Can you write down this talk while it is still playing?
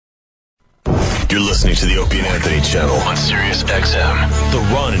You're listening to the Opie and Anthony channel on Sirius XM. The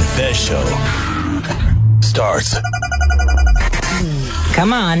Ron and Fez show starts.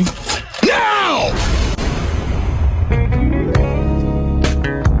 Come on. Now!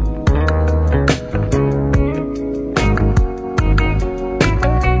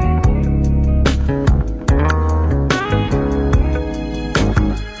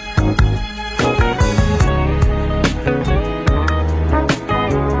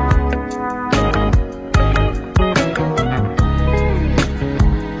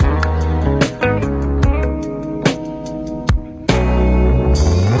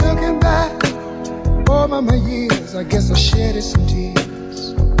 I guess I shedded some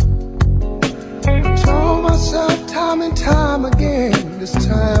tears. I told myself time and time again, this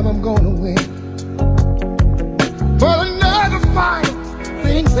time I'm gonna win. But another fight,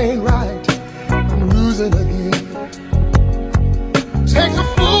 things ain't right, I'm losing again. Takes a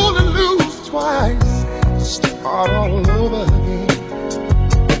fool to lose twice, start all over again.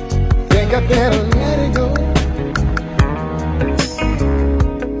 Think I better let it go.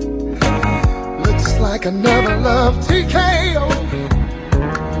 Like another love TKO.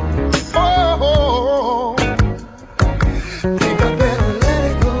 Oh, think I better let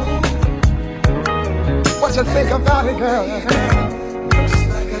it go. What you think about it, girl?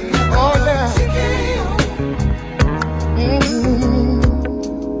 Oh yeah.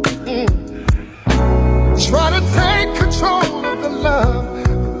 Try to take control of the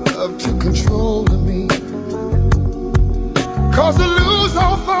love to control of me. Cause to lose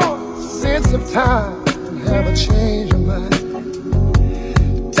all thoughts, sense of time, have a change of mind.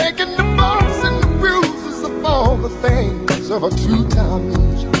 Taking the bumps and the bruises of all the things of a two-time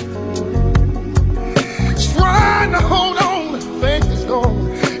loser. Trying to hold on, the thing is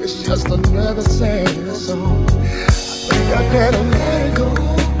gone. It's just another sad song. I think I better let it go.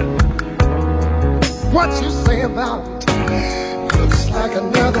 What you say about it? Looks like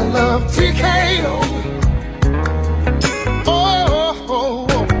another love TKO.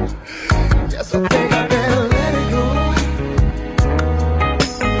 Oh, yes, I think I better let it go.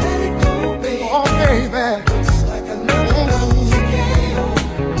 Let it go, baby. Oh, baby. Looks like another love TKO.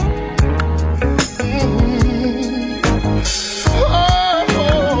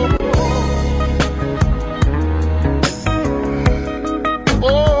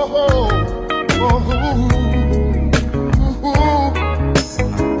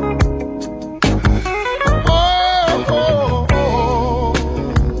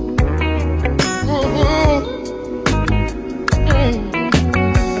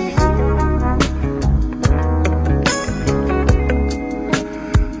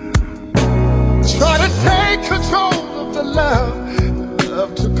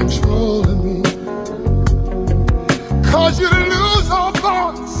 Love to control me. Cause you to lose all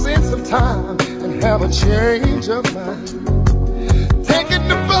thought, sense of time, and have a change of mind. Taking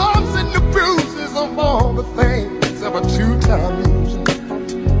the bumps and the bruises of all the things of a two-time loser.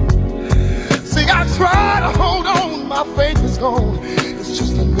 See, I try to hold on, my faith is gone. It's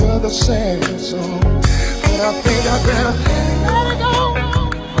just another sad song. But I think I better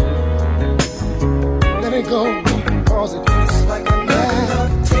let it go. Cause it looks like another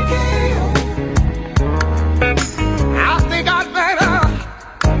love TKO. I think I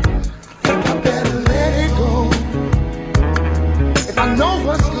better let it go. If I know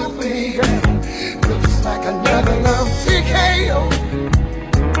what's good for me, looks like another love TKO.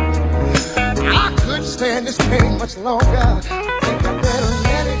 I couldn't stand this pain much longer. I think I better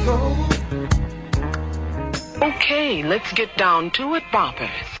let it go. Okay, let's get down to it, boppers.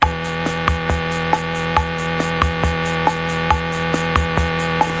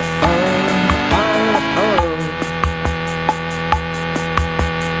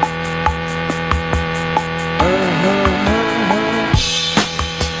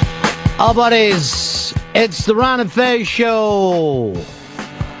 Oh, buddies, it's the Ron and Fez show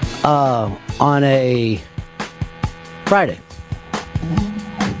on a Friday.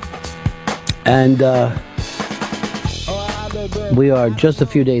 And we are just a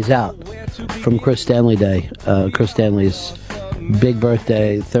few days out from Chris Stanley Day. Chris Stanley's big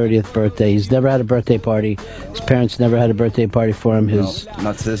birthday, 30th birthday. He's never had a birthday party. His parents never had a birthday party for him. His no,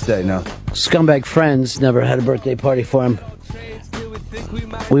 not to this day, no. Scumbag friends never had a birthday party for him.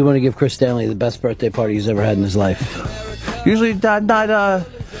 We want to give Chris Stanley the best birthday party he's ever had in his life. Usually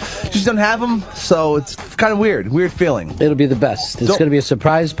just don't have them, so it's kind of weird feeling. It'll be the best. It's going to be a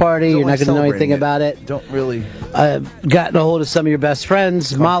surprise party. You're not going to know anything about it. Don't really. I've gotten a hold of some of your best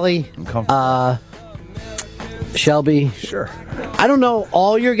friends, Molly, Shelby. Sure. I don't know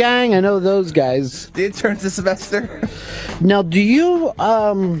all your gang. I know those guys. The interns this semester. Now, do you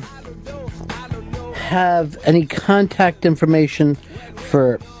have any contact information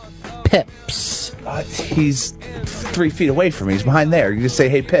for Pips? He's 3 feet away from me. He's behind there. You just say,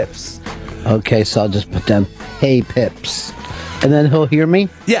 hey, Pips. Okay, so I'll just put down, hey, Pips. And then he'll hear me?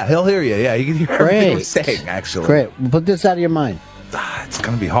 Yeah, he'll hear you. Yeah, you can hear everything we're saying, actually. Great. Put this out of your mind. It's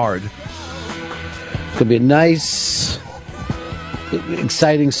going to be hard. It's going to be a nice,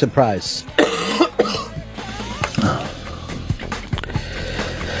 exciting surprise.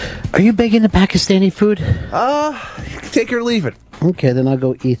 Are you big into Pakistani food? Take it or leave it. Okay, then I'll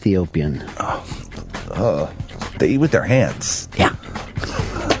go Ethiopian. They eat with their hands. Yeah.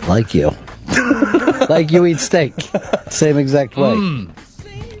 Like you. Like you eat steak. Same exact way.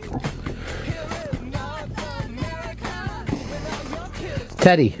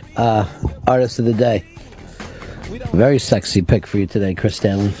 Teddy, artist of the day. Very sexy pick for you today, Chris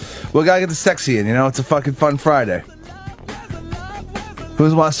Stanley. We gotta get the sexy in, it's a fucking fun Friday. Who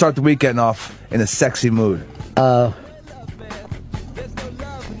doesn't want to start the weekend off in a sexy mood?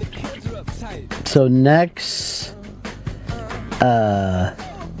 So next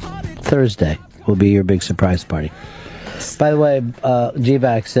Thursday will be your big surprise party. By the way,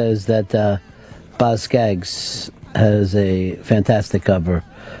 GVAC says that Boz Skaggs has a fantastic cover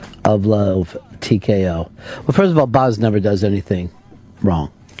of Love TKO. Well, first of all, Boz never does anything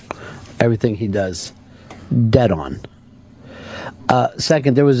wrong. Everything he does, dead on.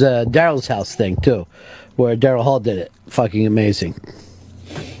 Second, there was a Daryl's House thing, too, where Daryl Hall did it. Fucking amazing.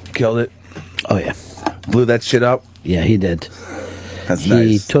 Killed it. Oh, yeah. Blew that shit up. Yeah, he did. That's He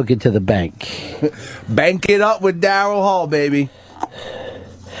nice. took it to the bank. Bank it up with Daryl Hall, baby.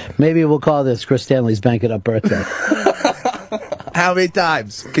 Maybe we'll call this Chris Stanley's Bank It Up birthday. How many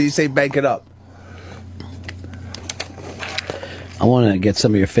times can you say bank it up? I want to get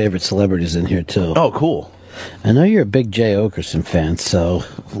some of your favorite celebrities in here, too. Oh, cool. I know you're a big Jay Okerson fan, so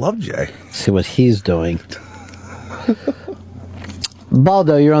Love Jay. see what he's doing.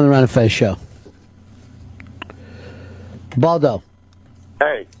 Baldo, you're on the Ron and Fez show. Baldo.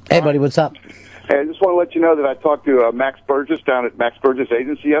 Hey. Hey, buddy, what's up? Hey, I just want to let you know that I talked to Max Burgess down at Max Burgess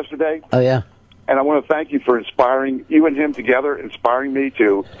Agency yesterday, Oh, yeah? and I want to thank you for inspiring, you and him together, inspiring me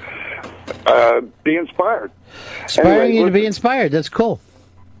to be inspired. Inspiring you to be listen. inspired. That's cool.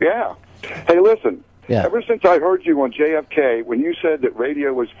 Yeah. Hey, listen. Yeah. Ever since I heard you on JFK, when you said that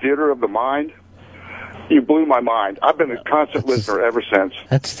radio was theater of the mind, you blew my mind. I've been a constant listener ever since.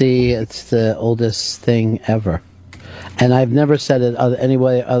 It's the oldest thing ever. And I've never said it any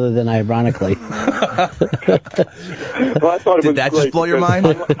way other than ironically. Well, I thought it Did was that great just blow your because mind?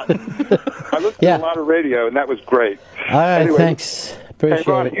 I listened Yeah. to a lot of radio, and that was great. All right, Anyway, thanks. Appreciate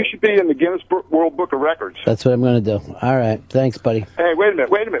Hey, Ronnie, it. you should be in the Guinness World Book of Records. That's what I'm going to do. All right, thanks, buddy. Hey, wait a minute.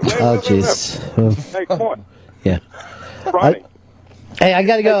 Oh, jeez. Hey, come on. Yeah. Ronnie. Hey, I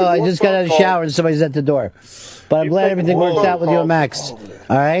got to go. Hey, I one just got out of the phone shower and somebody's at the door. But I'm glad everything works out with you and Max.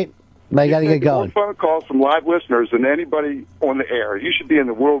 All right? But I got to get going. More phone calls from live listeners than anybody on the air. You should be in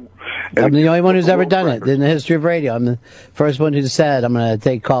the world. I'm the only one who's ever World done it Records. in the history of radio. I'm the first one who said I'm going to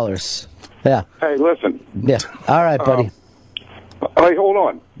take callers. Yeah. Hey, listen. Yeah. All right, buddy. Hey, hold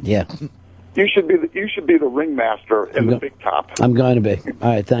on. Yeah. You should be the ringmaster in the big top. I'm going to be. All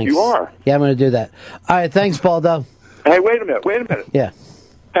right, thanks. You are. Yeah, I'm going to do that. All right, thanks, Baldo. Hey, wait a minute. Yeah.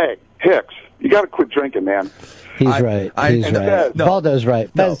 Hey, Hicks, you got to quit drinking, man. He's right. He's and right. Fez. No. Baldo's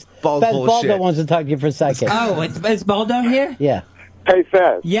right. No, Fez, Baldo's Fez, full of Baldo shit. wants to talk to you for a second. Oh, is Baldo here? Yeah. Hey,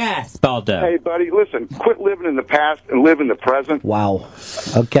 Fez. Yes, Baldo. Hey, buddy, listen. Quit living in the past and live in the present. Wow.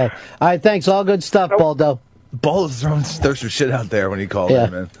 Okay. All right, thanks. All good stuff, Baldo. Baldo's throwing some shit out there when he called Yeah.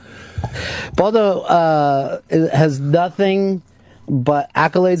 in, man. Baldo has nothing but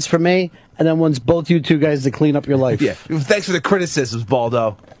accolades for me, and then wants both you two guys to clean up your life. Yeah. Thanks for the criticisms,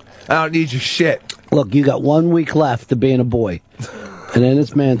 Baldo. I don't need your shit. Look, you got 1 week left of being a boy, and then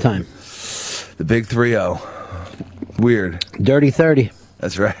it's man time. The big 3-0. Weird. Dirty 30.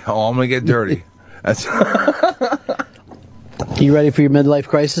 That's right. Oh, I'm going to get dirty. That's You ready for your midlife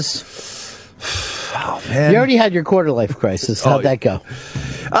crisis? Oh, man. You already had your quarter life crisis. How'd that go?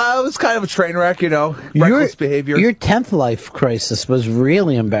 It was kind of a train wreck, reckless behavior. Your 10th life crisis was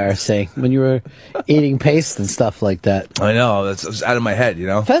really embarrassing when you were eating paste and stuff like that. I know. It was out of my head,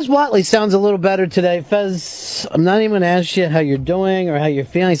 Fez Watley sounds a little better today. Fez, I'm not even going to ask you how you're doing or how you're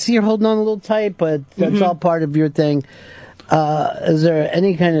feeling. I see you're holding on a little tight, but that's all part of your thing. Is there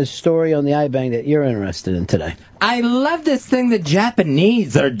any kind of story on the iBang that you're interested in today? I love this thing the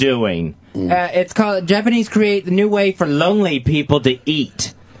Japanese are doing. It's called Japanese create the new way for lonely people to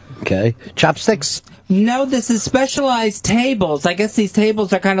eat. Okay. Chopsticks? No, this is specialized tables. I guess these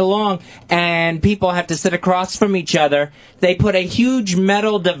tables are kind of long, and people have to sit across from each other. They put a huge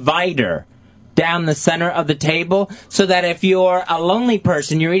metal divider down the center of the table so that if you're a lonely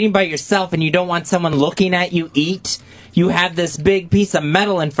person, you're eating by yourself and you don't want someone looking at you eat, you have this big piece of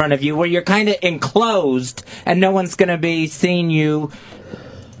metal in front of you where you're kind of enclosed and no one's going to be seeing you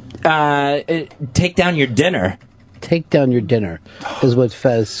take down your dinner. Take down your dinner is what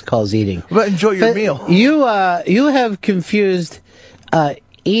Fez calls eating. But enjoy your meal. You have confused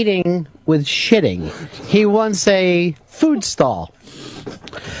eating with shitting. He wants a food stall.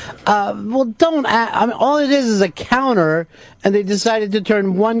 Well, don't. I mean, all it is a counter, and they decided to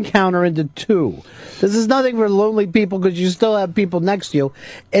turn one counter into two. This is nothing for lonely people because you still have people next to you.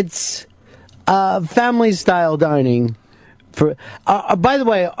 It's family style dining. For by the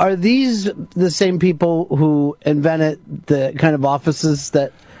way, are these the same people who invented the kind of offices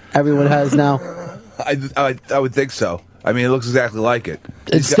that everyone has now? I would think so. I mean, it looks exactly like it.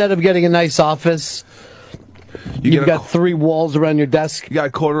 Instead of getting a nice office, you've got 3 walls around your desk. You got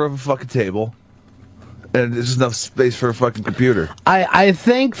a quarter of a fucking table, and there's enough space for a fucking computer. I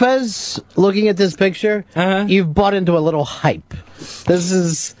think, Fez, looking at this picture, you've bought into a little hype. This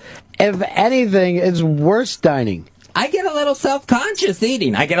is, if anything, it's worse dining. I get a little self-conscious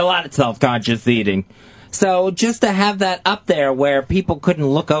eating. I get a lot of self-conscious eating. So just to have that up there where people couldn't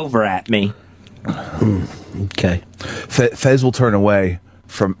look over at me. Okay. Fez will turn away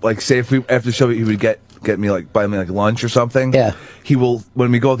from, like, say if we after the show he would get me, like, buy me like lunch or something. Yeah. He will,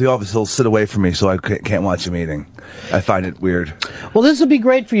 when we go to the office, he'll sit away from me so I can't watch him eating. I find it weird. Well, this would be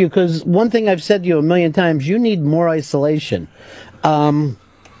great for you because one thing I've said to you a million times, you need more isolation. So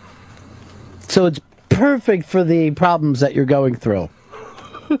it's perfect for the problems that you're going through.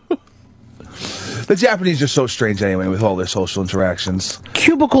 The Japanese are so strange anyway with all their social interactions.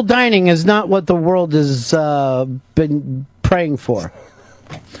 Cubicle dining is not what the world has been praying for.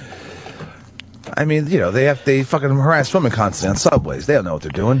 I mean, you know, they fucking harass women constantly on subways. They don't know what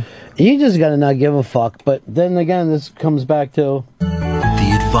they're doing. You just gotta not give a fuck. But then again, this comes back to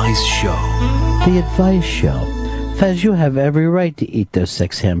The Advice Show. The Advice Show. Fez, you have every right to eat those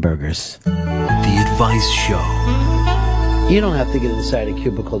 6 hamburgers. The Advice Show. You don't have to get inside a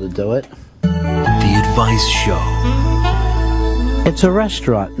cubicle to do it. The Advice Show. It's a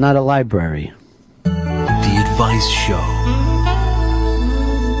restaurant, not a library. The Advice Show.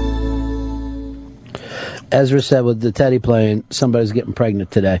 Ezra said with the Teddy playing, somebody's getting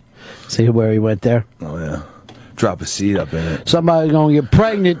pregnant today. See where he went there? Oh, yeah. Drop a seed up in it. Somebody's going to get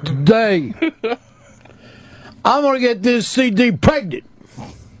pregnant today. I'm going to get this CD pregnant.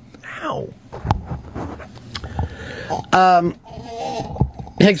 Ow.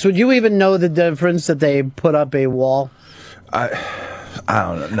 Hicks, would you even know the difference that they put up a wall? I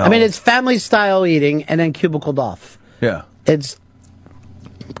don't know. I mean, it's family style eating and then cubicled off. Yeah. It's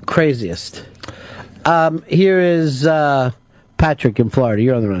craziest. Here is Patrick in Florida.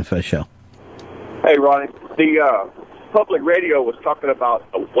 You're on the Ron and Fez show. Hey, Ronnie. The public radio was talking about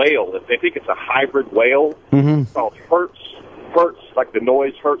a whale. They think it's a hybrid whale. Mm-hmm. It's called Hertz, like the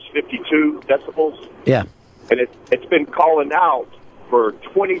noise, Hertz 52 decibels. Yeah. And it's been calling out for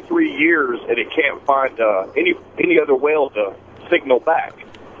 23 years, and it can't find any other whale to signal back.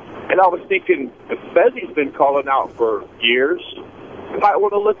 And I was thinking, if Fezzi's been calling out for years, you might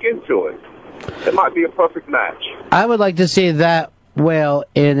want to look into it. It might be a perfect match. I would like to see that whale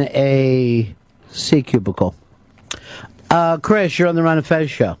in a sea cubicle. Chris, you're on the Ron and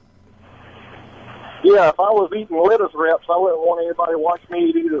Fez show. Yeah, if I was eating lettuce wraps, I wouldn't want anybody to watch me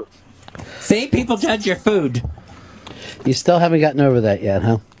eat either. See, people judge your food. You still haven't gotten over that yet,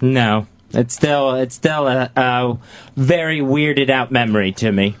 huh? No, it's still a very weirded out memory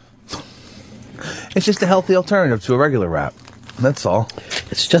to me. It's just a healthy alternative to a regular wrap. That's all.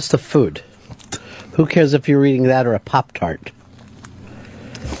 It's just a food. Who cares if you're eating that or a Pop-Tart?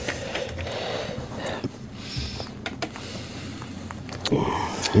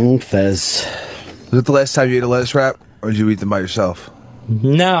 Fez. Was it the last time you ate a lettuce wrap, or did you eat them by yourself?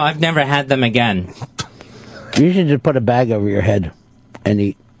 No, I've never had them again. You should just put a bag over your head and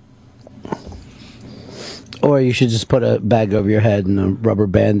eat. Or you should just put a bag over your head and a rubber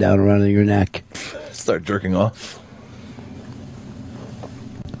band down around your neck. Start jerking off.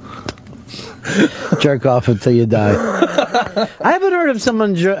 Jerk off until you die. I haven't heard of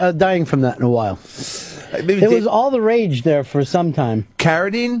someone dying from that in a while. It was all the rage there for some time.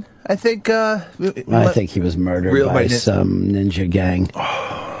 Carradine, I think. I think he was murdered by some ninja gang.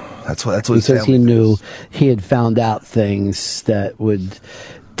 That's what because he knew he had found out things that would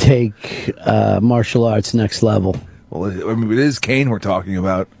take martial arts next level. Well, I mean, it is Kane we're talking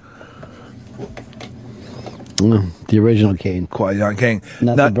about. The original Kane. Qui-Gon Kane.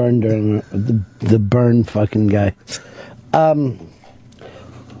 Not the Burn fucking guy.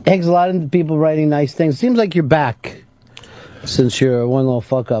 Eggs, a lot of people writing nice things. Seems like you're back since you're one little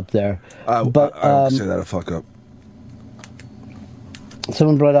fuck up there. But I don't say that a fuck up.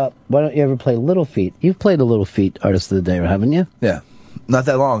 Someone brought up, why don't you ever play Little Feat? You've played a Little Feat Artist of the Day, haven't you? Yeah. Not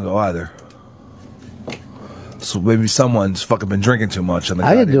that long ago either. So maybe someone's fucking been drinking too much in the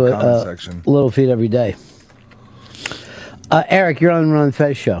I could do it, comment section. Little Feat every day. Eric, you're on the Ron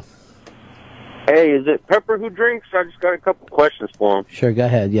Fez show. Hey, is it Pepper who drinks? I just got a couple questions for him. Sure, go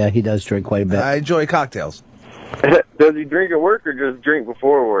ahead. Yeah, he does drink quite a bit. I enjoy cocktails. Does he drink at work or just drink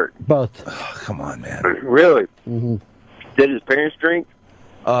before work? Both. Oh, come on, man. Really? Mm-hmm. Did his parents drink?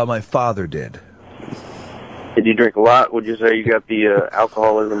 My father did. Did you drink a lot? Would you say you got the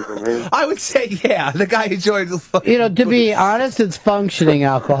alcoholism from him? I would say, yeah. The guy enjoyed the fucking... You know, to be honest, it's functioning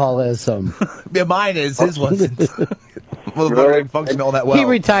alcoholism. Yeah, mine is. His wasn't. Well, the really? Didn't function all that well. He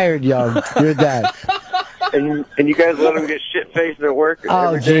retired young. Your dad. And you guys let him get shit-faced at work?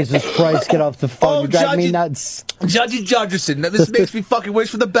 Oh, Jesus Christ, get off the phone. You drive me nuts. Judgy Judgerson. This makes me fucking wish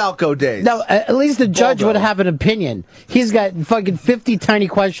for the Balco days. No, at least the judge would have an opinion. He's got fucking 50 tiny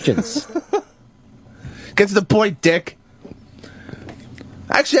questions. Get to the point, Dick.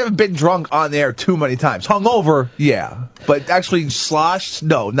 I actually haven't been drunk on the air too many times. Hungover, yeah. But actually sloshed,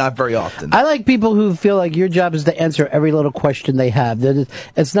 no, not very often. I like people who feel like your job is to answer every little question they have. That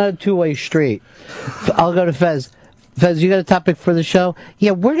it's not a two-way street. I'll go to Fez. Fez, you got a topic for the show?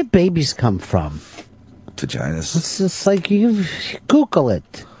 Yeah, where do babies come from? Vaginas. It's just like you Google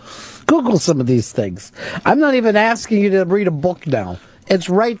it. Google some of these things. I'm not even asking you to read a book now. It's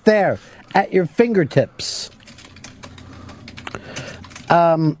right there at your fingertips.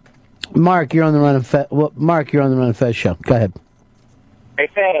 Mark, you're on the Run and Fez. Well, Mark, you're on the Run and Fez show. Go ahead. Hey,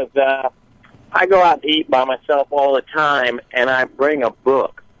 Fez, I go out to eat by myself all the time, and I bring a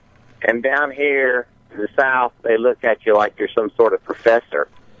book. And down here in the South, they look at you like you're some sort of professor.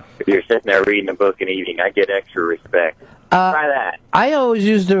 If you're sitting there reading a book and eating, I get extra respect. Try that. I always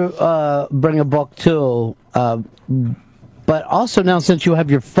used to bring a book, too. But also now, since you have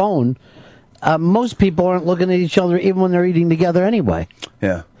your phone, most people aren't looking at each other even when they're eating together anyway.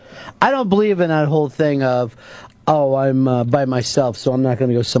 Yeah. I don't believe in that whole thing of, oh, I'm by myself, so I'm not going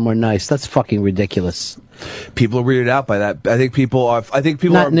to go somewhere nice. That's fucking ridiculous. People are weirded out by that. I think people are.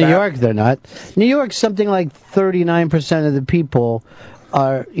 Not in New York, they're not. New York, something like 39% of the people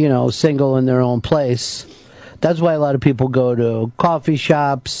are, single in their own place. That's why a lot of people go to coffee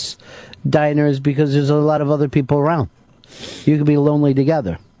shops, diners, because there's a lot of other people around. You can be lonely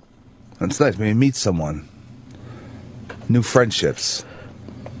together. That's nice. Maybe meet someone. New friendships.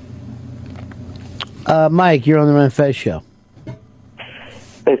 Mike, you're on the Run and Fez show.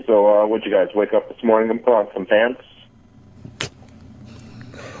 Hey, so what'd you guys wake up this morning and put on some pants?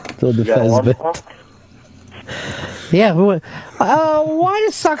 Throw the Fez bit. Yeah. Why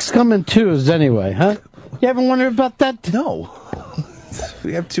do socks come in twos anyway, huh? You ever wondered about that? No.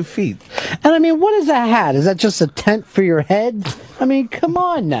 We have 2 feet. And I mean, what is a hat? Is that just a tent for your head? I mean, come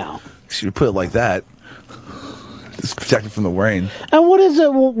on now. Should put it like that. It's protected from the rain. And what is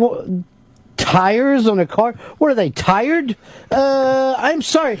it? Tires on a car? What are they, tired? I'm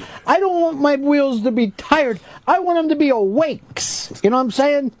sorry. I don't want my wheels to be tired. I want them to be awakes. You know what I'm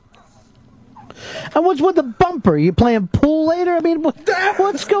saying? And what's with the bumper? You playing pool later? I mean,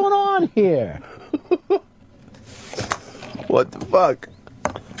 what's going on here? What the fuck?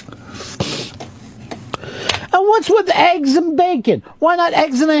 And what's with eggs and bacon? Why not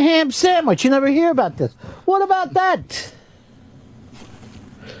eggs and a ham sandwich? You never hear about this. What about that?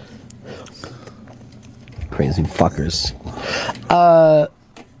 Crazy fuckers.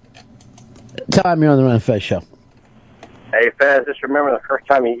 Tom, you're on the Run and Fez show. Hey, Fez, just remember the first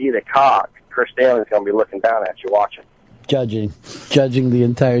time you eat a cock, Chris Stanley's going to be looking down at you watching. Judging the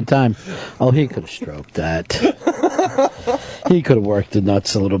entire time. Oh, he could have stroked that. He could have worked the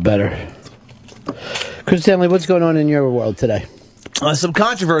nuts a little better. Chris Stanley, what's going on in your world today? Some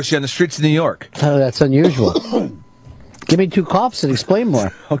controversy on the streets of New York. Oh, that's unusual. Give me 2 coughs and explain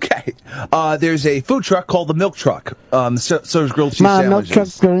more. Okay. There's a food truck called the Milk Truck. Serves grilled cheese My sandwiches. milk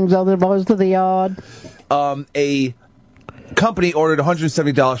truck brings all the boys to the yard. A company ordered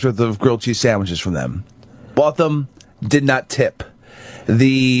 $170 worth of grilled cheese sandwiches from them. Bought them, did not tip.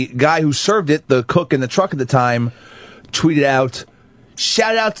 The guy who served it, the cook in the truck at the time, tweeted out,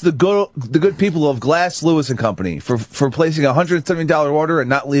 "Shout out to the good people of Glass Lewis and Company for placing a $170 order and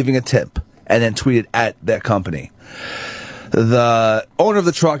not leaving a tip," and then tweeted at that company. The owner of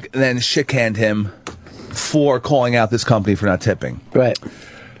the truck then shit-canned him for calling out this company for not tipping. Right.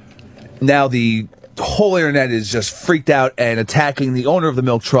 Now the whole internet is just freaked out and attacking the owner of the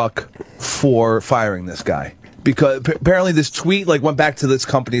milk truck for firing this guy. because apparently this tweet like went back to this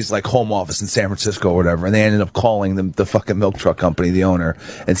company's like home office in San Francisco or whatever, and they ended up calling the fucking milk truck company, the owner,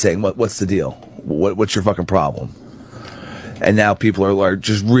 and saying, what's the deal? What's your fucking problem? And now people are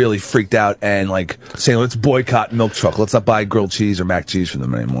just really freaked out and like saying, let's boycott milk truck. Let's not buy grilled cheese or mac cheese from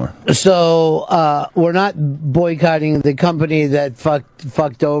them anymore. So we're not boycotting the company that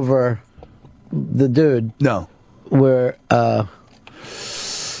fucked over the dude. No. We're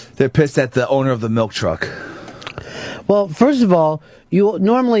they're pissed at the owner of the milk truck. Well, first of all, you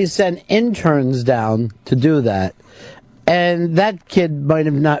normally send interns down to do that. And that kid might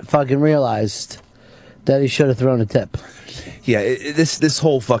have not fucking realized that he should have thrown a tip. Yeah, this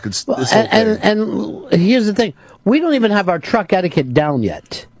whole fucking... And here's the thing. We don't even have our truck etiquette down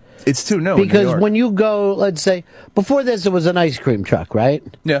yet. It's too new. Because when you go, let's say, before this it was an ice cream truck, right?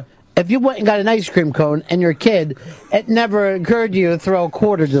 Yeah. If you went and got an ice cream cone and you're a kid, it never occurred to you to throw a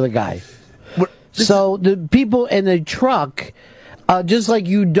quarter to the guy. So the people in the truck, just like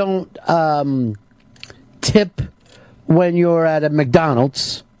you don't tip when you're at a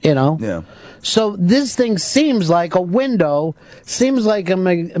McDonald's, you know? Yeah. So this thing seems like a window, seems like a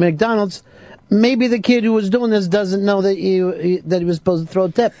McDonald's. Maybe the kid who was doing this doesn't know that he was supposed to throw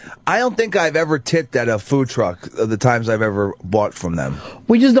a tip. I don't think I've ever tipped at a food truck the times I've ever bought from them.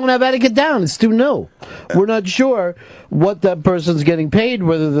 We just don't have etiquette down. It's too new. We're not sure what that person's getting paid,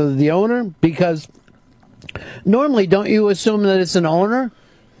 whether they're the owner, because normally don't you assume that it's an owner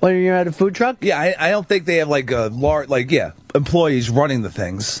when you're at a food truck? Yeah, I don't think they have like a large, employees running the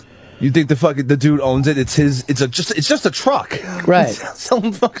things. You think the dude owns it? It's his. It's just a truck, right?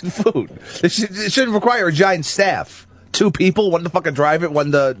 Selling fucking food. It shouldn't require a giant staff. 2 people, one to fucking drive it,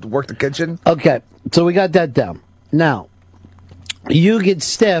 one to work the kitchen. Okay, so we got that down. Now, you get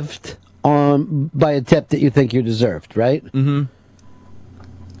stiffed by a tip that you think you deserved, right? Mm-hmm.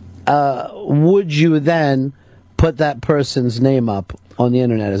 Would you then put that person's name up on the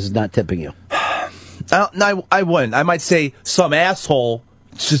internet as not tipping you? No, I wouldn't. I might say some asshole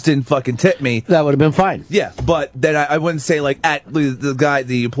just didn't fucking tip me. That would have been fine. Yeah, but then I wouldn't say like at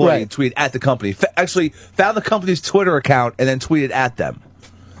the employee tweet at the company. Actually, found the company's Twitter account and then tweeted at them.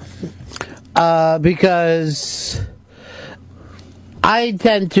 Because I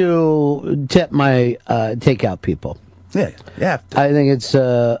tend to tip my takeout people. Yeah, yeah. I think it's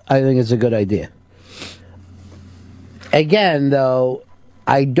a good idea. Again, though,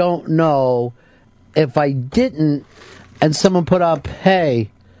 I don't know if I didn't, and someone put up, hey,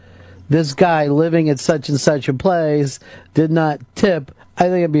 this guy living at such and such a place did not tip, I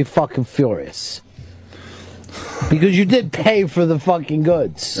think I'd be fucking furious. Because you did pay for the fucking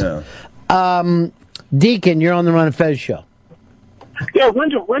goods. Yeah. Deacon, you're on the Ron and Fez show. Yeah, when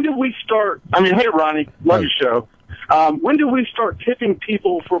did we start? I mean, hey, Ronnie, love your show. When do we start tipping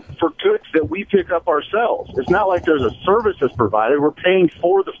people for goods that we pick up ourselves? It's not like there's a service that's provided. We're paying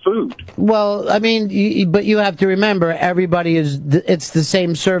for the food. Well, I mean, but you have to remember, everybody it's the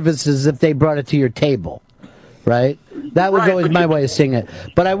same service as if they brought it to your table, right? That was always my way of seeing it.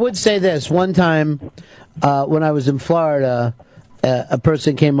 But I would say this. One time, when I was in Florida, a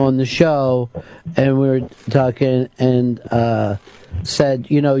person came on the show, and we were talking, and said,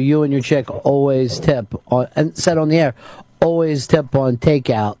 you know, you and your chick always tip on, and said on the air, always tip on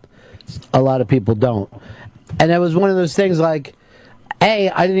takeout. A lot of people don't. And it was one of those things like, A,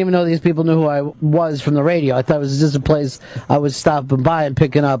 I didn't even know these people knew who I was from the radio. I thought it was just a place I was stopping by and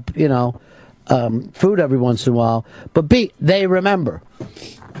picking up, you know, food every once in a while. But B, they remember.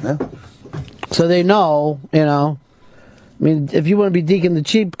 Yeah. So they know, you know. I mean, if you want to be Deacon the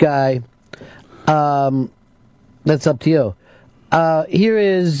cheap guy, that's up to you. Here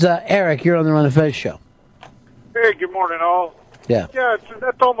is Eric. You're on the Ron and Fez show. Hey, good morning, all. Yeah. Yeah,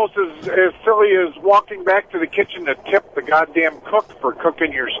 that's almost as silly as walking back to the kitchen to tip the goddamn cook for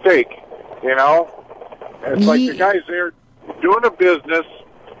cooking your steak, you know? It's like the guy's there doing a business,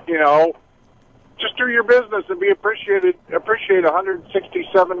 you know, just do your business and appreciate a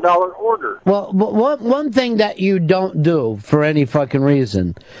 $167 order. Well, one thing that you don't do for any fucking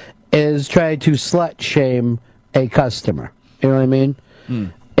reason is try to slut shame a customer. You know what I mean?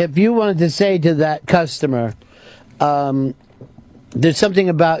 If you wanted to say to that customer, there's something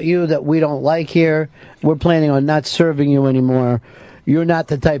about you that we don't like here, we're planning on not serving you anymore, you're not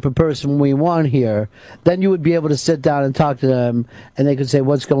the type of person we want here, then you would be able to sit down and talk to them, and they could say,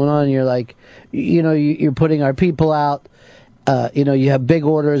 what's going on? And you're like, you know, you're putting our people out, you know, you have big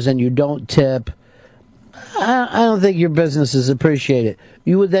orders and you don't tip. I don't think your business is appreciated.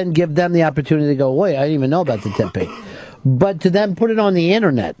 You would then give them the opportunity to go, wait, I didn't even know about the tipping. But to then put it on the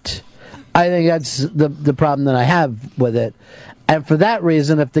internet, I think that's the problem that I have with it. And for that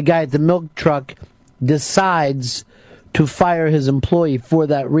reason, if the guy at the milk truck decides to fire his employee for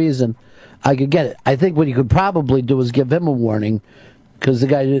that reason, I could get it. I think what you could probably do is give him a warning because the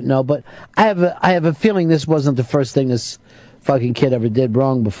guy didn't know. But I have a feeling this wasn't the first thing this fucking kid ever did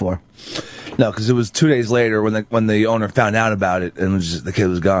wrong before. No, because it was 2 days later when the owner found out about it, and the kid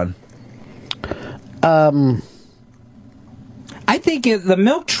was gone. I think the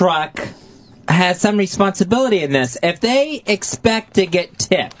milk truck has some responsibility in this. If they expect to get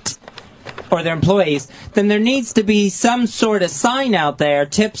tipped, or their employees, then there needs to be some sort of sign out there,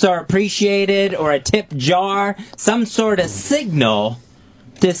 tips are appreciated, or a tip jar, some sort of signal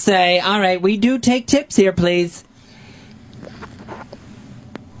to say, all right, we do take tips here, please.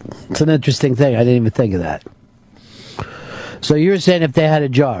 It's an interesting thing. I didn't even think of that. So you're saying if they had a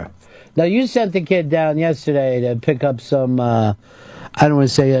jar. Now, you sent the kid down yesterday to pick up some, I don't want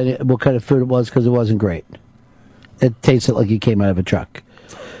to say what kind of food it was because it wasn't great. It tasted like he came out of a truck.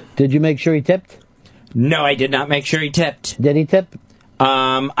 Did you make sure he tipped? No, I did not make sure he tipped. Did he tip?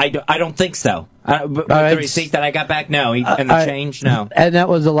 I don't think so. With the receipt that I got back, no. And the change, no. And that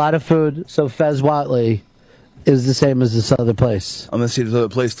was a lot of food, so Fez Watley is the same as this other place. I'm going to see this other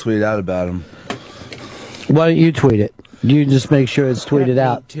place tweet out about him. Why don't you tweet it? You just make sure it's tweeted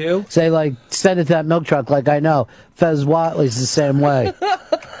out. Too? Say, send it to that milk truck like I know. Fez Watley's the same way.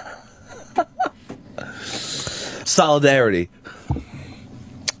 Solidarity.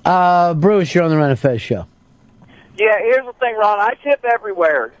 Bruce, you're on the Ron and Fez show. Yeah, here's the thing, Ron. I tip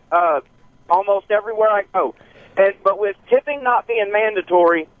everywhere, almost everywhere I go. But with tipping not being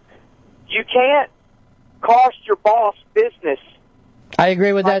mandatory, you can't cost your boss business. I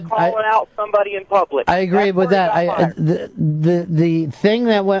agree with that. Calling out somebody in public. I agree with that. The thing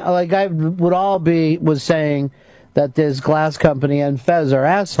that went I was saying that this glass company and Fez are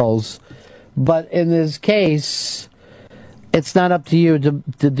assholes, but in this case, it's not up to you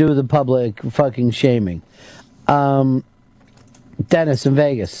to do the public fucking shaming. Dennis in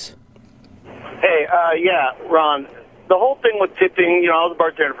Vegas. Hey, yeah, Ron. The whole thing with tipping, I was a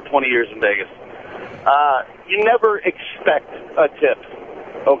bartender for 20 years in Vegas. You never expect a tip,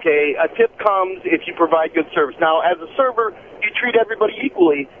 okay? A tip comes if you provide good service. Now, as a server, you treat everybody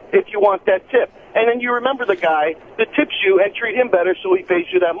equally if you want that tip. And then you remember the guy that tips you and treat him better so he pays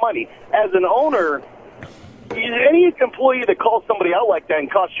you that money. As an owner, any employee that calls somebody out like that and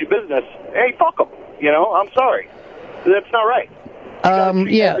costs you business, hey, fuck them. I'm sorry. That's not right.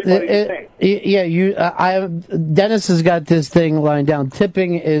 Dennis has got this thing lined down.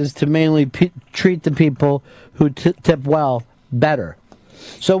 Tipping is to mainly treat the people who tip well better.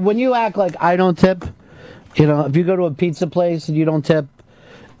 So when you act like I don't tip, if you go to a pizza place and you don't tip,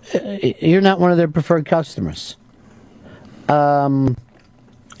 you're not one of their preferred customers.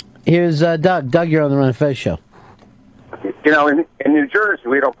 Here's Doug. Doug, you're on the Ron and Fez show. In New Jersey,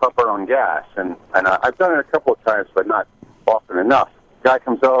 we don't pump our own gas, and I've done it a couple of times, but not often enough. Guy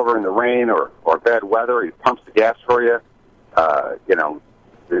comes over in the rain or bad weather, he pumps the gas for you.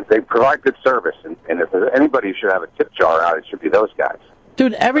 They provide good service, and if there's anybody who should have a tip jar out, it should be those guys.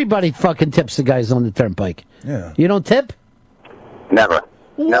 Dude, everybody fucking tips the guys on the turnpike. Yeah. You don't tip? Never.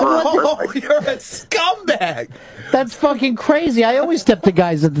 Oh, you're a scumbag. That's fucking crazy. I always tip the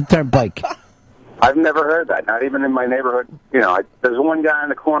guys at the turnpike. I've never heard that, not even in my neighborhood. There's one guy in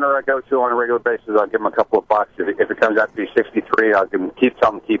the corner I go to on a regular basis. I'll give him a couple of bucks. If it comes out to be 63, I'll tell him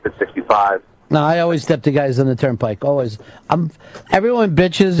keep it 65. No, I always tip the guys on the turnpike. Always. Everyone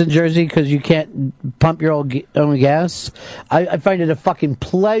bitches in Jersey because you can't pump your own gas. I find it a fucking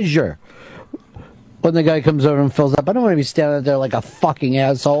pleasure when the guy comes over and fills up. I don't want to be standing there like a fucking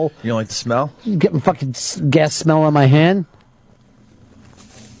asshole. You don't like the smell? Getting fucking gas smell on my hand.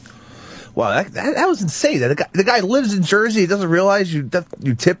 Wow, that was insane. The guy lives in Jersey. He doesn't realize you tip.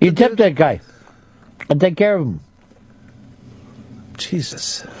 You tip that guy. And take care of him.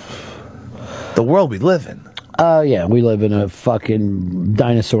 Jesus. The world we live in. Oh, yeah, we live in a fucking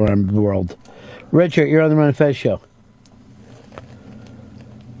dinosaur world. Richard, you're on the Ron and Fez show.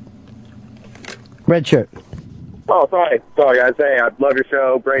 Richard. Oh, sorry, guys. Hey, I love your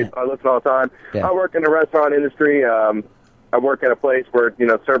show. Great. I listen all the time. Yeah. I work in the restaurant industry. I work at a place where,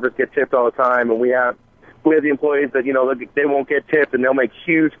 servers get tipped all the time, and we have the employees that, they won't get tipped, and they'll make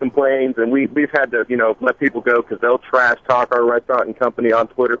huge complaints, and we've had to, let people go because they'll trash talk our restaurant and company on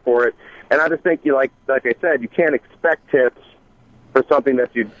Twitter for it. And I just think, like I said, you can't expect tips for something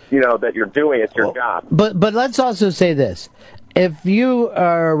that that you're doing. It's your job. But let's also say this. If you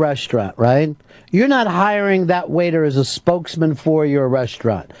are a restaurant, right, you're not hiring that waiter as a spokesman for your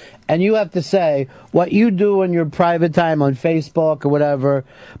restaurant. And you have to say what you do in your private time on Facebook or whatever,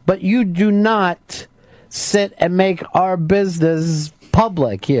 but you do not sit and make our business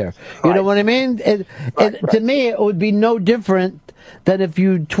public here. You know what I mean? To me, it would be no different than if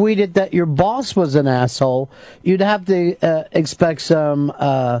you tweeted that your boss was an asshole. You'd have to expect some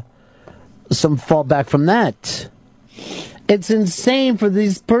fallback from that. It's insane for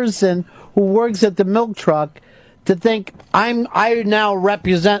this person who works at the milk truck to think I now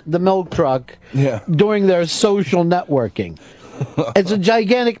represent the milk truck during their social networking. It's a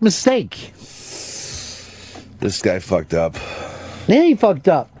gigantic mistake. This guy fucked up. Yeah, he fucked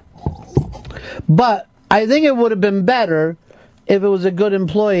up. But I think it would have been better if it was a good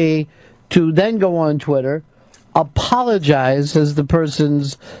employee to then go on Twitter, apologize as the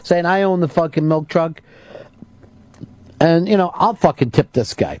person's saying, I own the fucking milk truck, and, I'll fucking tip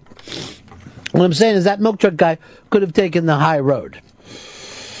this guy. What I'm saying is that milk truck guy could have taken the high road.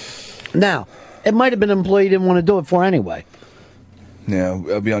 Now, it might have been an employee he didn't want to do it for anyway. Yeah,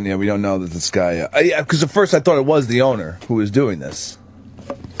 we don't know that this guy... because at first I thought it was the owner who was doing this.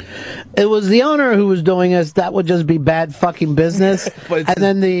 It was the owner who was doing this. That would just be bad fucking business. And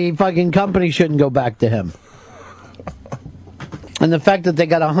then the fucking company shouldn't go back to him. And the fact that they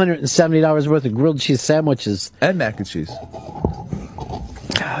got $170 worth of grilled cheese sandwiches. And mac and cheese.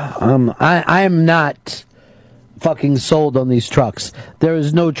 I am not fucking sold on these trucks. There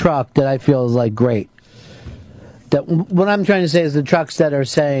is no truck that I feel is like great. What I'm trying to say is the trucks that are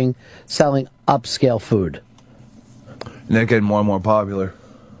selling upscale food. And they're getting more and more popular.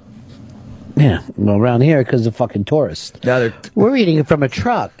 Yeah, well, around here because of fucking tourists. Now we're eating it from a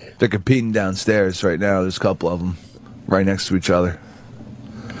truck. They're competing downstairs right now. There's a couple of them right next to each other.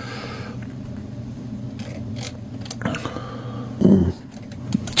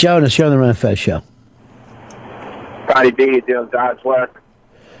 Jonas, you're on the Run and Fez show. Scotty B doing God's work.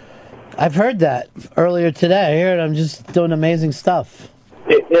 I've heard that earlier today. I heard I'm just doing amazing stuff.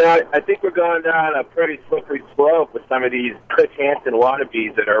 I think we're going down a pretty slippery slope with some of these Chris Hansen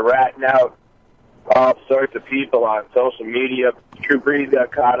wannabes that are ratting out all sorts of people on social media. Drew Brees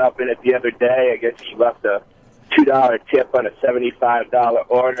got caught up in it the other day. I guess he left a $2 tip on a $75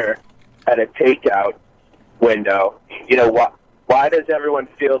 order at a takeout window. Why does everyone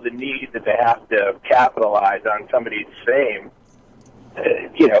feel the need that they have to capitalize on somebody's fame?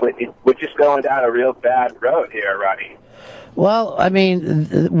 We're just going down a real bad road here, Ronnie. Well, I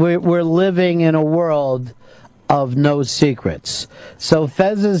mean, we're living in a world of no secrets. So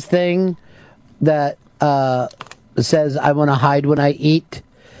Fez's thing that says I want to hide when I eat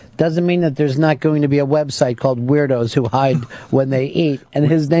doesn't mean that there's not going to be a website called Weirdos Who Hide When They Eat, and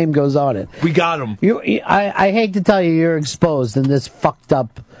his name goes on it. We got him. I hate to tell you, you're exposed in this fucked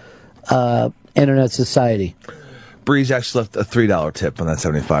up internet society. Breeze actually left a $3 tip on that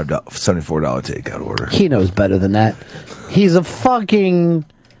 $74 takeout order. He knows better than that. He's a fucking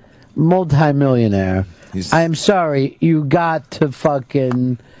multimillionaire. I'm sorry, you got to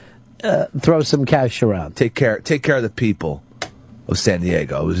fucking throw some cash around. Take care of the people of San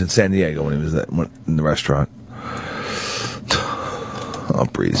Diego. I was in San Diego when he was in the restaurant. Oh,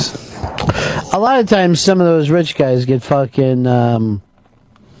 Breeze. A lot of times, some of those rich guys get fucking,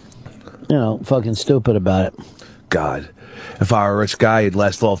 fucking stupid about it. God, if I were a rich guy, he'd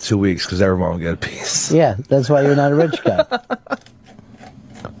last all 2 weeks because everyone would get a piece. Yeah, that's why you're not a rich guy.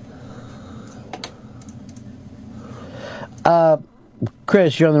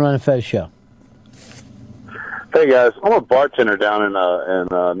 Chris, you're on the Run and Fez show. Hey guys, I'm a bartender down in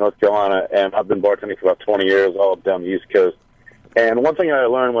North Carolina, and I've been bartending for about 20 years, all down the East Coast. And one thing I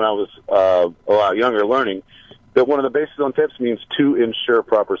learned when I was a lot younger, that one of the bases on tips means to ensure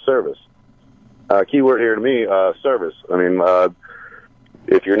proper service. Keyword here to me, service. I mean,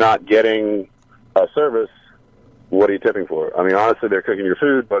 if you're not getting a service, what are you tipping for? I mean, honestly, they're cooking your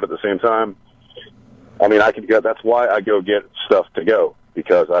food, but at the same time, I mean, that's why I go get stuff to go,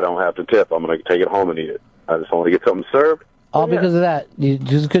 because I don't have to tip. I'm going to take it home and eat it. I just want to get something served. All because of that.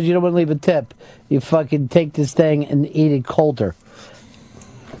 Just because you don't want to leave a tip, you fucking take this thing and eat it colder.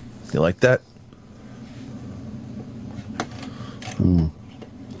 You like that? I'm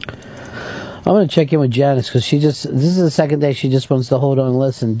going to check in with Janice because this is the second day she just wants to hold on and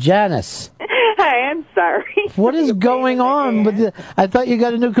listen. Janice. Hi, I'm sorry. What is going on? I thought you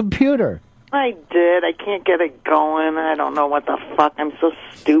got a new computer. I did. I can't get it going. I don't know what the fuck. I'm so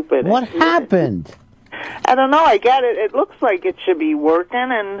stupid. What happened? I don't know. I got it. It looks like it should be working,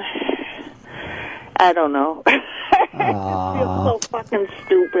 and I don't know. I feel so fucking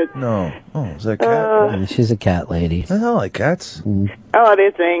stupid. No. Oh, is that a cat? She's a cat lady. I don't like cats. Oh,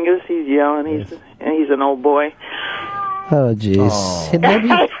 it's Angus. He's yelling. He's an old boy. Oh, jeez.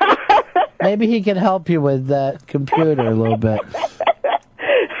 Maybe he can help you with that computer a little bit.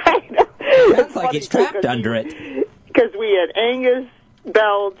 Sounds like he's trapped under it. Because we had Angus,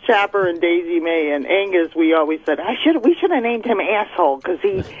 Belle, Chopper, and Daisy May, and Angus, we always said we should have named him Asshole, because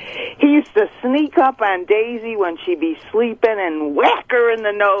he used to sneak up on Daisy when she'd be sleeping and whack her in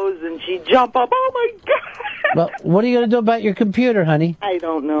the nose, and she'd jump up. Oh my God! Well, what are you going to do about your computer, honey? I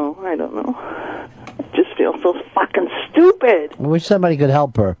don't know. I just feel so fucking stupid. I wish somebody could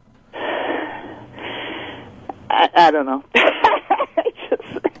help her. I don't know.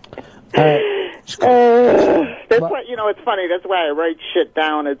 That's why, it's funny. That's why I write shit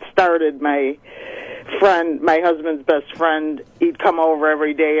down. It started my husband's best friend. He'd come over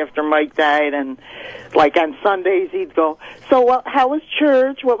every day after Mike died, and like on Sundays he'd go, "So how was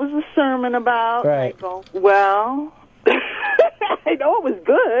church? What was the sermon about?" Right. I go, "Well, I know it was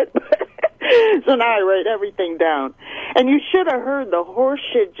good." So now I write everything down. And you should have heard the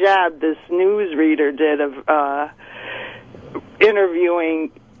horseshit job this newsreader did of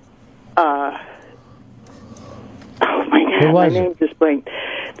interviewing. Oh my God, my name just blanked.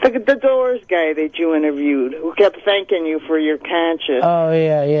 The Doors guy that you interviewed, who kept thanking you for your conscience. Oh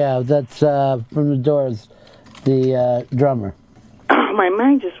yeah, that's from the Doors, the drummer. Oh, my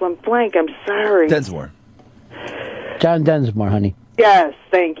mind just went blank. I'm sorry. Densmore. John Densmore, honey. Yes,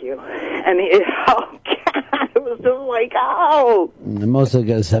 thank you. And oh God, it was just like, oh. Most of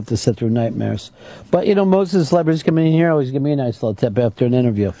the guys have to sit through nightmares. But, most of the celebrities coming in here always give me a nice little tip after an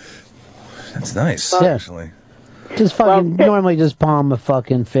interview. That's nice, Yeah. actually. Just fucking, normally just palm a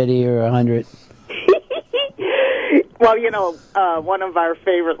fucking 50 or 100. Well, one of our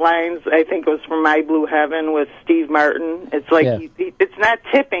favorite lines, I think, was from My Blue Heaven with Steve Martin. It's like, it's not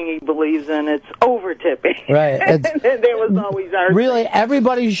tipping he believes in, it's over-tipping. Right. And there was always our... Really,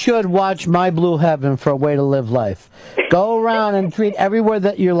 everybody should watch My Blue Heaven for a way to live life. Go around and treat everywhere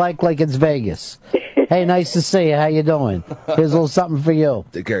that you like it's Vegas. Hey, nice to see you. How you doing? Here's a little something for you.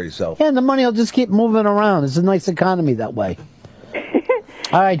 Take care of yourself. Yeah, and the money will just keep moving around. It's a nice economy that way.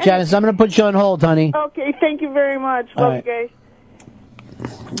 All right, Janice, I'm going to put you on hold, honey. Okay, thank you very much. All Love right. you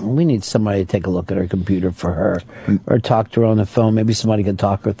guys. We need somebody to take a look at her computer for her, or talk to her on the phone. Maybe somebody can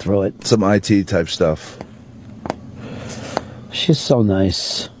talk her through it. Some IT type stuff. She's so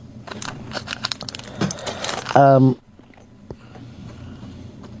nice. I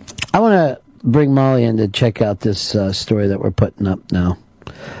want to bring Molly in to check out this story that we're putting up now.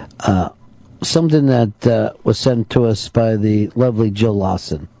 Something that was sent to us by the lovely Jill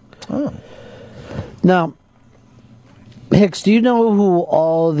Lawson. Oh. Now, Hicks, do you know who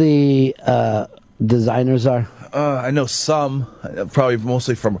all the designers are? I know some, probably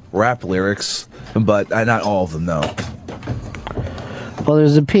mostly from rap lyrics, but not all of them, no. Well,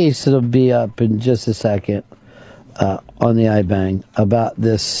 there's a piece that'll be up in just a second on the iBang about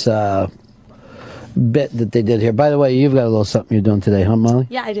this bit that they did here. By the way, you've got a little something you're doing today, huh, Molly?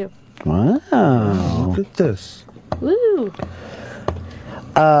 Yeah, I do. Wow. Look at this. Woo!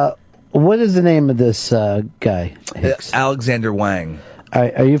 What is the name of this guy, Hicks? Alexander Wang.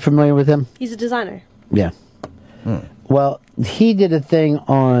 Are you familiar with him? He's a designer. Yeah. Well, he did a thing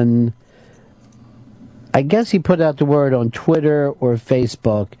on, I guess he put out the word on Twitter or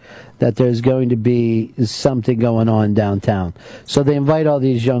Facebook that there's going to be something going on downtown. So they invite all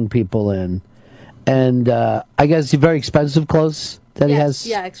these young people in. And I guess very expensive clothes that he has.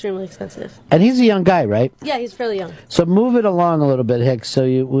 Yeah, extremely expensive. And he's a young guy, right? Yeah, he's fairly young. So move it along a little bit, Hicks, so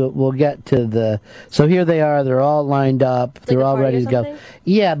we'll get to the... So here they are, they're all lined up, they're all ready to go.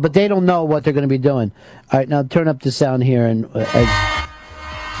 Yeah, but they don't know what they're going to be doing. All right, now turn up the sound here. And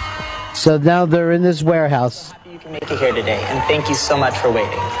so now they're in this warehouse. You can make it here today, and thank you so much for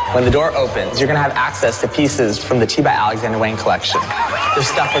waiting. When the door opens, you're going to have access to pieces from the T by Alexander Wang collection. There's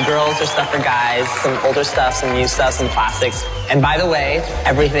stuff for girls, there's stuff for guys, some older stuff, some new stuff, some classics. And by the way,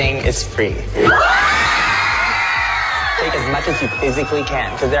 everything is free. Take as much as you physically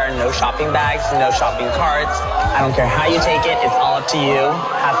can, because there are no shopping bags, no shopping carts. I don't care how you take it, it's all up to you.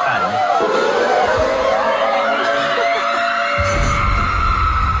 Have fun.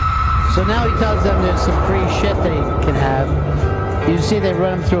 So now he tells them there's some free shit they can have. You see they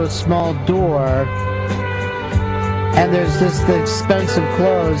run them through a small door, and there's the expensive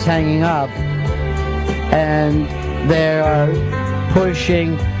clothes hanging up, and they are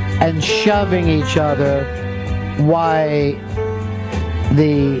pushing and shoving each other while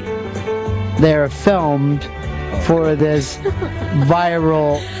they're filmed for this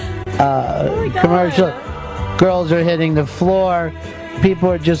viral commercial. Girls are hitting the floor.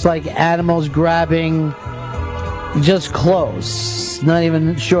 People are just like animals grabbing just clothes, not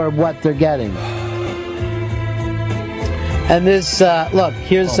even sure what they're getting. And this, look,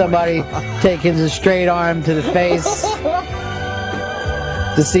 here's somebody taking the straight arm to the face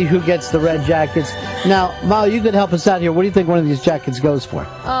to see who gets the red jackets. Now, Molly, you could help us out here. What do you think one of these jackets goes for?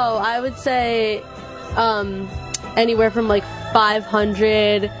 Oh, I would say anywhere from like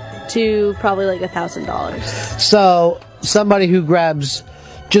 $500 to probably like $1,000. So, somebody who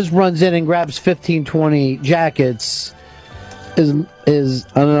just runs in and grabs 15, 20 jackets is and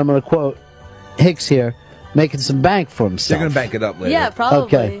I'm going to quote Hicks here, making some bank for himself. They're going to bank it up later. Yeah, probably.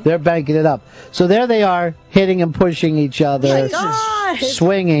 Okay, they're banking it up. So there they are, hitting and pushing each other,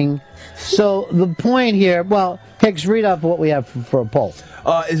 swinging. So the point here, well, Hicks, read off what we have for a poll.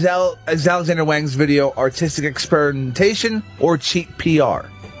 Is Alexander Wang's video artistic experimentation or cheap PR?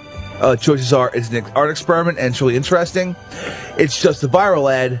 Choices are, it's an art experiment and it's really interesting. It's just a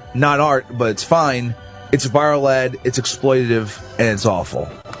viral ad, not art, but it's fine. It's a viral ad, it's exploitative, and it's awful.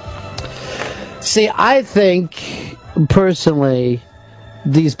 See, I think, personally,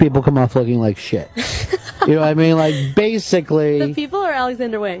 these people come off looking like shit. You know what I mean? Like, basically... The people or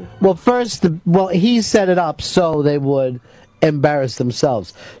Alexander Wang? Well, first, he set it up so they would embarrass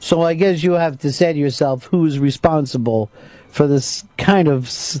themselves. So I guess you have to say to yourself, who's responsible for this kind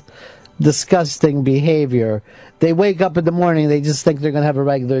of disgusting behavior? They wake up in the morning, they just think they're going to have a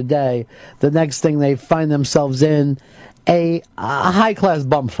regular day. The next thing they find themselves in a high-class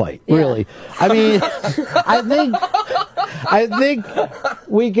bum fight, really. I mean, I think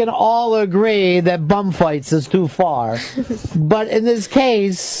we can all agree that bum fights is too far. But in this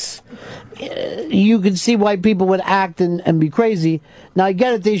case, you can see why people would act and be crazy. Now, I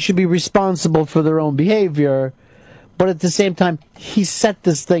get it, they should be responsible for their own behavior, but at the same time, he set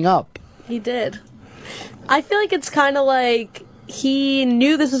this thing up. He did. I feel like it's kind of like he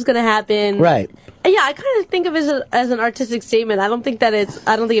knew this was going to happen. Right. Yeah, I kind of think of it as an artistic statement. I don't think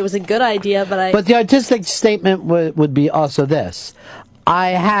it was a good idea, but the artistic statement would be also this: I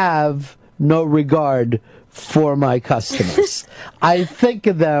have no regard for my customers. I think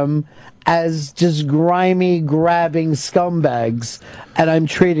of them as just grimy, grabbing scumbags, and I'm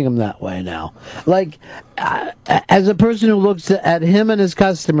treating them that way now. Like, as a person who looks at him and his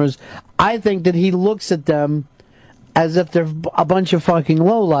customers, I think that he looks at them as if they're a bunch of fucking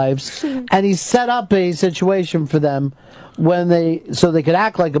lowlifes, and he set up a situation for them so they could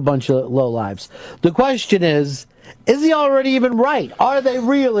act like a bunch of lowlifes. The question is he already even right? Are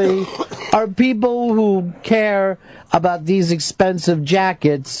people who care about these expensive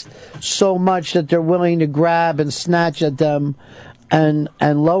jackets so much that they're willing to grab and snatch at them and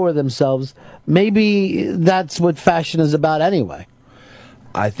lower themselves? Maybe that's what fashion is about anyway.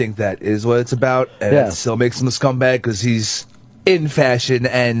 I think that is what it's about, and it still makes him a scumbag because he's in fashion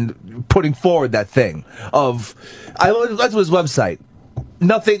and putting forward that thing of. That's his website.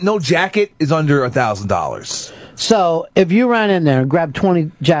 No jacket is under $1,000. So if you ran in there and grabbed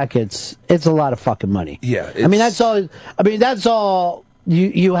 20 jackets, it's a lot of fucking money. Yeah, I mean that's all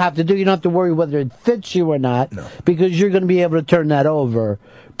you have to do. You don't have to worry whether it fits you or not, because you're going to be able to turn that over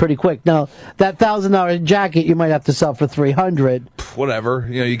pretty quick. Now, that $1,000 jacket you might have to sell for $300. Whatever,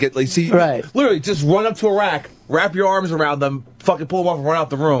 you get literally just run up to a rack, wrap your arms around them, fucking pull them off and run out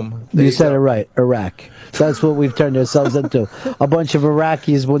the room. You said it right, Iraq. That's what we've turned ourselves into. A bunch of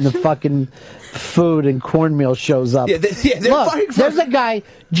Iraqis when the fucking food and cornmeal shows up. Look, there's a guy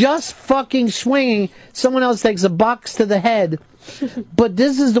just fucking swinging. Someone else takes a box to the head. But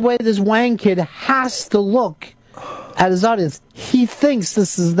this is the way this Wang kid has to look at his audience. He thinks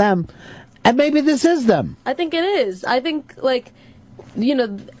this is them, and maybe this is them. I think it is. I think,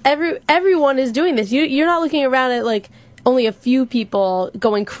 everyone is doing this. You're not looking around at, only a few people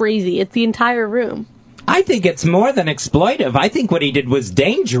going crazy. It's the entire room. I think it's more than exploitive. I think what he did was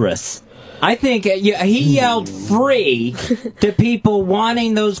dangerous. I think he yelled free to people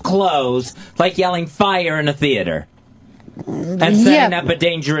wanting those clothes, like yelling fire in a theater. And setting up a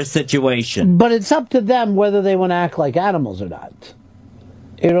dangerous situation. But it's up to them whether they want to act like animals or not.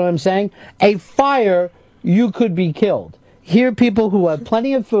 You know what I'm saying? A fire, you could be killed. Here, people who have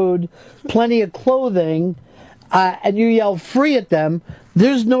plenty of food, plenty of clothing, and you yell free at them,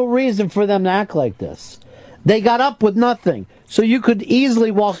 there's no reason for them to act like this. They got up with nothing. So you could easily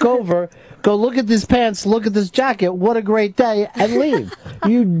walk over, go look at this pants, look at this jacket, what a great day, and leave.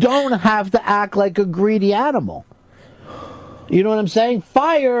 You don't have to act like a greedy animal. You know what I'm saying?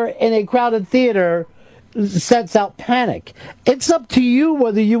 Fire in a crowded theater sets out panic. It's up to you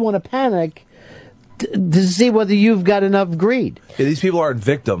whether you want to panic to see whether you've got enough greed. Yeah, these people aren't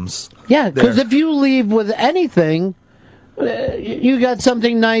victims. Yeah, because if you leave with anything, you got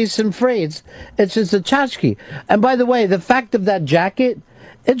something nice and free. It's just a tchotchke. And by the way, the fact of that jacket,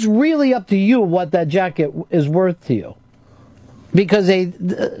 it's really up to you what that jacket is worth to you. Because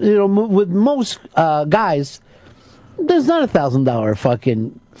with most guys, there's not $1,000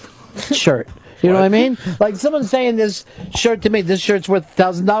 fucking shirt You know what I mean? Like someone saying this shirt to me, this shirt's worth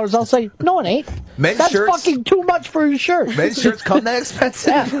 $1,000. I'll say, no, it ain't. Men's That's shirts- fucking too much for your shirt. Men's shirts come that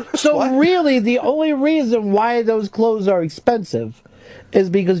expensive? Yeah. So really, the only reason why those clothes are expensive is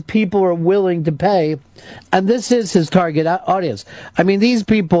because people are willing to pay, and this is his target audience. I mean, these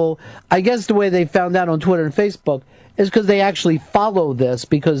people, I guess the way they found out on Twitter and Facebook is because they actually follow this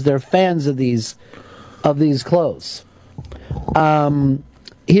because they're fans of these clothes.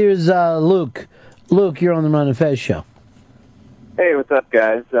 Here's Luke. Luke, you're on the Ron and Fez show. Hey, what's up,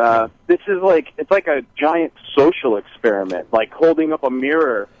 guys? This is it's like a giant social experiment, like holding up a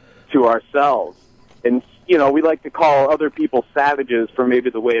mirror to ourselves. And, you know, we like to call other people savages for maybe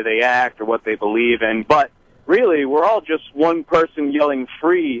the way they act or what they believe in, but really, we're all just one person yelling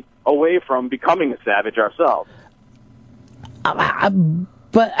free away from becoming a savage ourselves.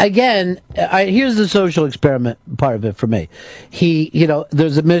 But again, here's the social experiment part of it for me.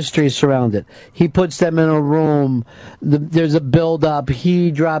 There's a mystery surrounded. He puts them in a room. There's a build-up.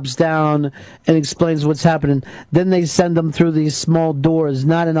 He drops down and explains what's happening. Then they send them through these small doors,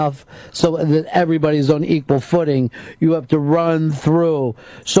 not enough so that everybody's on equal footing. You have to run through.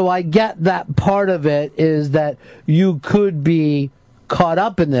 So I get that part of it is that you could be caught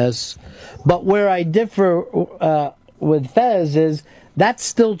up in this. But where I differ with Fez is that's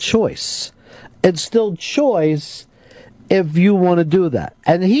still choice. It's still choice if you want to do that.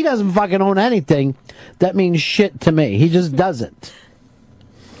 And he doesn't fucking own anything that means shit to me. He just doesn't.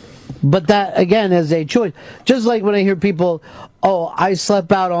 But that, again, is a choice. Just like when I hear people, oh, I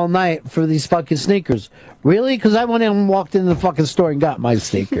slept out all night for these fucking sneakers. Really? Because I went in and walked into the fucking store and got my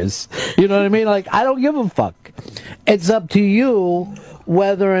sneakers. You know what I mean? Like, I don't give a fuck. It's up to you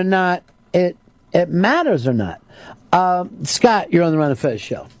whether or not it matters or not. Scott, you're on the Ron and Fez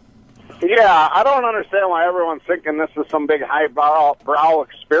show. Yeah, I don't understand why everyone's thinking this is some big highbrow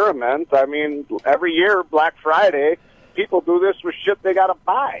experiment. I mean, every year, Black Friday, people do this with shit they got to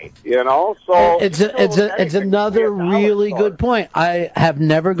buy, you know? So It's another really good point. I have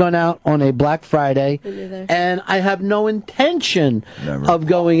never gone out on a Black Friday, and I have no intention of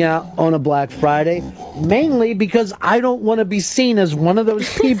going out on a Black Friday, mainly because I don't want to be seen as one of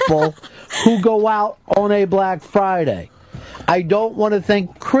those people who go out on a Black Friday. I don't want to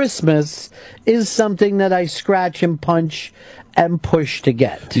think Christmas is something that I scratch and punch and push to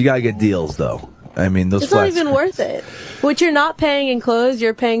get. You gotta get deals, though. I mean, those It's not even worth it. What you're not paying in clothes,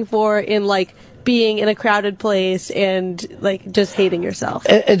 you're paying for in, like, being in a crowded place and, like, just hating yourself.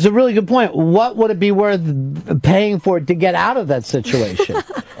 It's a really good point. What would it be worth paying for to get out of that situation?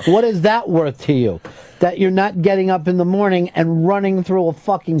 What is that worth to you? That you're not getting up in the morning and running through a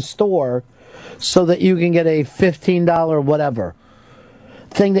fucking store so that you can get a $15 whatever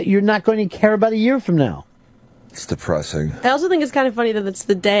thing that you're not going to care about a year from now. It's depressing. I also think it's kind of funny that it's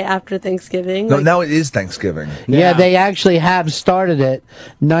the day after Thanksgiving. No, now it is Thanksgiving. Yeah, they actually have started it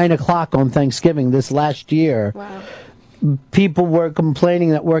 9 o'clock on Thanksgiving this last year. Wow. People were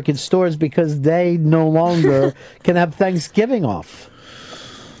complaining that work at stores because they no longer can have Thanksgiving off.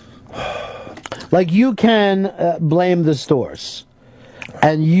 Like, you can blame the stores,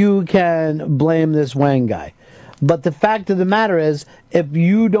 and you can blame this Wang guy. But the fact of the matter is, if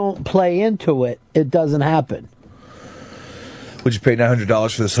you don't play into it, it doesn't happen. Would you pay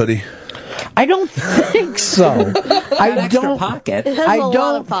 $900 for this hoodie? I don't think so. I don't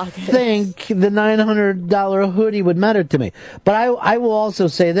think the $900 hoodie would matter to me. But I will also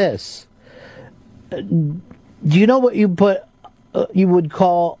say this. Do you know what you would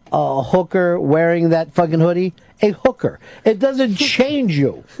call a hooker wearing that fucking hoodie? A hooker. It doesn't change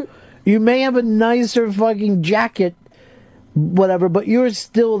you. You may have a nicer fucking jacket, whatever, but you're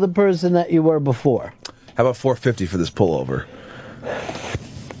still the person that you were before. How about $450 for this pullover?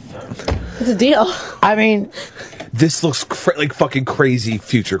 It's a deal. I mean, this looks like fucking crazy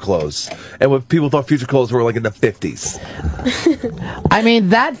future clothes. And when people thought future clothes were like in the 50s. I mean,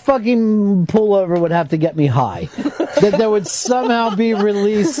 that fucking pullover would have to get me high. That there would somehow be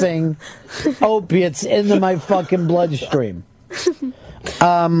releasing opiates into my fucking bloodstream.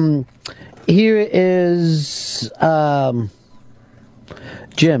 Here is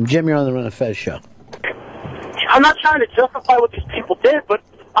Jim. Jim, you're on the Ron and Fez show. I'm not trying to justify what these people did, but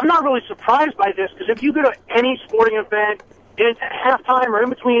I'm not really surprised by this, because if you go to any sporting event, and it's at halftime or in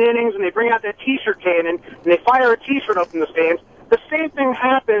between innings, and they bring out that T-shirt cannon, and they fire a T-shirt up in the stands, the same thing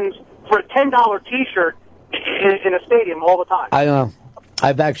happens for a $10 T-shirt in a stadium all the time. I know.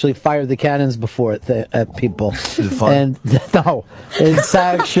 I've actually fired the cannons before at people. Is it fun? And no, it's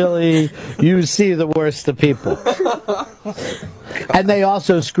actually, you see the worst of people. And they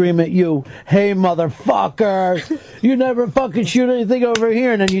also scream at you, hey motherfucker, you never fucking shoot anything over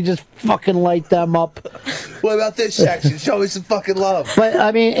here, and then you just fucking light them up. What about this section? Show me some fucking love. But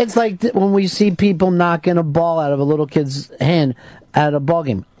I mean, it's like when we see people knocking a ball out of a little kid's hand at a ball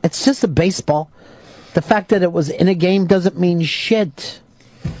game. It's just a baseball. The fact that it was in a game doesn't mean shit.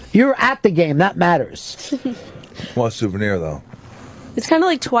 You're at the game, that matters. Want a souvenir though? It's kind of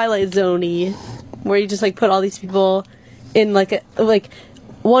like Twilight Zone-y, where you just like put all these people in like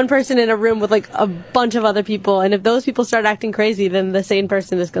one person in a room with like a bunch of other people, and if those people start acting crazy, then the sane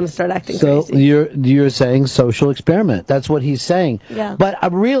person is going to start acting So crazy. you're saying social experiment. That's what he's saying. Yeah. But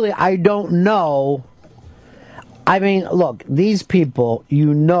really, I don't know. I mean, look, these people, he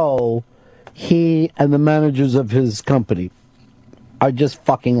and the managers of his company are just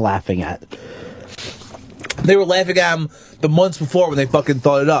fucking laughing at. They were laughing at him the months before when they fucking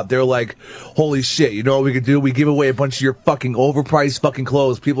thought it up. They were like, holy shit, you know what we could do? We give away a bunch of your fucking overpriced fucking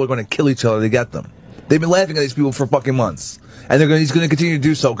clothes. People are going to kill each other to get them. They've been laughing at these people for fucking months. And he's going to continue to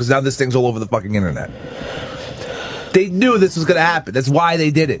do so because now this thing's all over the fucking internet. They knew this was going to happen. That's why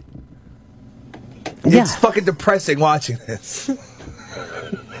they did it. Yeah. It's fucking depressing watching this.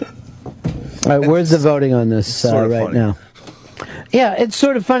 All right, where's the voting on this sort of right funny. now? Yeah, it's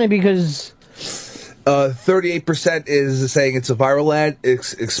sort of funny because 38% is saying it's a viral ad,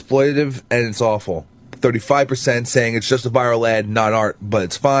 it's exploitative, and it's awful. 35% saying it's just a viral ad, not art, but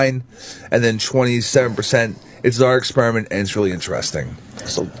it's fine. And then 27% it's an art experiment and it's really interesting.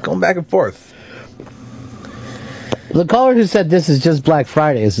 So going back and forth. the caller who said this is just Black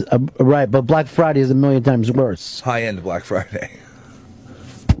Friday is right, but Black Friday is a million times worse. High end Black Friday.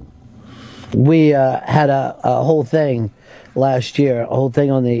 We had a whole thing last year, a whole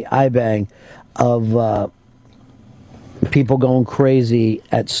thing on the iBang of people going crazy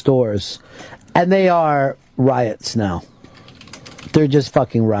at stores. And they are riots now. They're just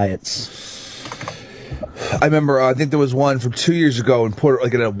fucking riots. I remember, I think there was one from 2 years ago in in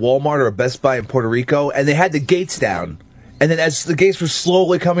a Walmart or a Best Buy in Puerto Rico, and they had the gates down. And then as the gates were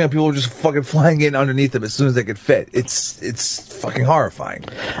slowly coming up, people were just fucking flying in underneath them as soon as they could fit. It's fucking horrifying.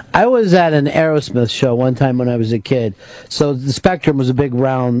 I was at an Aerosmith show one time when I was a kid. So the Spectrum was a big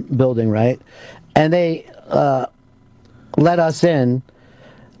round building, right? And they let us in.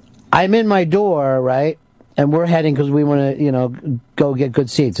 I'm in my door, right? And we're heading because we want to, go get good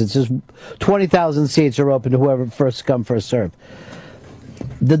seats. It's just 20,000 seats are open to whoever first come, first serve.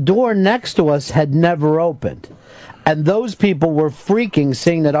 The door next to us had never opened. And those people were freaking,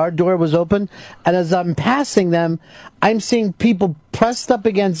 seeing that our door was open. And as I'm passing them, I'm seeing people pressed up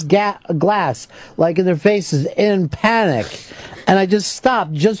against glass, like in their faces, in panic. And I just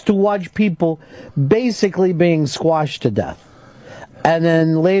stopped just to watch people basically being squashed to death. And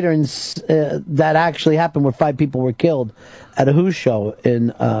then later, that actually happened where 5 people were killed at a Who show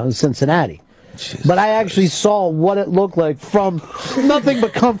in Cincinnati. But I actually saw what it looked like from nothing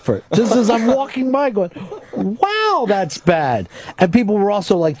but comfort. Just as I'm walking by going, wow, that's bad. And people were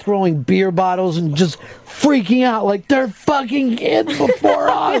also like throwing beer bottles and just freaking out like they're fucking in before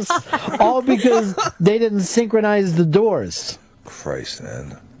us. All because they didn't synchronize the doors. Christ,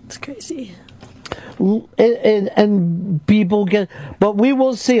 man. It's crazy. And people but we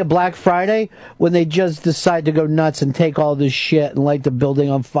will see a Black Friday when they just decide to go nuts and take all this shit and light the building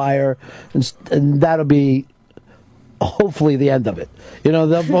on fire, and that'll be hopefully the end of it.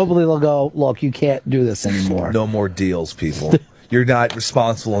 Hopefully they'll go, look, you can't do this anymore. No more deals, people. You're not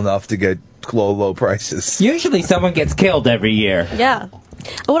responsible enough to get low prices. Usually someone gets killed every year. Yeah.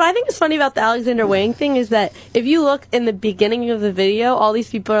 What I think is funny about the Alexander Wang thing is that if you look in the beginning of the video, all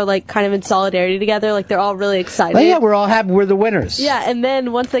these people are like kind of in solidarity together, like they're all really excited. Oh, yeah, we're all happy. We're the winners. Yeah, and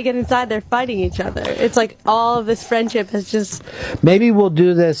then once they get inside, they're fighting each other. It's like all of this friendship has just... Maybe we'll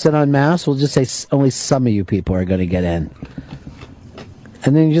do this and unmask. We'll just say only some of you people are going to get in.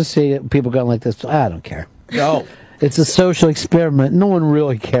 And then you just see people going like this, I don't care. No. It's a social experiment. No one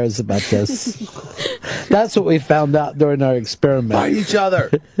really cares about this. That's what we found out during our experiment. Fight each other.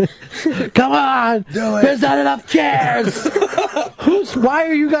 Come on. Do it. There's not enough chairs. Why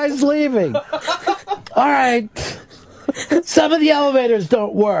are you guys leaving? All right. Some of the elevators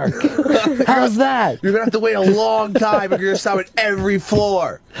don't work. How's that? You're going to have to wait a long time if you're going to stop at every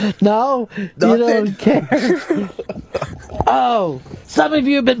floor. No, Nothing. You don't care. Oh, some of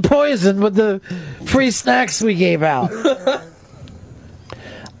you have been poisoned with the free snacks we gave out.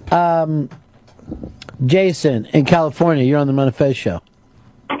 Jason, in California, you're on the Run and Fez show.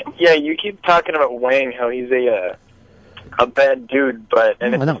 Yeah, you keep talking about Wang, how he's a a bad dude, but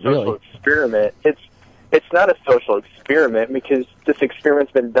and it's a social experiment. It's not a social experiment because this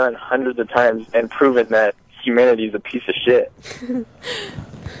experiment's been done hundreds of times and proven that humanity is a piece of shit.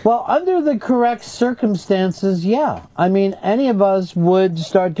 Well, under the correct circumstances, yeah. I mean, any of us would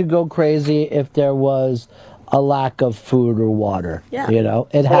start to go crazy if there was a lack of food or water. Yeah. You know,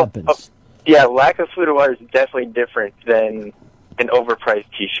 it happens. Yeah, lack of food or water is definitely different than an overpriced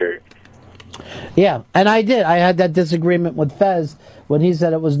T-shirt. Yeah, and I had that disagreement with Fez when he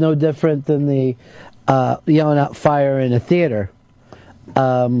said it was no different than the yelling out fire in a theater.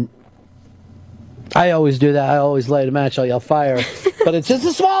 I always do that. I always light a match, I'll yell fire. But it's just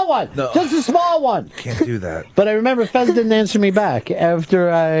a small one. No. Just a small one. Can't do that. But I remember Fez didn't answer me back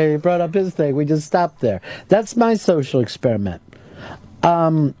after I brought up his thing. We just stopped there. That's my social experiment.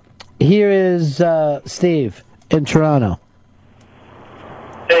 Here is Steve in Toronto.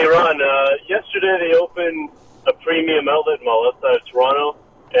 Hey, Ron. Yesterday they opened a premium outlet mall outside of Toronto,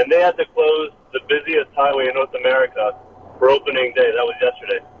 and they had to close the busiest highway in North America for opening day. That was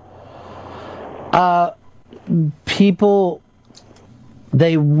yesterday. People,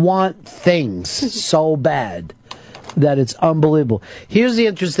 they want things so bad that it's unbelievable. Here's the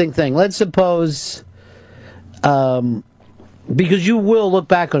interesting thing. Let's suppose, because you will look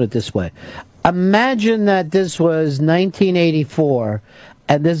back on it this way. Imagine that this was 1984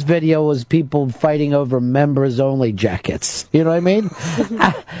 and this video was people fighting over members-only jackets. You know what I mean?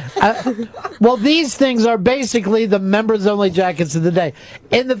 Well, these things are basically the members-only jackets of the day.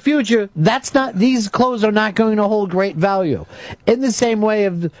 In the future, these clothes are not going to hold great value. In the same way,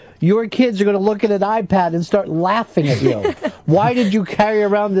 your kids are going to look at an iPad and start laughing at you. Why did you carry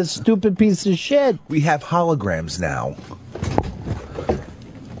around this stupid piece of shit? We have holograms now.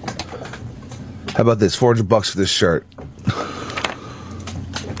 How about this? $400 for this shirt.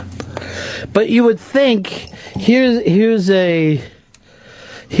 But you would think here's a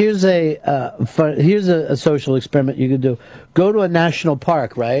social experiment you could do. Go to a national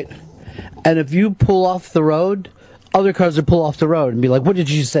park, right? And if you pull off the road, other cars will pull off the road and be like, "What did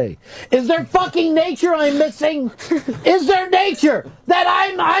you say? Is there fucking nature I'm missing? Is there nature that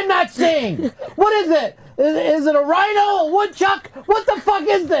I'm not seeing? What is it? Is it a rhino? A woodchuck? What the fuck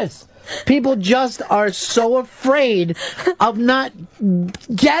is this?" People just are so afraid of not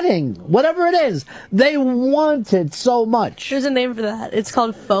getting whatever it is. They want it so much. There's a name for that. It's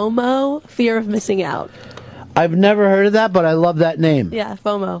called FOMO, fear of missing out. I've never heard of that, but I love that name. Yeah,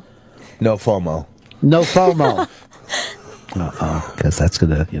 FOMO. No FOMO. No FOMO. Because that's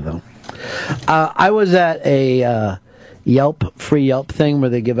gonna, I was at a free Yelp thing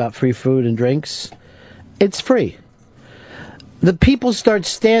where they give out free food and drinks. It's free. The people start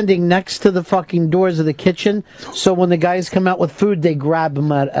standing next to the fucking doors of the kitchen, so when the guys come out with food, they grab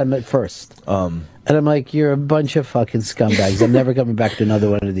them at first. And I'm like, you're a bunch of fucking scumbags. I'm never coming back to another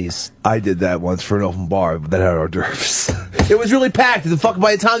one of these. I did that once for an open bar that had hors d'oeuvres. It was really packed.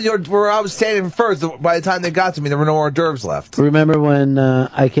 By the time where I was standing first, by the time they got to me, there were no hors d'oeuvres left. Remember when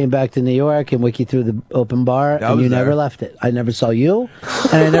I came back to New York and Wiki threw the open bar, and you never left it? I never saw you,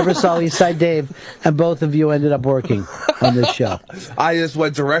 and I never saw Eastside Dave, and both of you ended up working on this show. I just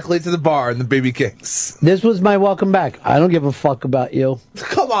went directly to the bar and the BB Kings. This was my welcome back. I don't give a fuck about you.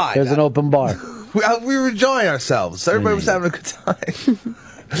 Come on. There's an open bar. We were enjoying ourselves. Everybody was having a good time.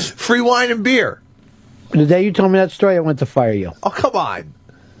 Free wine and beer. The day you told me that story, I went to fire you. Oh, come on.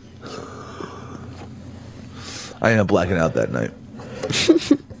 I ended up blacking out that night.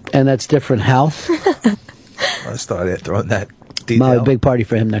 And that's different. How? I started throwing that detail. My big party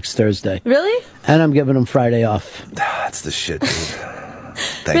for him next Thursday. Really? And I'm giving him Friday off. That's the shit, dude.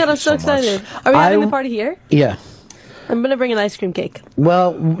 Thank Man, you I'm so excited. much. Are we having the party here? Yeah. I'm going to bring an ice cream cake.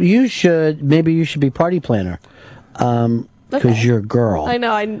 Well, maybe you should be party planner. Because you're a girl. I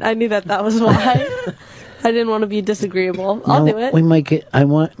know, I knew that was why. I didn't want to be disagreeable. I'll do it. We might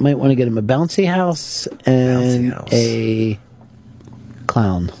want to get him a bouncy house and a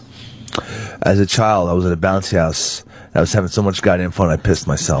clown. As a child, I was at a bouncy house. I was having so much goddamn fun, I pissed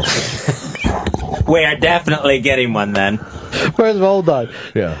myself. We are definitely getting one then. First of all, hold on.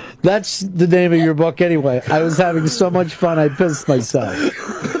 Yeah. That's the name of your book anyway. I was having so much fun, I pissed myself.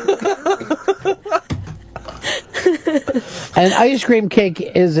 And ice cream cake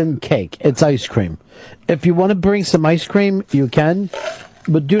isn't cake. It's ice cream. If you want to bring some ice cream, you can.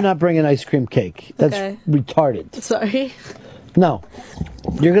 But do not bring an ice cream cake. That's retarded. Sorry. No.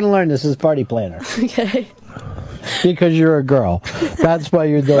 You're going to learn this as party planner. Okay. Because you're a girl. That's why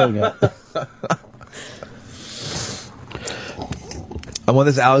you're doing it. I want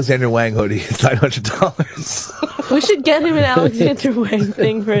this Alexander Wang hoodie. It's $900. We should get him an Alexander Wang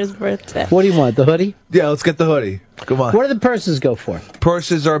thing for his birthday. What do you want? The hoodie? Yeah, let's get the hoodie. Come on. What do the purses go for?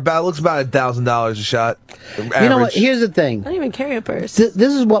 Purses are looks about $1,000 a shot. Average. You know what? Here's the thing. I don't even carry a purse. This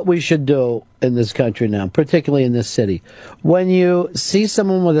is what we should do in this country now, particularly in this city. When you see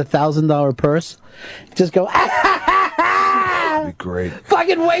someone with $1,000 purse, just go, That'd be great.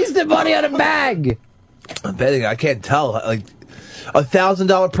 fucking wasted money on a bag. I'm betting I can't tell. Like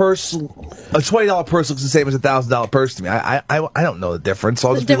 $1,000 purse, a $20 purse looks the same as $1,000 purse to me. I don't know the difference. So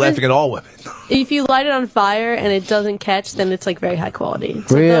I'll just be laughing at all women. If you light it on fire and it doesn't catch, then it's like very high quality.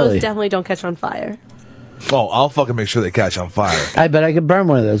 So Really? those definitely don't catch on fire. Oh, I'll fucking make sure they catch on fire. I bet I could burn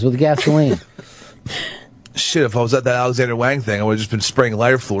one of those with gasoline. Shit, if I was at that Alexander Wang thing, I would have just been spraying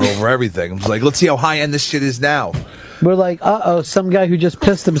lighter fluid over everything. I was like, let's see how high end this shit is now. We're like, some guy who just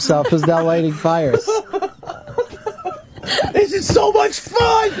pissed himself is now lighting fires. This is so much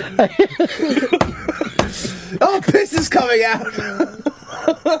fun! Oh, piss is coming out!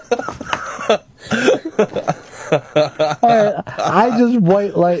 I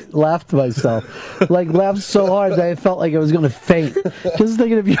just laughed to myself. Laughed so hard that I felt like I was going to faint. Just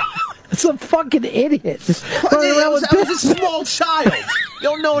thinking of you. It's a fucking idiot. I was a small child. You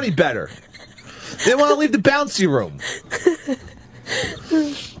don't know any better. They didn't want to leave the bouncy room.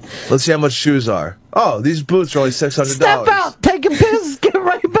 Let's see how much shoes are. Oh, these boots are only $600. Step out, take a piss, get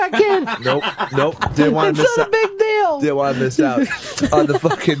right back in. Nope. Didn't want to miss It's not out. a big deal. Didn't want to miss out on the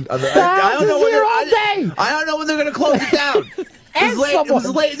fucking. I don't know when I don't know when they're gonna close it down. It was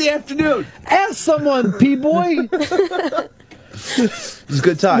late in the afternoon. Ask someone, P-boy. It was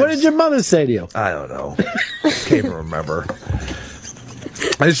good times. What did your mother say to you? I don't know. Can't even remember.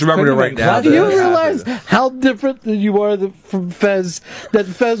 I just remembered it right now. Do you realize how different you are from Fez? That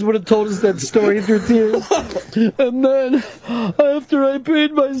Fez would have told us that story through tears. And then, after I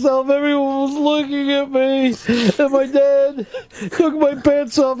peed myself, everyone was looking at me. And my dad took my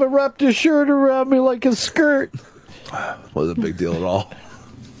pants off and wrapped his shirt around me like a skirt. Wasn't a big deal at all.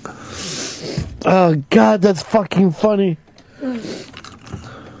 Oh, God, that's fucking funny.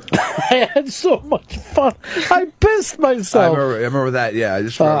 I had so much fun. I pissed myself. I remember that. Yeah, I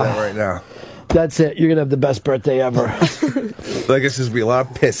just remember that right now. That's it. You're going to have the best birthday ever. I guess there's going to be a lot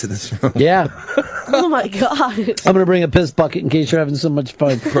of piss in this room. Yeah. Oh my god. I'm going to bring a piss bucket in case you're having so much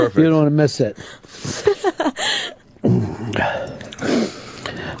fun. Perfect. You don't want to miss it.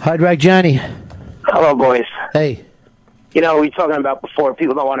 Hydrack Johnny. Hello, boys. Hey. You know, we were talking about before,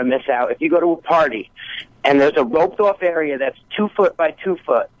 people don't want to miss out. If you go to a party and there's a roped-off area that's 2 foot by 2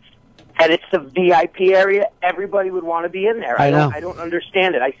 foot, and it's the VIP area, everybody would want to be in there. I know. I don't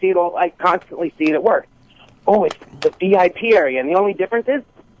understand it. I see it all. I constantly see it at work. Oh, it's the VIP area, and the only difference is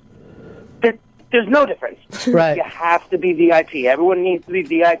there's no difference. Right. You have to be VIP. Everyone needs to be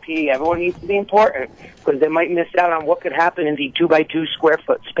VIP. Everyone needs to be important because they might miss out on what could happen in the 2 by 2 square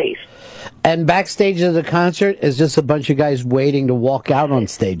foot space. And backstage of the concert is just a bunch of guys waiting to walk out on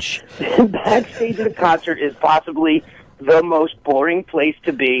stage. Backstage of the concert is possibly the most boring place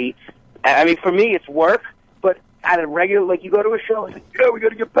to be. I mean, for me, it's work, but at a regular, like you go to a show, and yeah, we got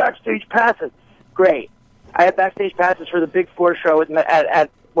to get backstage passes. Great. I had backstage passes for the Big Four show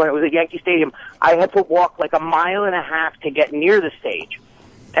at when it was at Yankee Stadium. I had to walk like 1.5 miles to get near the stage.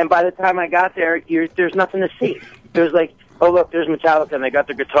 And by the time I got there, there's nothing to see. There's like, oh, look, there's Metallica, and they got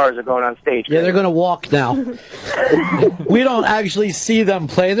their guitars. They're going on stage. Yeah, they're going to walk now. We don't actually see them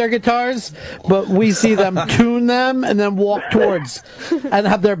play their guitars, but we see them tune them and then walk towards and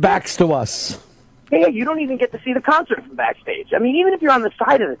have their backs to us. Yeah, you don't even get to see the concert from backstage. I mean, even if you're on the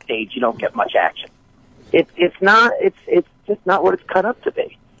side of the stage, you don't get much action. It's just not what it's cut up to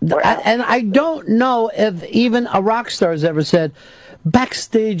be. And I don't know if even a rock star has ever said,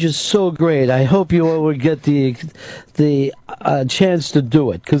 backstage is so great. I hope you will get the chance to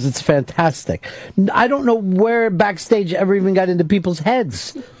do it because it's fantastic. I don't know where backstage ever even got into people's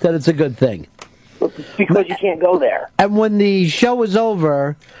heads that it's a good thing. Because you can't go there. And when the show is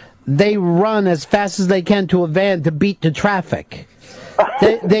over, they run as fast as they can to a van to beat the traffic.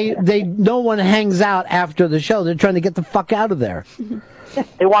 No one hangs out after the show. They're trying to get the fuck out of there.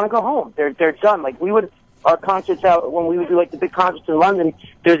 They want to go home. They're done. Like our concerts out when we would do like the big concerts in London.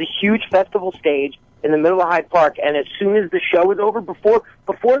 There's a huge festival stage in the middle of Hyde Park, and as soon as the show is over, before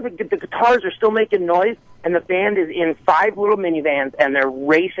the guitars are still making noise, and the band is in 5 little minivans, and they're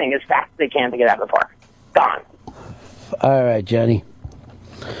racing as fast as they can to get out of the park. Gone. All right, Johnny.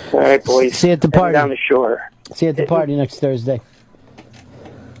 All right, boys. See you at the party down the shore. See you at the party next Thursday.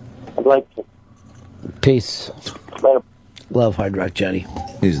 I'd like to. Peace. Later. Love Hard Rock Johnny.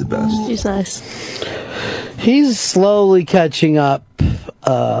 He's the best. He's nice. He's slowly catching up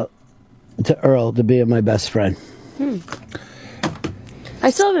to Earl to being my best friend. I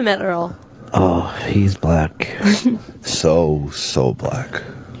still haven't met Earl. Oh, he's black. so black.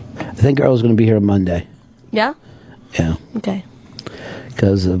 I think Earl's going to be here Monday. Yeah? Yeah. Okay.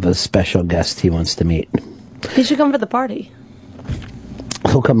 Because of a special guest he wants to meet. He should come for the party.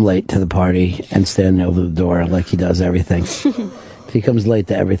 He'll come late to the party and stand over the door like he does everything. He comes late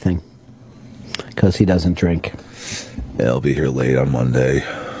to everything. Because he doesn't drink. Yeah, he'll be here late on Monday.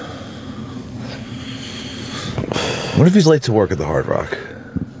 What if he's late to work at the Hard Rock?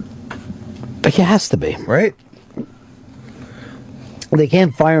 Like, he has to be. Right? They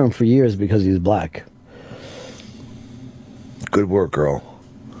can't fire him for years because he's black. Good work, girl.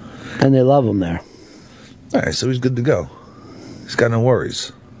 And they love him there. All right, so he's good to go. He's got no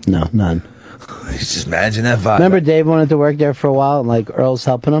worries. No, none. He's just managing that vibe. Remember Dave wanted to work there for a while and like Earl's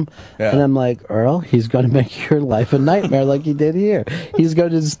helping him? Yeah. And I'm like, Earl, he's going to make your life a nightmare like he did here. He's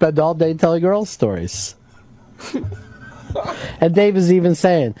going to spend all day telling Earl stories. And Dave is even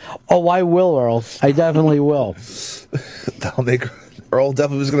saying, oh, I will, Earl. I definitely will. Earl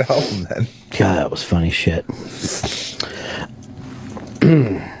definitely was going to help him then. God, that was funny shit.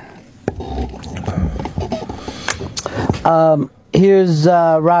 Here's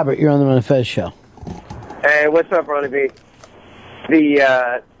Robert. You're on the Ron and Fez show. Hey, what's up, Ronnie B?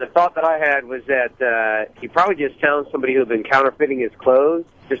 The thought that I had was that he probably just found somebody who had been counterfeiting his clothes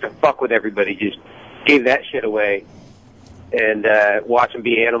just to fuck with everybody. Just gave that shit away and watch them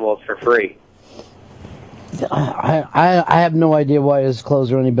be animals for free. I have no idea why his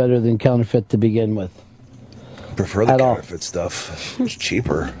clothes are any better than counterfeit to begin with. Prefer the counterfeit stuff. It's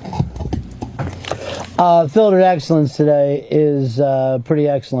cheaper. Filtered Excellence today is pretty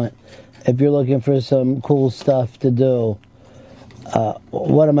excellent. If you're looking for some cool stuff to do,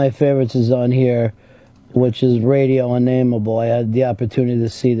 one of my favorites is on here, which is Radio Unnameable. I had the opportunity to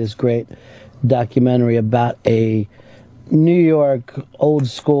see this great documentary about a New York old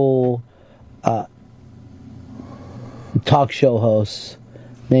school talk show host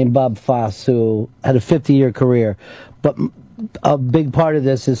named Bob Fosse, who had a 50-year career. But a big part of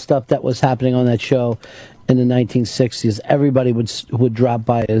this is stuff that was happening on that show in the 1960s. Everybody would drop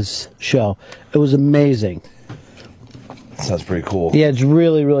by his show. It was amazing. Sounds pretty cool. Yeah, it's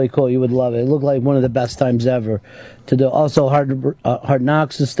really, really cool. You would love it. It looked like one of the best times ever to do. Also, Hard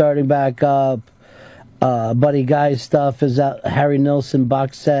Knocks is starting back up. Buddy Guy stuff is out. Harry Nilsson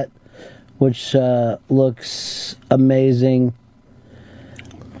box set, which looks amazing.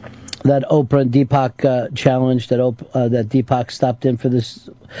 That Oprah and Deepak challenge that Deepak stopped in for this.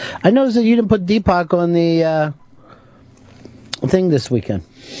 I noticed that you didn't put Deepak on the thing this weekend.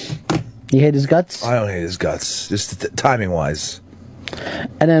 You hate his guts? I don't hate his guts, just timing-wise.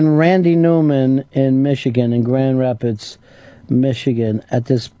 And then Randy Newman in Michigan, in Grand Rapids, Michigan, at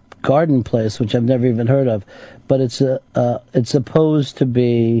this garden place, which I've never even heard of, but it's supposed to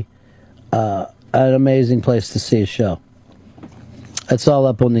be an amazing place to see a show. It's all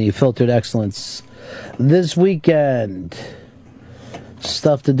up on the Filtered Excellence this weekend.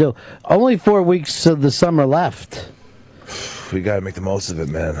 Stuff to do. Only 4 weeks of the summer left. We got to make the most of it,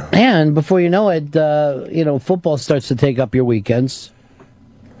 man. And before you know it, football starts to take up your weekends.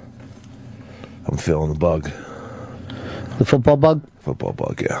 I'm feeling the bug. The football bug? Football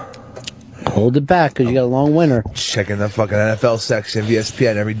bug, yeah. Hold it back, because you got a long winter. Checking the fucking NFL section of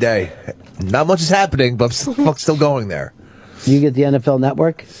ESPN every day. Not much is happening, but I'm still going there. You get the NFL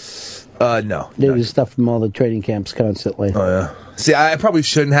Network? No. They do stuff from all the training camps constantly. Oh, yeah. See, I probably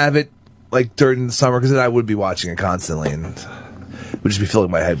shouldn't have it, like, during the summer, because then I would be watching it constantly, and would just be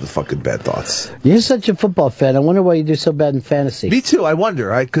filling my head with fucking bad thoughts. You're such a football fan. I wonder why you do so bad in fantasy. Me too, I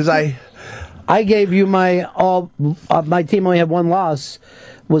wonder, because I gave you my team only had one loss,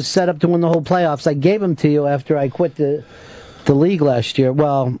 was set up to win the whole playoffs. I gave them to you after I quit the league last year.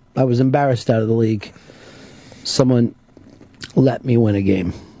 Well, I was embarrassed out of the league. Someone let me win a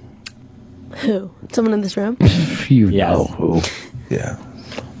game. Who? Someone in this room? You know who. Yeah.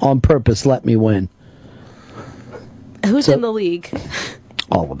 On purpose, let me win. Who's in the league?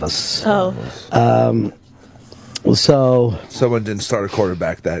 All of us. Oh. So someone didn't start a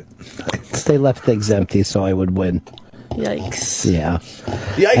quarterback that night. They left things empty so I would win. Yikes. Yeah.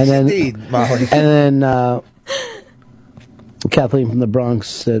 Yikes indeed, Molly. And then Kathleen from the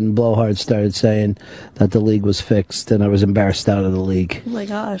Bronx and Blowhard started saying that the league was fixed, and I was embarrassed out of the league. Oh my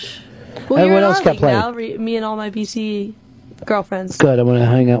gosh. Well, Everyone you're in else our got league played. now. Me and all my BC girlfriends. Good, I want to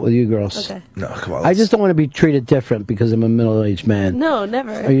hang out with you girls. Okay. No, come on. I just don't want to be treated different because I'm a middle-aged man. No,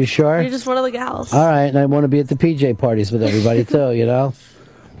 never. Are you sure? You're just one of the gals. All right, and I want to be at the PJ parties with everybody too, you know?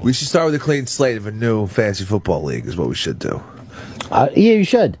 We should start with a clean slate of a new fantasy football league is what we should do. Yeah, you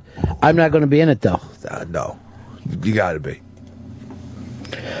should. I'm not going to be in it, though. No. You got to be.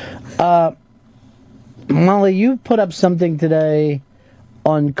 Molly, you put up something today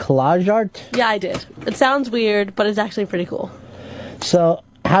on collage art. Yeah, I did. It sounds weird, but it's actually pretty cool. So,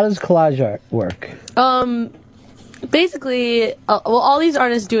 how does collage art work? Basically, all these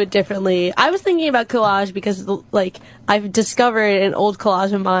artists do it differently. I was thinking about collage because, like, I've discovered an old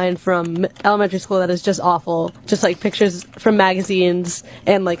collage of mine from elementary school that is just awful. Just, like, pictures from magazines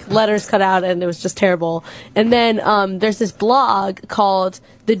and, like, letters cut out, and it was just terrible. And then there's this blog called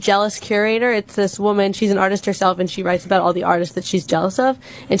The Jealous Curator. It's this woman, she's an artist herself, and she writes about all the artists that she's jealous of.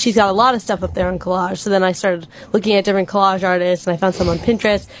 And she's got a lot of stuff up there on collage. So then I started looking at different collage artists, and I found some on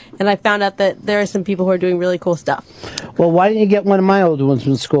Pinterest, and I found out that there are some people who are doing really cool stuff. Well, why didn't you get one of my old ones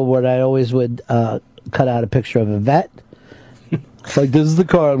from school where I always would cut out a picture of a vet? Like, this is the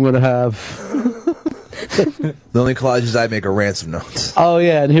car I'm going to have. The only collages I make are ransom notes. Oh,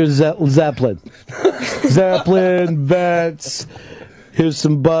 yeah, and here's Zeppelin. Zeppelin, vets, here's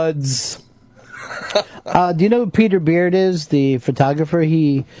some buds. Do you know who Peter Beard is, the photographer?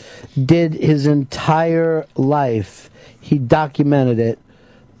 He did his entire life, he documented it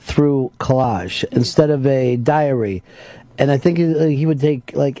through collage instead of a diary. And I think he would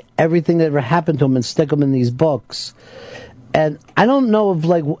take, like, everything that ever happened to him and stick them in these books. And I don't know if,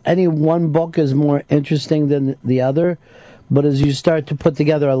 like, any one book is more interesting than the other, but as you start to put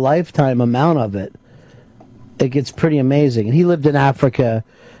together a lifetime amount of it, it gets pretty amazing. And he lived in Africa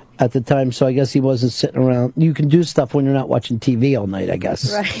at the time, so I guess he wasn't sitting around. You can do stuff when you're not watching TV all night, I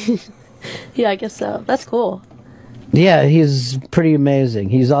guess. Right. Yeah, I guess so. That's cool. Yeah, he's pretty amazing.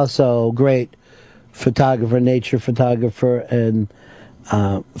 He's also a great photographer, nature photographer, and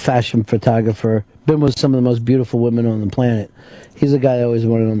fashion photographer. Been with some of the most beautiful women on the planet. He's a guy I always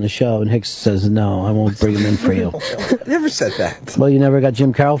wanted on the show, and Hicks says, no, I won't bring him in for you. Never said that. Well, you never got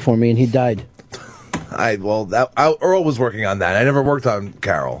Jim Carroll for me, and he died. Earl was working on that. I never worked on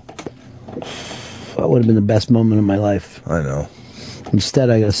Carroll. That would have been the best moment of my life. I know. Instead,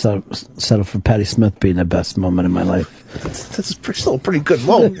 I got to settle for Patti Smith being the best moment of my life. That's still a pretty good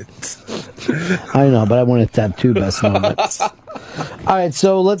moment. I know, but I wanted to have two best moments. All right,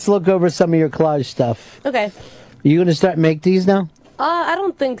 so let's look over some of your collage stuff. Okay. Are you going to start make these now? I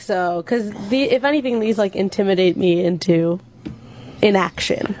don't think so, because if anything, these, like, intimidate me into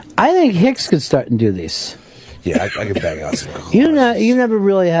inaction. I think Hicks could start and do these. Yeah, I could bang out some collages. You never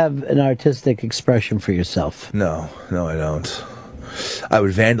really have an artistic expression for yourself. No, I don't. I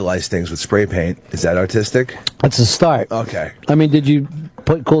would vandalize things with spray paint. Is that artistic? That's a start. Okay. I mean, did you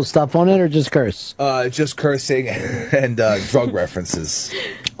put cool stuff on it or just curse? Just cursing and drug references.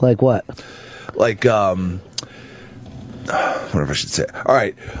 Like what? Like, whatever I should say. All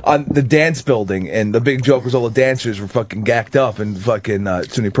right, on the dance building, and the big joke was all the dancers were fucking gacked up and fucking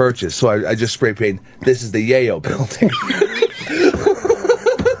SUNY Purchase. So I just spray painted, this is the Yayo building.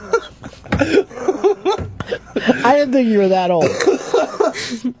 I didn't think you were that old.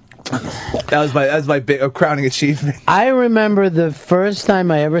 That was my big crowning achievement. I remember the first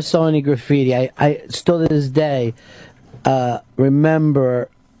time I ever saw any graffiti. I still to this day remember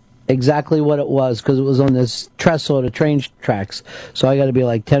exactly what it was, because it was on this trestle at the train tracks. So I got to be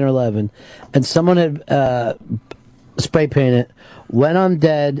like 10 or 11, and someone had spray painted, "When I'm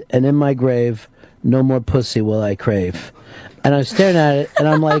dead and in my grave, no more pussy will I crave." And I was staring at it, and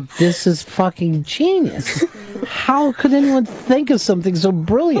I'm like, this is fucking genius. How could anyone think of something so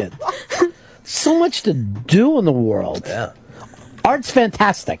brilliant? So much to do in the world. Yeah. Art's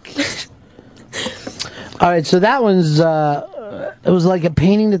fantastic. All right, so that one's, it was like a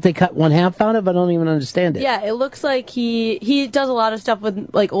painting that they cut one half out of? I don't even understand it. Yeah, it looks like he does a lot of stuff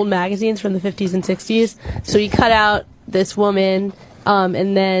with, like, old magazines from the 50s and 60s. So he cut out this woman,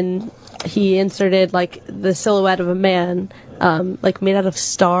 and then he inserted, like, the silhouette of a man, like, made out of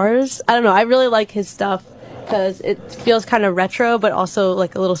stars. I don't know. I really like his stuff because it feels kind of retro, but also,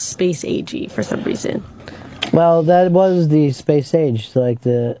 like, a little space agey for some reason. Well, that was the space age, like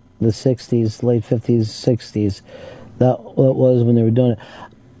the 60s, late 50s, 60s. That was when they were doing it.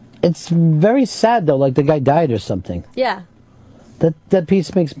 It's very sad, though, like the guy died or something. Yeah. That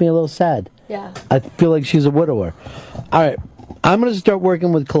piece makes me a little sad. Yeah. I feel like she's a widower. All right. I'm going to start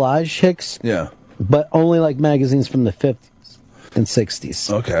working with collage, Hicks. Yeah. But only like magazines from the 50s and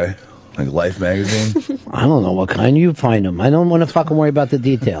 60s. Okay. Like Life magazine? I don't know what kind. You find them. I don't want to fucking worry about the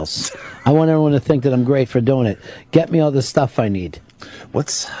details. I want everyone to think that I'm great for doing it. Get me all the stuff I need.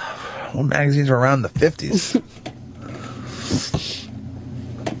 What magazines are around the 50s?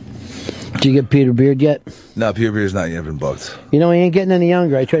 Did you get Peter Beard yet? No, Peter Beard's not yet been booked. You know, he ain't getting any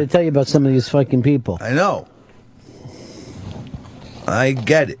younger. I try to tell you about some of these fucking people. I know. I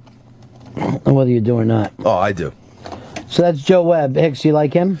get it. whether you do or not. Oh, I do. So that's Joe Webb. Hicks, you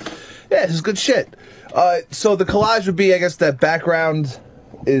like him? Yeah, this is good shit. So the collage would be, I guess, that background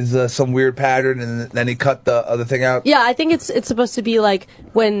is some weird pattern, and then he cut the other thing out. Yeah, I think it's supposed to be like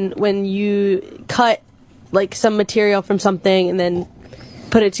when you cut like some material from something and then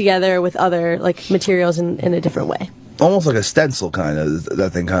put it together with other like materials in a different way. Almost like a stencil, kind of.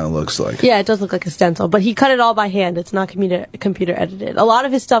 That thing kind of looks like. Yeah, it does look like a stencil, but he cut it all by hand. It's not computer edited. A lot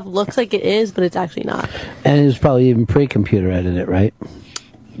of his stuff looks like it is, but it's actually not. And it was probably even pre-computer edited, right?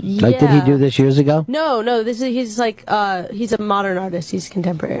 Like, did he do this years ago? No. He's a modern artist. He's a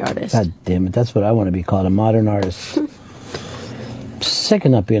contemporary artist. God damn it! That's what I want to be called, a modern artist. Sick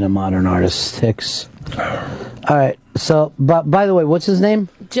of not being a modern artist, Hicks. All right. So, by the way, what's his name?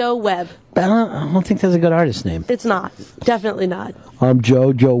 Joe Webb. I don't think that's a good artist name. It's not. Definitely not. I'm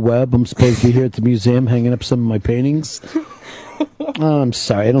Joe Webb. I'm supposed to be here at the museum hanging up some of my paintings. Oh, I'm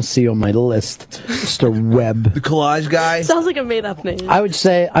sorry. I don't see you on my list, Mr. Webb. The collage guy? Sounds like a made-up name. I would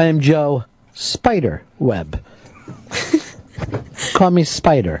say I am Joe Spider Webb. Call me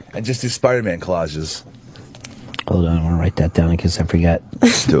Spider. And just do Spider-Man collages. Hold on, I want to write that down in case I forget.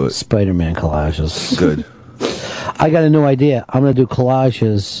 Do it. Spider-Man collages. Good. I got a new idea. I'm going to do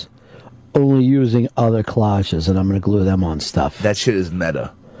collages only using other collages, and I'm going to glue them on stuff. That shit is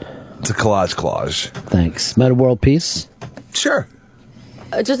meta. It's a collage. Thanks. Meta World Peace? Sure.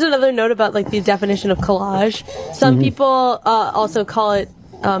 Just another note about like the definition of collage. Some people also call it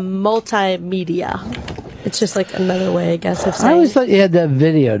multimedia. It's just like another way, I guess, of saying. I always thought you had that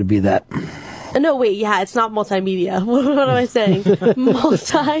video to be that. No, wait, yeah, it's not multimedia. What am I saying?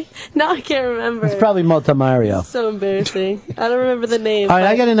 Multi? No, I can't remember. It's probably Multi-Mario. So embarrassing. I don't remember the name. All right,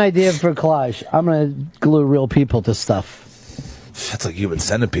 I got an idea for collage. I'm going to glue real people to stuff. That's like human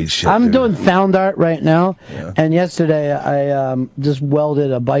centipede shit. I'm dude. doing found art right now, Yeah. and yesterday I just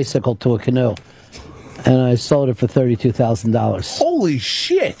welded a bicycle to a canoe, and I sold it for $32,000. Holy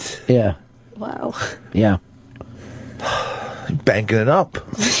shit! Yeah. Wow. Yeah. Banking it up.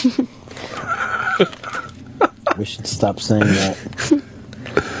 We should stop saying that.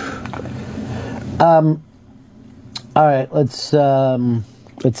 All right, let's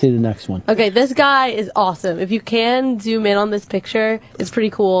see the next one. Okay, this guy is awesome. If you can zoom in on this picture, it's pretty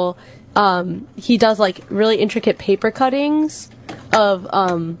cool. He does like really intricate paper cuttings of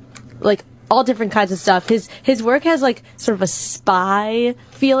like all different kinds of stuff. His work has like sort of a spy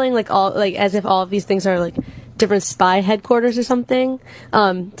feeling, like as if all of these things are like different spy headquarters or something.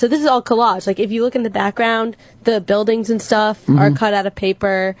 So this is all collage. Like if you look in the background, the buildings and stuff are cut out of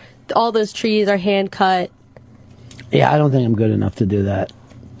paper. All those trees are hand cut. Yeah, I don't think I'm good enough to do that.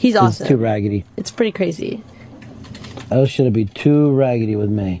 He's awesome. It's too raggedy. It's pretty crazy. Those should be too raggedy with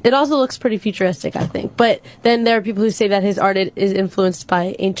me. It also looks pretty futuristic, I think. But then there are people who say that his art is influenced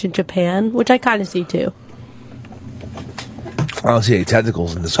by ancient Japan, which I kind of see too. I don't see any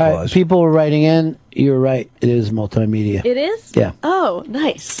tentacles in this All collage. right, people were writing in. You're right. It is multimedia. It is? Yeah. Oh,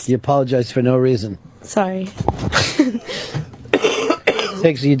 nice. You apologize for no reason. Sorry.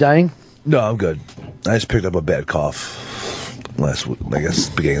 Hicks, are you dying? No, I'm good. I just picked up a bad cough last week, I guess,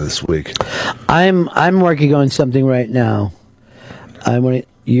 beginning of this week. I'm working on something right now. I'm going to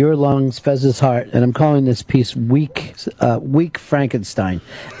Your Lungs, Fez's Heart, and I'm calling this piece Weak Frankenstein.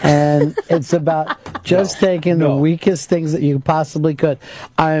 And it's about just taking the weakest things that you possibly could.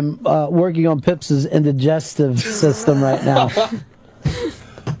 I'm working on Pips's indigestive system right now.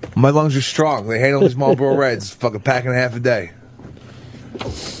 My lungs are strong. They handle these Marlboro Reds. Fucking packing half a day.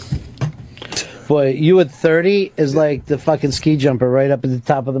 Boy, you at 30 is like the fucking ski jumper right up at the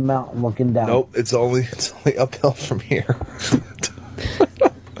top of the mountain looking down. Nope, it's only uphill from here.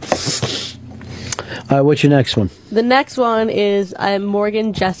 All right, what's your next one? The next one is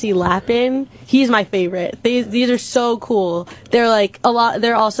Morgan Jesse Lappin. He's my favorite. These are so cool. They're like a lot.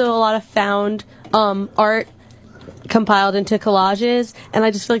 They're also a lot of found art compiled into collages, and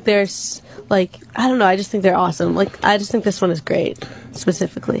I just feel like there's like I don't know. I just think they're awesome. Like I just think this one is great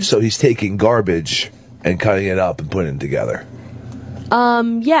specifically. So he's taking garbage and cutting it up and putting it together.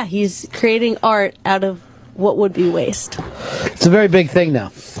 Yeah, he's creating art out of what would be waste. It's a very big thing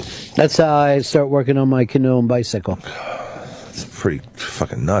now. That's how I start working on my canoe and bicycle. It's pretty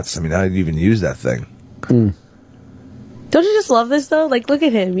fucking nuts. I mean, how do you even use that thing? Don't you just love this though? Like, look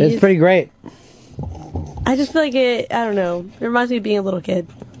at him. It's pretty great. I just feel like it. I don't know. It reminds me of being a little kid.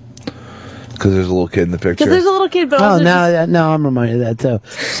 Because there's a little kid in the picture. Because there's a little kid, but also now I'm reminded of that too.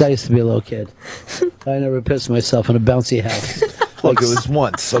 'Cause I used to be a little kid. I never pissed myself in a bouncy house. Look, it was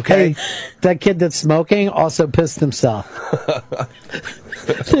once, okay? Hey, that kid that's smoking also pissed himself.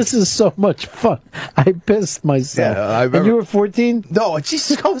 This is so much fun. I pissed myself. Yeah, I remember. And you were 14? No,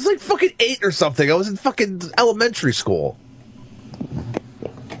 Jesus, I was like fucking 8 or something. I was in fucking elementary school.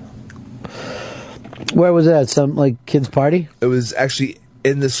 Where was it at? Some, like, kids' party? It was actually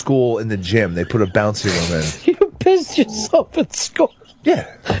in the school, in the gym. They put a bouncy room in. You pissed yourself at school.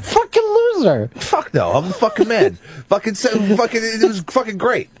 Yeah. Fucking loser. Fuck no, I'm a fucking man. It was fucking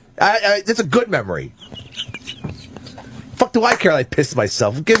great. It's a good memory. Fuck do I care? I pissed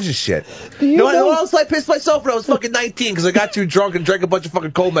myself. Who gives a shit? You know what else I pissed myself when I was fucking 19 because I got too drunk and drank a bunch of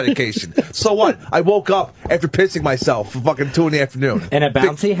fucking cold medication. So what? I woke up after pissing myself for fucking 2 in the afternoon. In a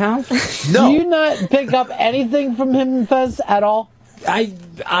bouncy house? No. Do you not pick up anything from him, Fez, at all?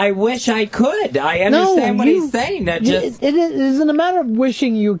 I wish I could. I understand what he's saying. That just it isn't a matter of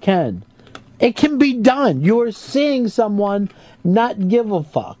wishing you can. It can be done. You're seeing someone not give a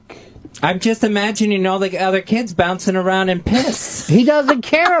fuck. I'm just imagining all the other kids bouncing around in piss. He doesn't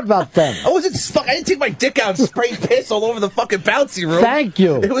care about them. I didn't take my dick out and spray piss all over the fucking bouncy room. Thank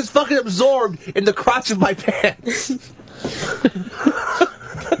you. It was fucking absorbed in the crotch of my pants.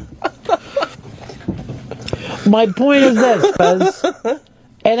 My point is this, Fez.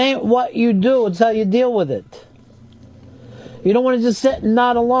 It ain't what you do, it's how you deal with it. You don't want to just sit and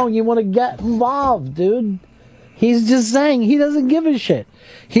nod along. You want to get involved, dude. He's just saying he doesn't give a shit.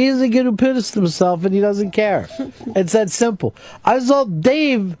 He is a kid who pissed himself and he doesn't care. It's that simple. I saw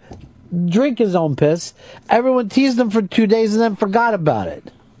Dave drink his own piss. Everyone teased him for 2 days and then forgot about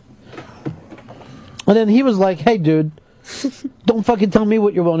it. And then he was like, hey, dude, don't fucking tell me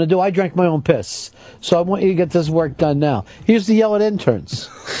what you're going to do. I drank my own piss. So I want you to get this work done now. He used to yell at interns.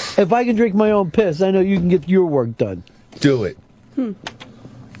 If I can drink my own piss, I know you can get your work done. Do it.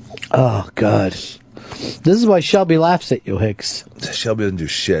 Oh, God. This is why Shelby laughs at you, Hicks. Shelby doesn't do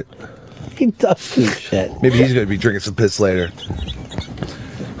shit. He does do shit. Maybe he's going to be drinking some piss later.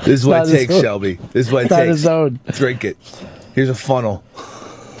 This is what it takes, Shelby. This is what it Not takes. his own. Drink it. Here's a funnel.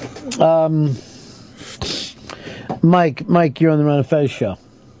 Mike, you're on the Ron and Fez show.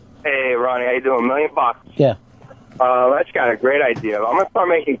 Hey, Ronnie, how you doing? $1,000,000. Yeah. I just got a great idea. I'm going to start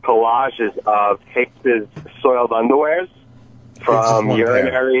making collages of Hicks's soiled underwears from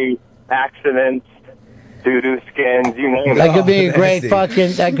urinary accidents, doo-doo skins, you name it. That could be a great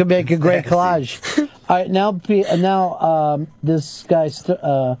fucking. That could make a great collage. All right, now this guy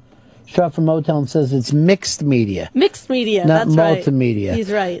Strutt from Motown says it's mixed media. Mixed media, Not that's right. multimedia.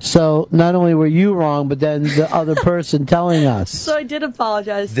 He's right. So not only were you wrong, but then the other person telling us. So I did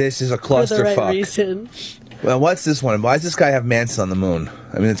apologize. This is a for the right clusterfuck. reason. Well, what's this one? Why does this guy have Manson on the moon?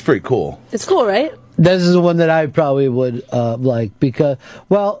 I mean, it's pretty cool. It's cool, right? This is the one that I probably would like because,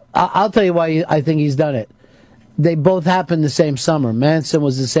 well, I'll tell you why I think he's done it. They both happened the same summer. Manson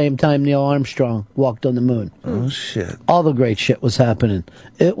was the same time Neil Armstrong walked on the moon. Oh, shit. All the great shit was happening.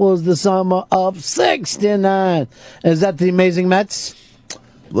 It was the summer of '69. Is that the Amazing Mets?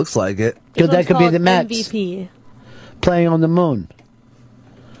 Looks like it. This That one's could be called the Mets MVP. playing on the moon.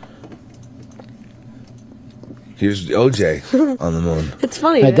 Here's OJ on the moon. It's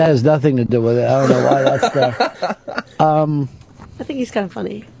funny. That right? has nothing to do with it. I don't know why that's there. I think he's kind of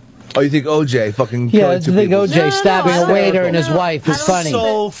funny. Oh, you think OJ fucking Yeah, killing I two think people? OJ stabbing a waiter and his wife is funny.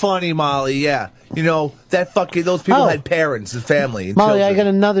 So funny, Molly. Yeah, you know that fucking those people had parents and family. And Molly, I children. got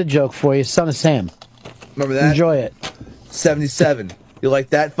another joke for you. Son of Sam. Remember that? Enjoy it. 77. You like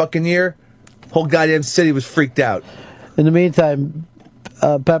that fucking year? Whole goddamn city was freaked out. In the meantime,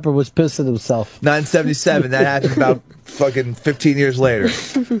 Pepper was pissed at himself. 977. That happened about fucking 15 years later.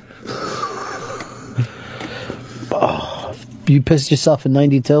 Oh, you pissed yourself in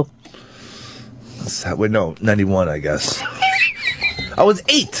 '92? Wait, no, 91, I guess. I was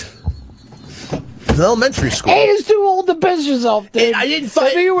 8. It was in elementary school. 8 is too old to piss yourself, dude. I didn't find.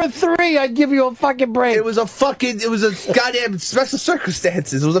 If you were 3, I'd give you a fucking break. It was a goddamn special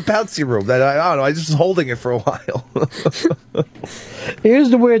circumstances. It was a bouncy room that I don't know. I just was holding it for a while.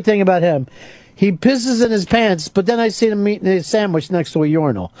 Here's the weird thing about him. He pisses in his pants, but then I see him eating his sandwich next to a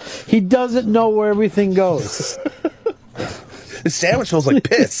urinal. He doesn't know where everything goes. The sandwich smells like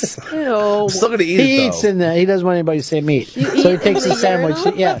piss. Ew. I'm still gonna eat He it, eats though. in there. He doesn't want anybody to say meat. So he eat takes in the the sandwich.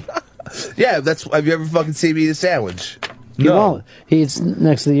 urinal? Yeah. Yeah, have you ever fucking seen me eat a sandwich? He won't. He eats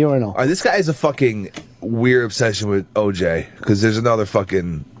next to the urinal. All right, this guy has a fucking weird obsession with OJ because there's another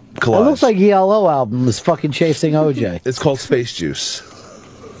fucking collage. It looks like ELO album is fucking chasing OJ. It's called Space Juice.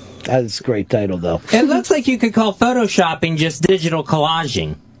 That's a great title, though. It looks like you could call photoshopping just digital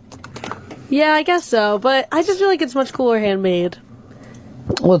collaging. Yeah, I guess so. But I just feel like it's much cooler handmade.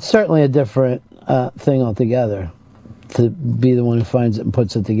 Well, it's certainly a different thing altogether to be the one who finds it and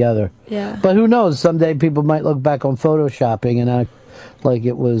puts it together. Yeah. But who knows? Someday people might look back on photoshopping and like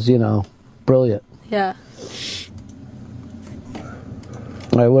it was, brilliant. Yeah.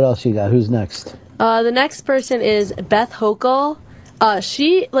 All right, what else you got? Who's next? The next person is Beth Hochul.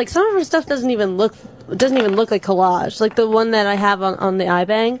 She some of her stuff doesn't even look like collage. Like the one that I have on the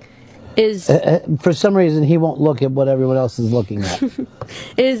iBang is for some reason he won't look at what everyone else is looking at.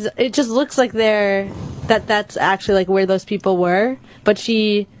 it just looks like that's actually like where those people were, but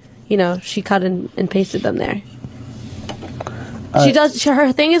she cut and pasted them there.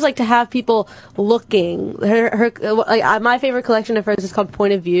 Her thing is like to have people looking. My favorite collection of hers is called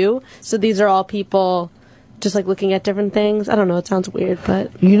Point of View. So these are all people just like looking at different things. I don't know. It sounds weird,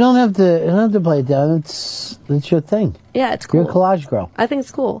 but You don't have to play it down. It's your thing. yeah, it's cool. You're a collage girl. I think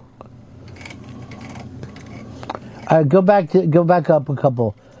it's cool. Go back up a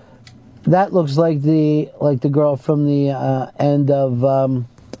couple. That looks like the girl from the end of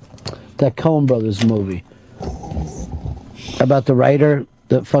that Coen Brothers movie about the writer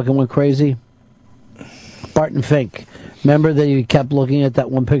that fucking went crazy. Barton Fink. Remember that you kept looking at that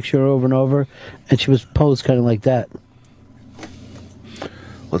one picture over and over, and she was posed kind of like that.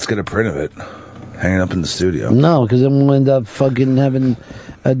 Let's get a print of it, hanging up in the studio. No, because then we'll end up fucking having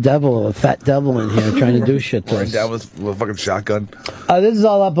a fat devil in here trying to do shit to Right us. down with a fucking shotgun. This is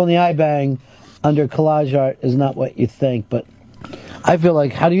all up on the iBang under collage art is not what you think, but I feel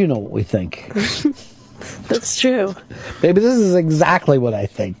like, how do you know what we think? That's true. Maybe this is exactly what I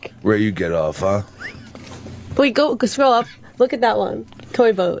think. Where you get off, huh? Wait, go scroll up. Look at that one.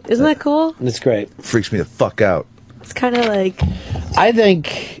 Toy boat. Isn't that cool? It's great. Freaks me the fuck out. It's kind of like... I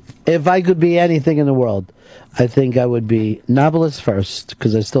think if I could be anything in the world, I think I would be novelist first,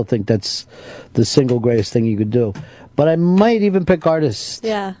 because I still think that's the single greatest thing you could do. But I might even pick artist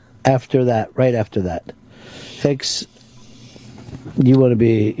Yeah. after that, right after that. Hicks, you want to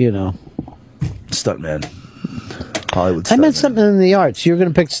be, Stuntman. Hollywood I stuntman. meant something in the arts. You're going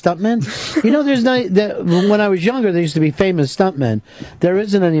to pick stuntmen? There's not. When I was younger, there used to be famous stuntmen. There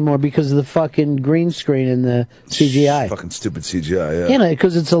isn't anymore because of the fucking green screen and the CGI. Fucking stupid CGI, yeah.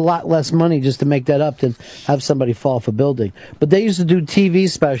 Because it's a lot less money just to make that up than have somebody fall off a building. But they used to do TV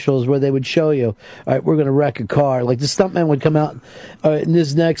specials where they would show you, all right, we're going to wreck a car. Like the stuntman would come out, all right, in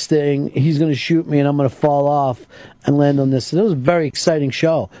this next thing, he's going to shoot me and I'm going to fall off and land on this. And it was a very exciting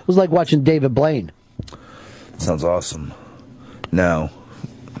show. It was like watching David Blaine. Sounds awesome. Now,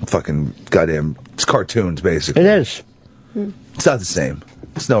 fucking goddamn, it's cartoons, basically. It is. It's not the same.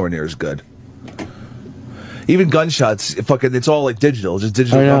 It's nowhere near as good. Even gunshots, it's all like digital, just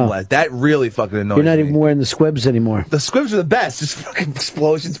digital I know. gun blast. That really fucking annoys You're not me. even wearing the squibs anymore. The squibs are the best. Just fucking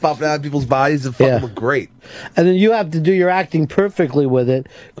explosions popping out of people's bodies. It fucking look great. And then you have to do your acting perfectly with it,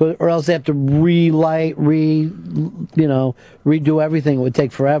 or else they have to redo everything. It would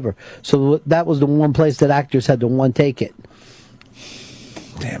take forever. So that was the one place that actors had to one take it.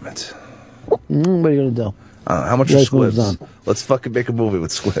 Damn it. What are you going to do? How much are Life moves squibs? on. Let's fucking make a movie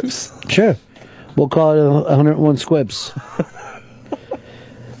with squibs. Sure. We'll call it 101 squibs.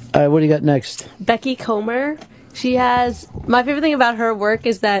 All right, what do you got next? Becky Comer. She has... My favorite thing about her work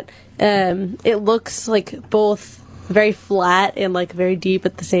is that it looks like both very flat and like very deep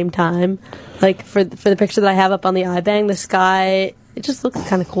at the same time. Like for the picture that I have up on the iBang, the sky, it just looks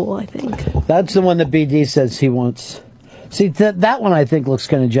kind of cool, I think. That's the one that BD says he wants. See, that one I think looks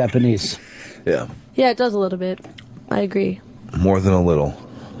kind of Japanese. Yeah. Yeah, it does a little bit. I agree. More than a little.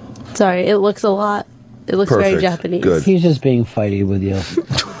 Sorry, it looks a lot. It looks very Perfect. Japanese. Good. He's just being fighty with you.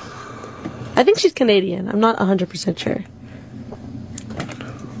 I think she's Canadian. I'm not 100% sure.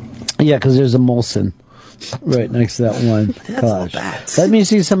 Yeah, because there's a Molson right next to that one. Gosh. Let me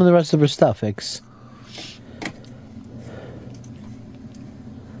see some of the rest of her stuff, Hicks.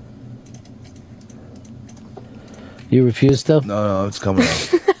 You refuse to? No, it's coming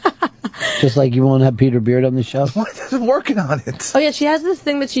up. Just like you won't have Peter Beard on the show? I'm working on it. Oh yeah, she has this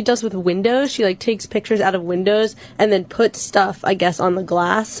thing that she does with windows. She like takes pictures out of windows and then puts stuff, I guess, on the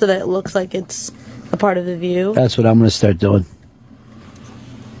glass so that it looks like it's a part of the view. That's what I'm going to start doing.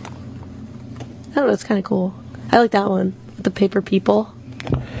 I don't know, it's kind of cool. I like that one with the paper people.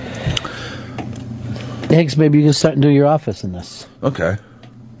 Hicks, maybe you can start and do your office in this. Okay.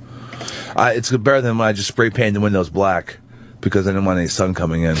 It's better than when I just spray paint the windows black because I didn't want any sun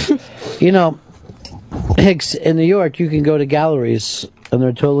coming in. You know, Hicks, in New York, you can go to galleries, and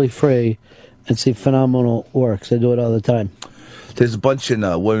they're totally free, and see phenomenal works. I do it all the time. There's a bunch in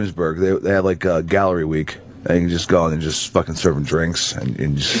Williamsburg. They have like gallery week. And you can just go in and just fucking serve them drinks,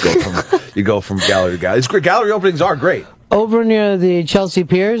 and just go from gallery to gallery. It's great. Gallery openings are great. Over near the Chelsea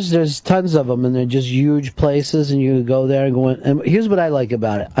Piers, there's tons of them, and they're just huge places, and you can go there and go in. And here's what I like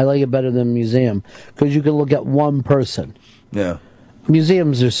about it. I like it better than a museum, because you can look at one person. Yeah.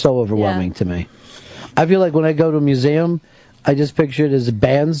 Museums are so overwhelming to me. I feel like when I go to a museum, I just picture it as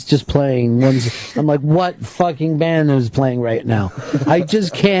bands just playing. I'm like, what fucking band is playing right now? I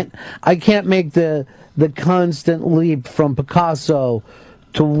just can't. I can't make the constant leap from Picasso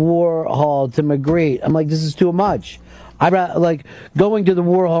to Warhol to Magritte. I'm like, this is too much. Like going to the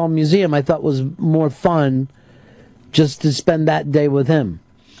Warhol Museum. I thought was more fun, just to spend that day with him.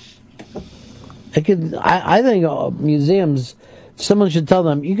 I think museums. Someone should tell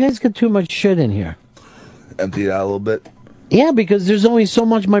them, you guys get too much shit in here. Empty it out a little bit. Yeah, because there's only so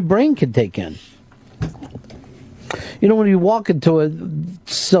much my brain can take in. You know, when you walk into it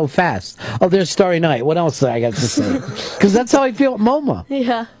so fast. Oh, there's Starry Night. What else do I got to say? Because that's how I feel at MoMA.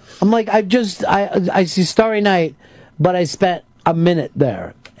 Yeah. I'm like, I see Starry Night, but I spent a minute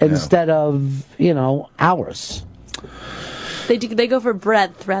there instead of, hours. They go for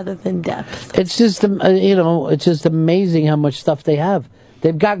breadth rather than depth. It's just, it's just amazing how much stuff they have.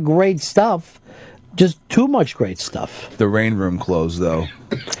 They've got great stuff, just too much great stuff. The Rain Room closed, though.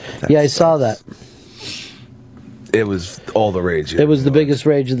 I saw that. It was all the rage. It was the biggest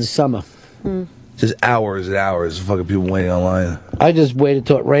rage of the summer. Just hours and hours of fucking people waiting online. I just waited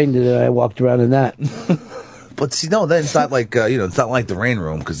till it rained and I walked around in that. But see, no, then it's not like, it's not like the Rain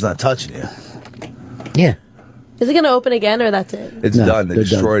Room because it's not touching you. Yeah. Is it going to open again, or that's it? It's done. They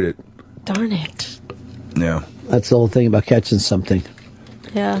destroyed it. Darn it. Yeah. That's the whole thing about catching something.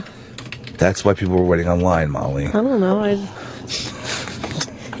 Yeah. That's why people were waiting online, Molly. I don't know. I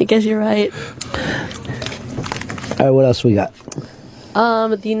guess you're right. All right, what else we got?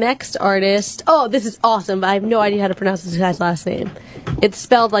 The next artist. Oh, this is awesome, but I have no idea how to pronounce this guy's last name. It's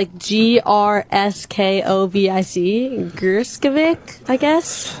spelled like Grskovic. Grskovic, I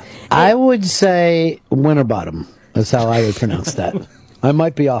guess. I would say Winterbottom. That's how I would pronounce that. I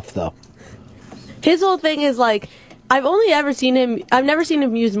might be off, though. His whole thing is like, I've never seen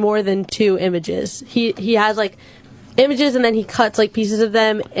him use more than 2 images. He has like images and then he cuts like pieces of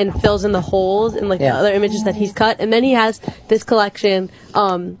them and fills in the holes in like the other images that he's cut. And then he has this collection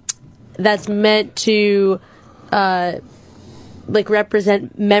that's meant to like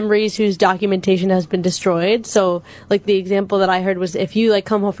represent memories whose documentation has been destroyed. So like the example that I heard was if you like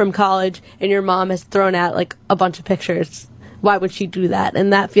come home from college and your mom has thrown out like a bunch of pictures, why would she do that?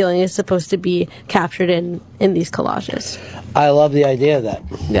 And that feeling is supposed to be captured in these collages. I love the idea of that.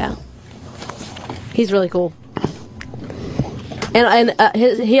 Yeah. He's really cool. And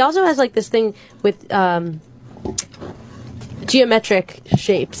he also has like this thing with geometric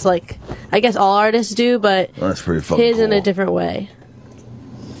shapes, like I guess all artists do, but that's pretty fucking his cool. in a different way.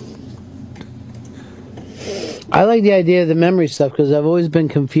 I like the idea of the memory stuff because I've always been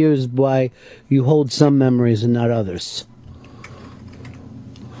confused why you hold some memories and not others.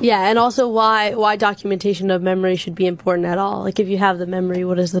 Yeah, and also why documentation of memory should be important at all. Like if you have the memory,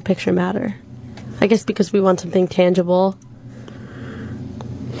 what does the picture matter? I guess because we want something tangible.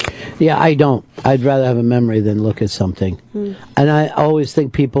 Yeah, I don't. I'd rather have a memory than look at something. And I always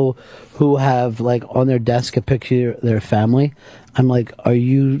think people who have, like, on their desk a picture of their family, I'm like, are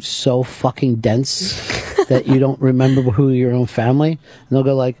you so fucking dense that you don't remember who your own family? And they'll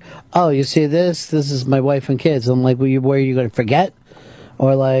go like, oh, you see this? This is my wife and kids. I'm like, well, where are you going to forget?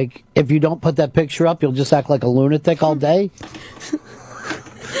 Or like, if you don't put that picture up, you'll just act like a lunatic all day?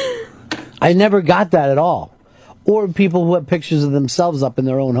 I never got that at all. Or people who have pictures of themselves up in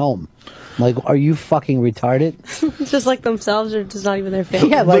their own home. Like, are you fucking retarded? Just like themselves, or just not even their family.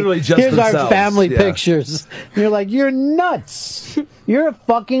 Yeah, like, Literally just here's our themselves, family yeah. pictures. And you're like, you're nuts. You're a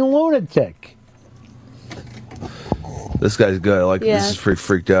fucking lunatic. This guy's good. I like Yeah. this is pretty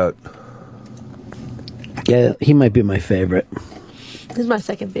freaked out. Yeah, he might be my favorite. This is my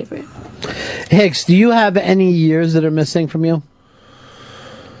second favorite. Hicks, do you have any years that are missing from you?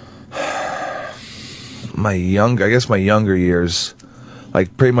 My younger years,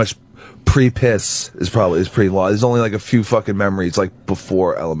 like pretty much pre-piss is pretty long. There's only like a few fucking memories like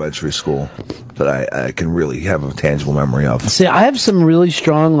before elementary school that I can really have a tangible memory of. See, I have some really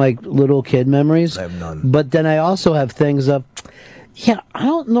strong like little kid memories. I have none. But then I also have things of, yeah, I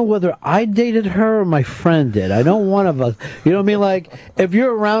don't know whether I dated her or my friend did. I know one of us. You know what I mean? Like, if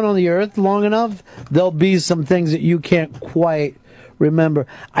you're around on the earth long enough, there'll be some things that you can't quite remember.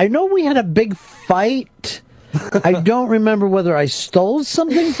 I know we had a big fight. I don't remember whether I stole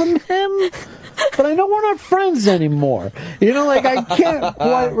something from him, but I know we're not friends anymore. You know, like, I can't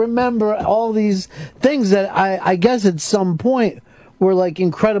quite remember all these things that I guess at some point were, like,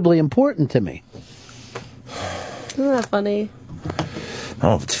 incredibly important to me. Isn't that funny? I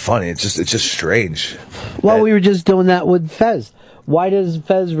don't know if it's funny. It's just strange. Well, we were just doing that with Fez. Why does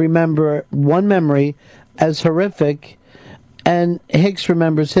Fez remember one memory as horrific And Hicks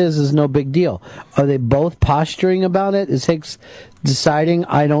remembers his is no big deal. Are they both posturing about it? Is Hicks deciding,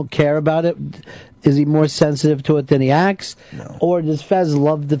 I don't care about it? Is he more sensitive to it than he acts? No. Or does Fez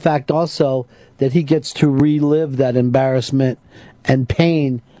love the fact also that he gets to relive that embarrassment and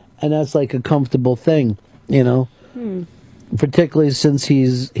pain, and that's like a comfortable thing, you know? Particularly since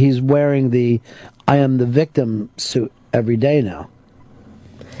he's wearing the I am the victim suit every day now.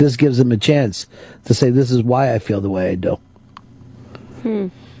 This gives him a chance to say, this is why I feel the way I do.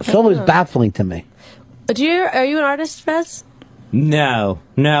 It's always baffling to me. Are you an artist, Fez? No.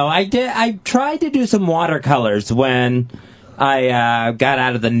 I tried to do some watercolors when I got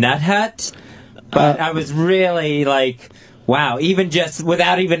out of the Nut Hut, but I was really like, wow, even just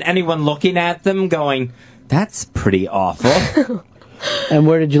without even anyone looking at them going, that's pretty awful. And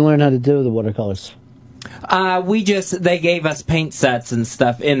where did you learn how to do the watercolors? They gave us paint sets and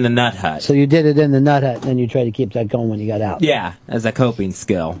stuff in the Nut Hut. So you did it in the Nut Hut, and then you tried to keep that going when you got out. Yeah, as a coping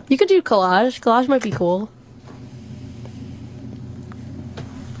skill. You could do collage. Collage might be cool.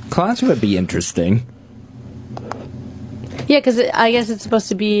 Collage would be interesting. Yeah, because I guess it's supposed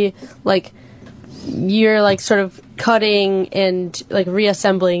to be like you're like sort of cutting and like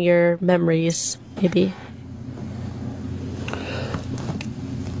reassembling your memories, maybe.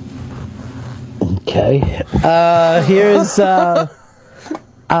 Okay. Here's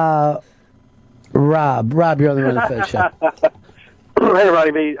Rob. Rob, you're on the Run of Fez show. Hey,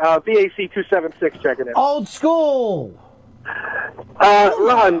 Ronnie B. BAC 276 checking in. Old school.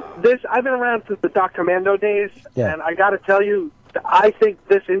 Ron, I've been around since the Dr. Mando days, and I got to tell you, I think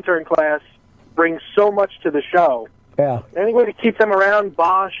this intern class brings so much to the show. Yeah. Any way to keep them around?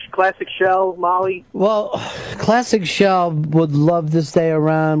 Bosch, Classic Shell, Molly? Well, Classic Shell would love to stay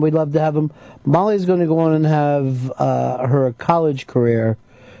around. We'd love to have them. Molly's going to go on and have her college career.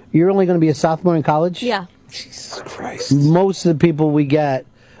 You're only going to be a sophomore in college? Yeah. Jesus Christ. Most of the people we get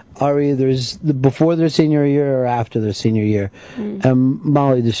are either before their senior year or after their senior year. And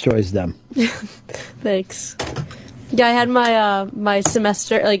Molly destroys them. Thanks. Yeah, I had my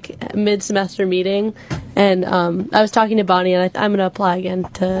semester, like mid-semester meeting, and I was talking to Bonnie, and I'm going to apply again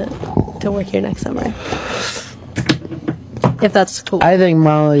to work here next summer. If that's cool. I think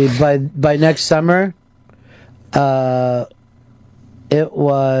Molly, by next summer, it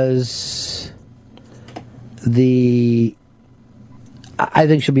was I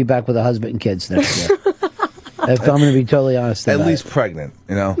think she'll be back with a husband and kids next year. If I'm going to be totally honest about At least pregnant,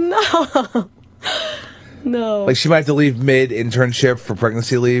 you know? No. Like, she might have to leave mid-internship for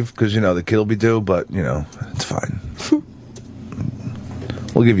pregnancy leave, because, you know, the kid will be due, but, you know, it's fine.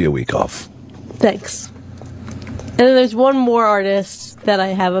 We'll give you a week off. Thanks. And then there's one more artist that I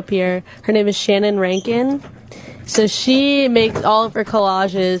have up here. Her name is Shannon Rankin. So she makes all of her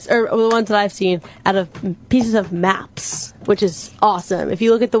collages, or the ones that I've seen, out of pieces of maps, which is awesome. If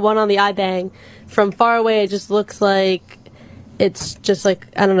you look at the one on the iBang, from far away it just looks like it's just like,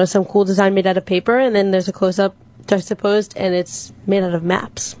 I don't know, some cool design made out of paper, and then there's a close-up juxtaposed, and it's made out of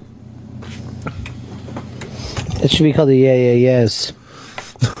maps. It should be called the Yes.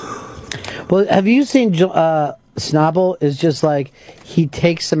 Well, have you seen Snobble? Is just like, he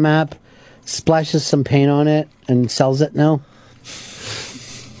takes a map, splashes some paint on it, and sells it now?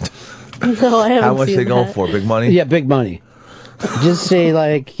 No, I haven't. How much seen they going that. for? Big money? Yeah, big money. Just say,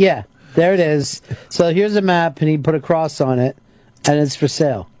 like, yeah, there it is. So here's a map, and he put a cross on it, and it's for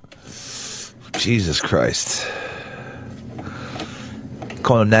sale. Jesus Christ.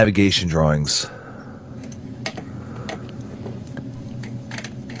 Call them navigation drawings.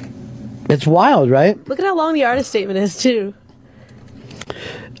 It's wild, right? Look at how long the artist statement is, too.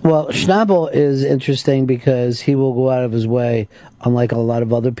 Well, Schnabel is interesting because he will go out of his way, unlike a lot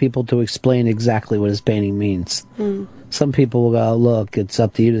of other people, to explain exactly what his painting means. Some people will go, look, it's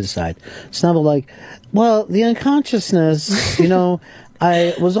up to you to decide. Schnabel, like, well, the unconsciousness, you know,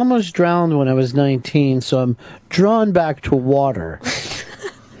 I was almost drowned when I was 19, so I'm drawn back to water.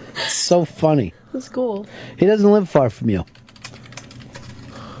 It's so funny. That's cool. He doesn't live far from you.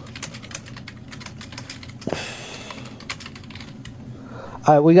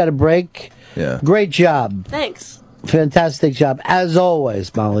 All right, we got a break. Yeah. Great job. Thanks. Fantastic job, as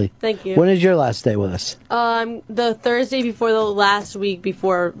always, Molly. Thank you. When is your last day with us? The Thursday before the last week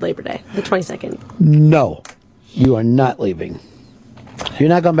before Labor Day, the 22nd. No, you are not leaving. You're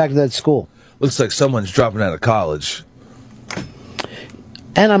not going back to that school. Looks like someone's dropping out of college.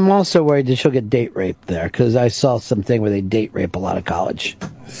 And I'm also worried that she'll get date raped there, because I saw something where they date rape a lot of college.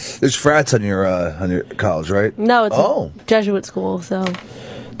 There's frats on your college, right? No, it's a Jesuit school, so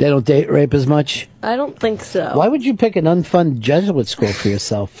They don't date rape as much? I don't think so. Why would you pick an unfun Jesuit school for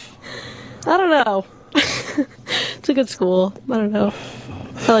yourself? I don't know. It's a good school. I don't know.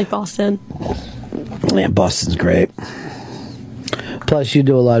 I like Boston. Yeah, Boston's great. Plus, you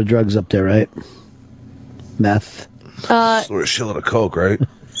do a lot of drugs up there, right? Meth. Sort of shitload of coke, right?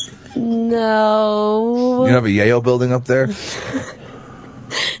 No. You have a Yale building up there?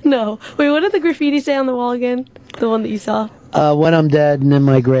 No. Wait, what did the graffiti say on the wall again? The one that you saw? When I'm dead and in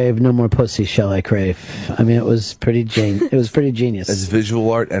my grave, no more pussy shall I crave. I mean, it was pretty genius. It's visual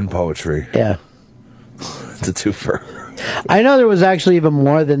art and poetry. Yeah. It's a twofer. I know there was actually even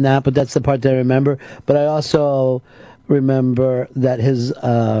more than that, but that's the part that I remember. But I also remember that his,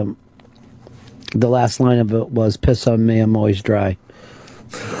 the last line of it was, piss on me, I'm always dry.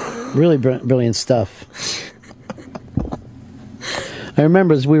 Really brilliant stuff. I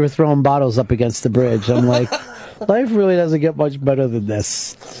remember as we were throwing bottles up against the bridge, I'm like, life really doesn't get much better than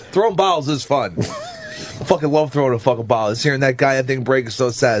this. Throwing bottles is fun. I fucking love throwing a fucking bottle. Just hearing that thing break is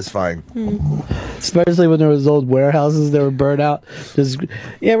so satisfying. Especially when there was old warehouses that were burned out. We're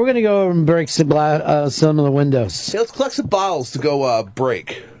going to go over and break some of the windows. Yeah, let's collect some bottles to go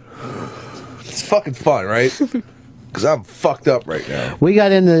break. It's fucking fun, right? Because I'm fucked up right now. We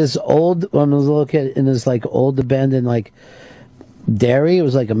got into this when I was a little kid, in this like old abandoned like dairy. It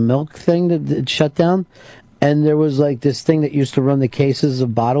was like a milk thing that shut down. And there was like this thing that used to run the cases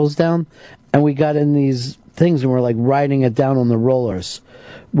of bottles down. And we got in these things and we're like riding it down on the rollers.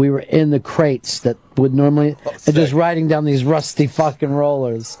 We were in the crates that would normally, and just riding down these rusty fucking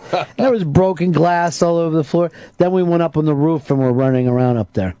rollers. And there was broken glass all over the floor. Then we went up on the roof and we're running around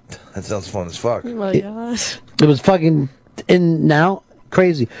up there. That sounds fun as fuck. Oh my gosh. It was fucking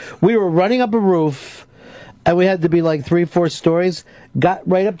crazy. We were running up a roof and we had to be like 3-4 stories. Got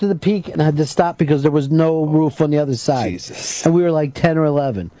right up to the peak and had to stop because there was no roof on the other side. Jesus. And we were like 10 or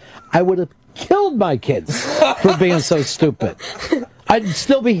 11. I would have killed my kids for being so stupid. I'd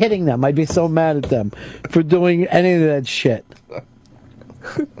still be hitting them. I'd be so mad at them for doing any of that shit.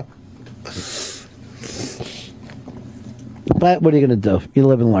 But what are you going to do? You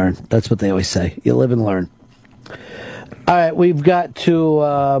live and learn. That's what they always say. You live and learn. All right, we've got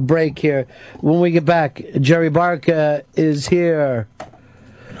to break here. When we get back, Jerry Barca is here.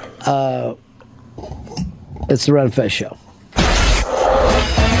 It's the Ron and Fez Show.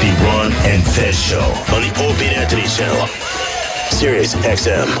 The Ron and Fez Show on the Opie and Anthony Channel. Sirius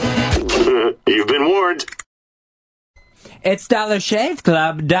XM. You've been warned. It's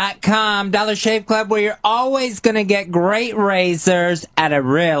DollarShaveClub.com. Dollar Shave Club, where you're always going to get great razors at a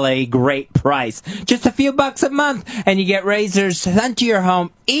really great price. Just a few bucks a month, and you get razors sent to your home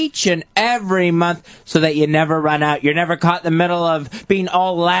each and every month so that you never run out. You're never caught in the middle of being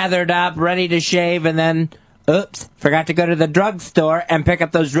all lathered up, ready to shave, and then, oops, forgot to go to the drugstore and pick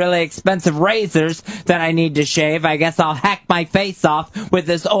up those really expensive razors that I need to shave. I guess I'll hack my face off with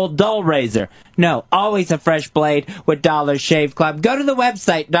this old dull razor. No, always a fresh blade with Dollar Shave Club. Go to the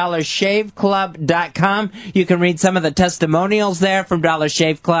website, DollarShaveClub.com. You can read some of the testimonials there from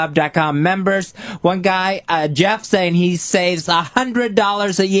DollarShaveClub.com members. One guy, Jeff, saying he saves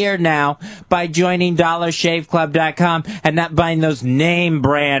 $100 a year now by joining DollarShaveClub.com and not buying those name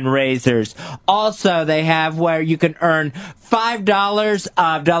brand razors. Also, they have where you can earn $5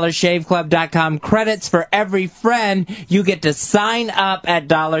 of DollarShaveClub.com credits for every friend you get to sign up at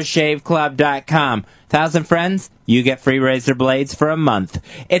DollarShaveClub.com. 1,000 friends, you get free razor blades for a month.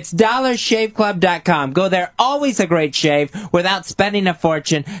 It's DollarShaveClub.com. Go there, always a great shave without spending a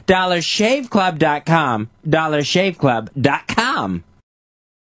fortune. DollarShaveClub.com. DollarShaveClub.com.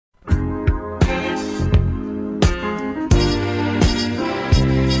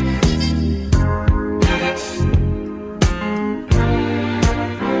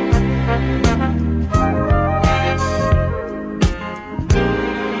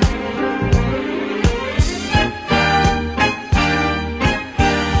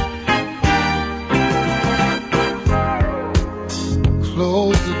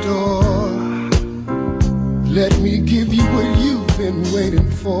 Close the door. Let me give you what you've been waiting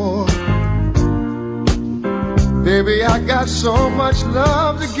for. Baby, I got so much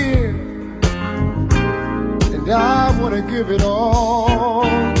love to give, and I want to give it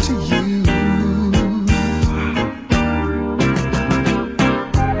all to you.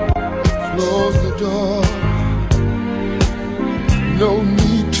 Close the door. No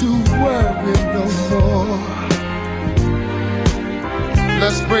need to worry no more.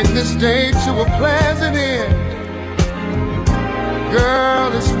 Let's bring this day to a pleasant end.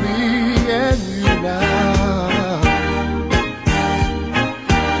 Girl, it's me and you now.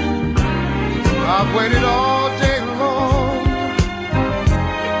 I've waited all day long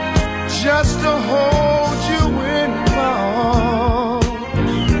just to hold you in my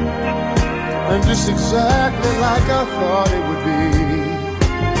arms and just exactly like I thought it would be.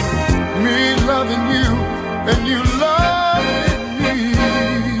 Me loving you and you loving me.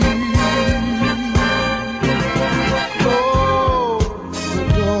 Close the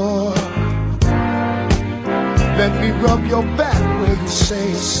door. Let me rub your back where you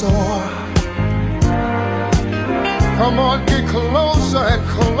say it's sore. Come on, get closer and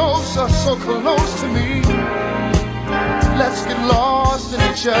closer, so close to me. Let's get lost in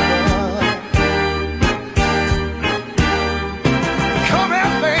each other. Come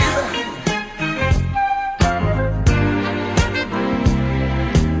here, baby.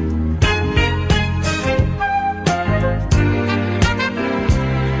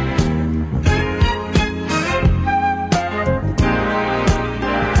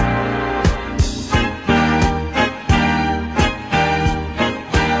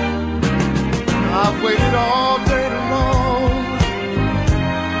 I've waited all day long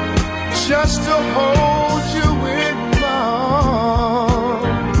just to hold you in my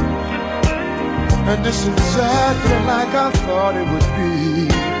arms. And it's exactly like I thought it would be.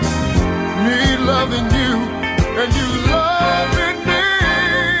 Me loving you and you loving me.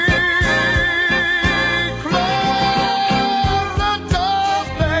 Close the door,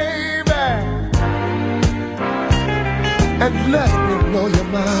 baby, and let me know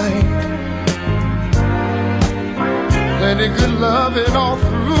you're mine. Plenty good loving all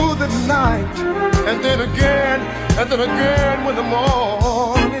through the night. And then again when the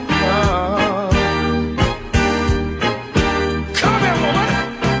morning comes. Come here, woman.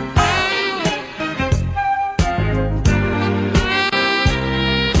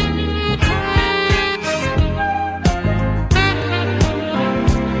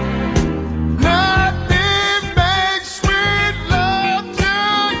 Let me make sweet love to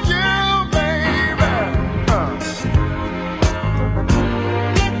you, baby.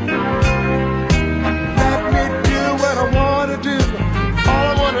 Let me do what I wanna do. All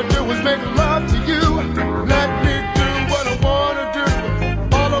I wanna do is make love to you. Let me do what I wanna do.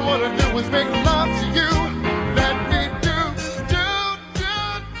 All I wanna do is make love to you. Let me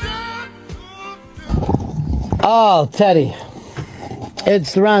Oh, Teddy.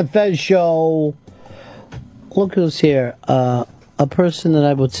 It's the Ron Fez Show. Look who's here. A person that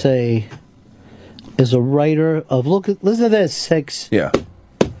I would say is a writer of... Listen to this, Six. Yeah.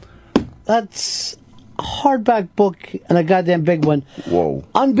 That's a hardback book and a goddamn big one. Whoa.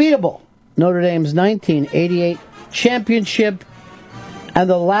 Unbeatable. Notre Dame's 1988 championship and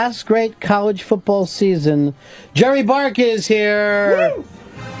the last great college football season. Jerry Bark is here. Woo!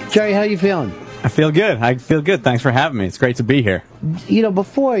 Jerry, how you feeling? I feel good. Thanks for having me. It's great to be here. You know,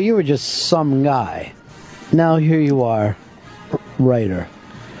 before you were just some guy. Now here you are, writer.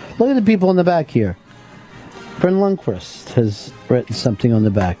 Look at the people in the back here. Bryn Lundquist has written something on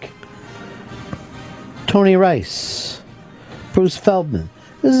the back. Tony Rice. Bruce Feldman.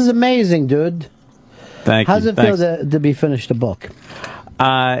 This is amazing, dude. Thank you. How's it feel to be finished a book?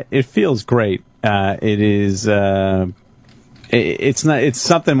 It feels great. It is. It's not. It's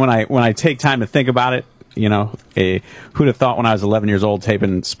something when I take time to think about it. You know, who'd have thought when I was 11 years old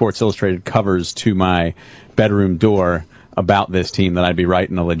taping Sports Illustrated covers to my bedroom door about this team that I'd be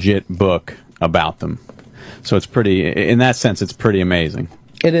writing a legit book about them. So it's pretty. In that sense, it's pretty amazing.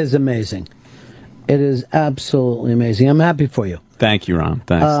 It is amazing. It is absolutely amazing. I'm happy for you. Thank you, Ron.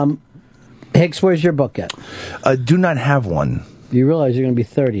 Thanks. Hicks, where's your book at? I do not have one. You realize you're going to be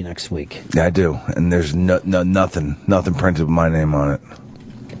 30 next week. Yeah, I do. And there's nothing printed with my name on it.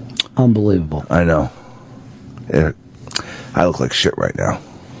 Unbelievable. I know. I look like shit right now.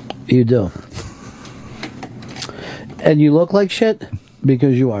 You do. And you look like shit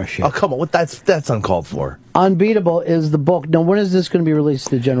because you are shit. Oh, come on. That's uncalled for. Unbeatable is the book. Now, when is this going to be released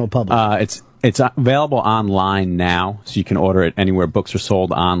to the general public? It's available online now, so you can order it anywhere books are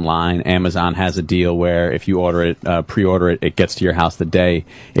sold online. Amazon has a deal where if you order it, pre-order it, it gets to your house the day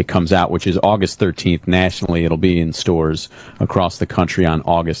it comes out, which is August 13th. Nationally, it'll be in stores across the country on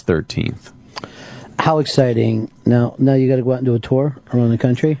August 13th. How exciting. Now you got to go out and do a tour around the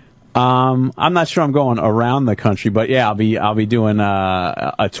country? I'm not sure I'm going around the country, but yeah, I'll be doing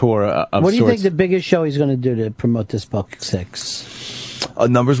a tour of sorts. What do you think the biggest show he's going to do to promote this book, Six?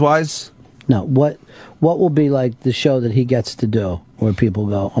 Numbers-wise? No, what will be like the show that he gets to do where people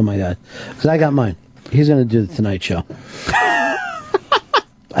go, oh my God. Because I got mine. He's going to do the Tonight Show. I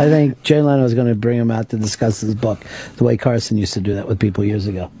think Jay Leno is going to bring him out to discuss his book the way Carson used to do that with people years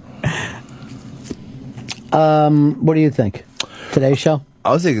ago. What do you think? Today's show?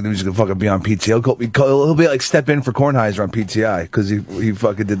 I was thinking he was going to fucking be on PTI. He'll be like step in for Kornheiser on PTI because he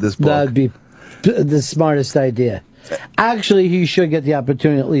fucking did this book. That would be the smartest idea. Actually, he should get the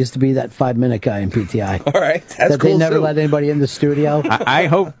opportunity at least to be that 5-minute guy in PTI. All right, that's that cool they never too. let anybody in the studio. I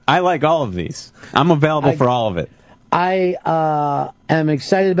hope I like all of these. I'm available for all of it. I am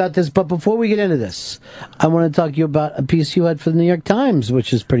excited about this, but before we get into this, I want to talk to you about a piece you had for the New York Times,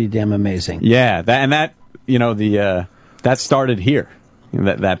 which is pretty damn amazing. Yeah, that started here.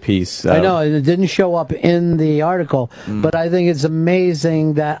 That piece. I know, and it didn't show up in the article, but I think it's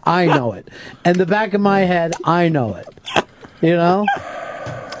amazing that I know it. In the back of my head, I know it. You know?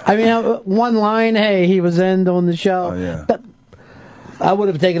 I mean, one line, hey, he was in doing the show. Oh, yeah. But I would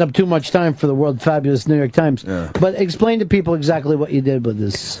have taken up too much time for the world fabulous New York Times. Yeah. But explain to people exactly what you did with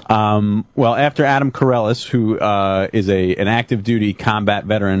this. Well, after Adam Corellis, who is an active duty combat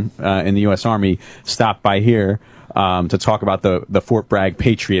veteran in the U.S. Army, stopped by here to talk about the Fort Bragg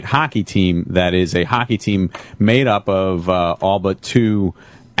Patriot hockey team, that is a hockey team made up of all but 2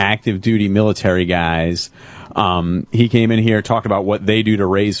 active duty military guys. He came in here, talked about what they do to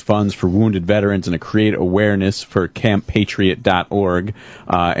raise funds for wounded veterans and to create awareness for CampPatriot.org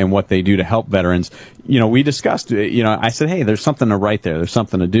and what they do to help veterans. We discussed, I said, hey, there's something to write there. There's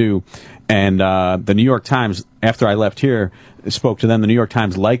something to do. And the New York Times, after I left here, spoke to them. The New York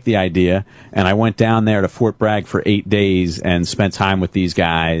Times liked the idea, and I went down there to Fort Bragg for 8 days and spent time with these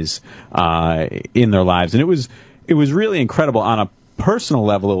guys in their lives. And it was really incredible. On a personal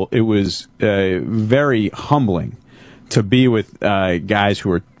level, it was very humbling to be with guys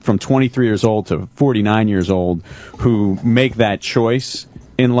who are from 23 years old to 49 years old who make that choice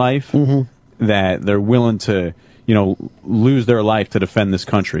in life, that they're willing to lose their life to defend this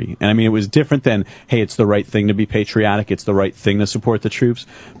country. And I mean, it was different than, hey, it's the right thing to be patriotic, it's the right thing to support the troops,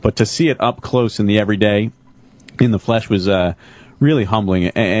 but to see it up close in the everyday, in the flesh, was really humbling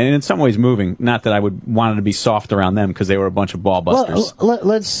and in some ways moving. Not that I would want it to be soft around them, because they were a bunch of ball busters. Well,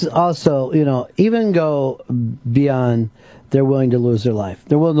 let's also, even go beyond they're willing to lose their life.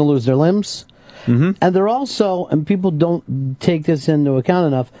 They're willing to lose their limbs. And they're also, and people don't take this into account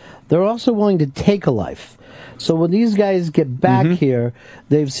enough, they're also willing to take a life. So when these guys get back here,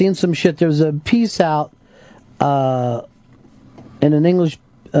 they've seen some shit. There's a piece out in an English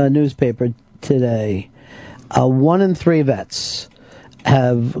newspaper today. 1 in 3 vets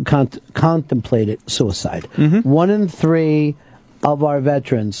have contemplated suicide. 1 in 3 of our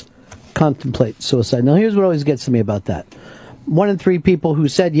veterans contemplate suicide. Now, here's what always gets to me about that. 1 in 3 people who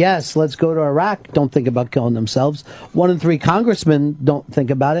said, yes, let's go to Iraq, don't think about killing themselves. 1 in 3 congressmen don't think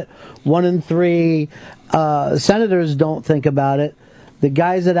about it. 1 in 3 senators don't think about it. The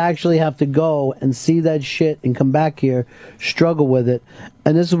guys that actually have to go and see that shit and come back here struggle with it.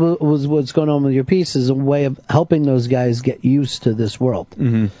 And this was what's going on with your piece, is a way of helping those guys get used to this world.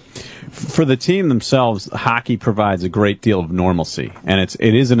 For the team themselves, hockey provides a great deal of normalcy, and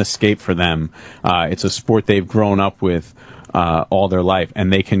it is an escape for them. It's a sport they've grown up with all their life,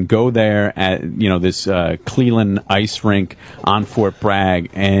 and they can go there at this Cleveland ice rink on Fort Bragg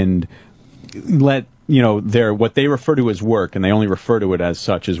and let their what they refer to as work, and they only refer to it as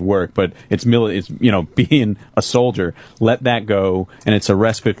such as work, but it's being a soldier. Let that go, and it's a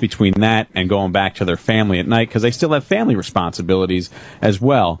respite between that and going back to their family at night, because they still have family responsibilities as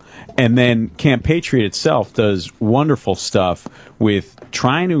well. And then Camp Patriot itself does wonderful stuff with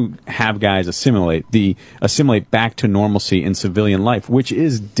trying to have guys assimilate back to normalcy in civilian life, which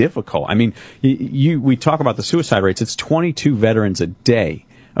is difficult. I mean, we talk about the suicide rates. It's 22 veterans a day.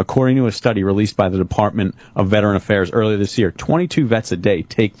 According to a study released by the Department of Veteran Affairs earlier this year, 22 vets a day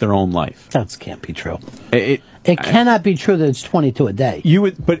take their own life. That can't be true. It cannot be true that it's 22 a day.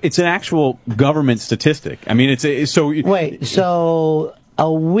 But it's an actual government statistic. I mean, so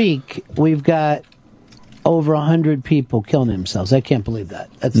a week we've got over 100 people killing themselves. I can't believe that.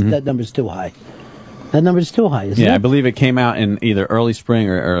 That number's too high. That number's too high, isn't it? Yeah, I believe it came out in either early spring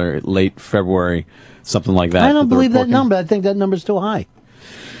or late February, something like that. I don't believe that number. I think that number's too high.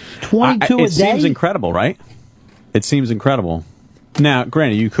 22 a day? It seems incredible, right? It seems incredible. Now,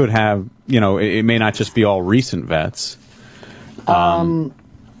 granted, you could have, it may not just be all recent vets. Yeah,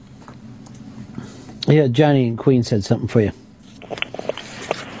 Johnny in Queens said something for you.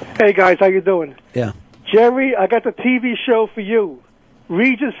 Hey, guys, how you doing? Yeah. Jerry, I got the TV show for you.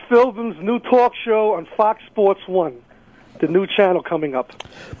 Regis Philbin's new talk show on Fox Sports 1, the new channel coming up.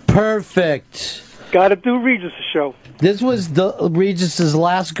 Perfect. Got to do Regis' show. This was Regis's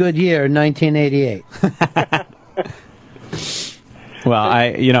last good year, 1988.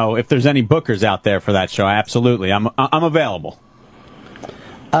 Well, if there's any bookers out there for that show, absolutely, I'm available.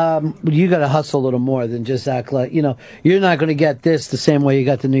 You got to hustle a little more than just act like, you're not going to get this the same way you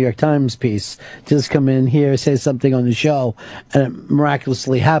got the New York Times piece. Just come in here, say something on the show, and it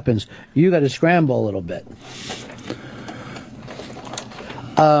miraculously happens. You got to scramble a little bit.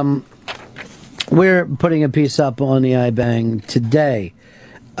 We're putting a piece up on the iBang today.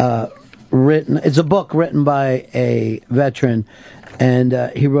 It's a book written by a veteran,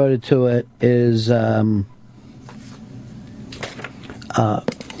 and he wrote it to it. Is it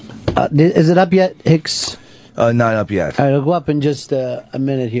up yet, Hicks? Not up yet. All right, it'll go up in just a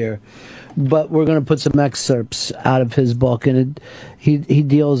minute here. But we're going to put some excerpts out of his book, and he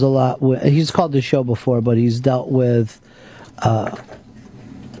deals a lot with. He's called the show before, but he's dealt with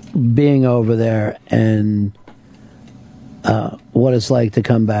being over there and what it's like to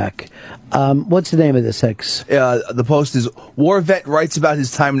come back. What's the name of this, Hicks? The post is War Vet Writes About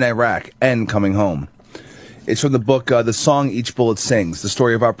His Time in Iraq and Coming Home. It's from the book The Song Each Bullet Sings, the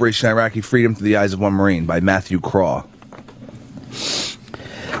story of Operation Iraqi Freedom through the eyes of one Marine by Matthew Craw.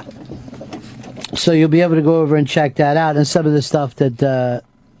 So you'll be able to go over and check that out and some of the stuff that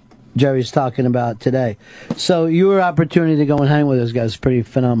Jerry's talking about today. So your opportunity to go and hang with those guys is pretty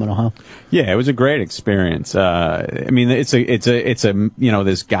phenomenal, huh? Yeah, it was a great experience. I mean, it's a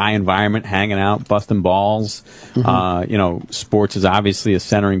this guy environment, hanging out, busting balls. Mm-hmm. Sports is obviously a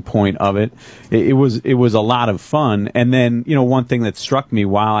centering point of it. It was a lot of fun. And then one thing that struck me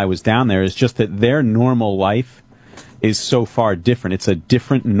while I was down there is just that their normal life is so far different. It's a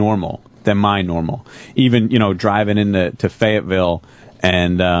different normal than my normal. Even driving into Fayetteville.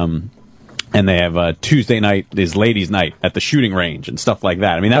 And they have Tuesday night is ladies' night at the shooting range and stuff like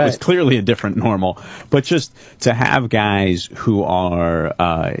that. I mean, that was clearly a different normal. But just to have guys who are,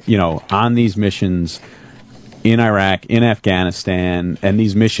 on these missions in Iraq, in Afghanistan, and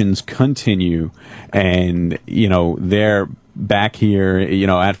these missions continue, and, they're back here,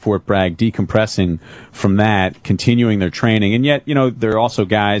 at Fort Bragg, decompressing from that, continuing their training. And yet, there are also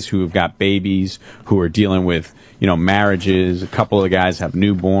guys who have got babies, who are dealing with, marriages. A couple of the guys have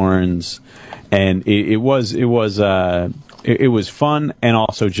newborns. And it was fun and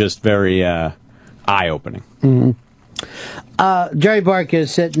also just very eye-opening. Mm-hmm. Jerry Barca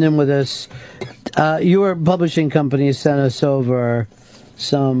is sitting in with us. Your publishing company sent us over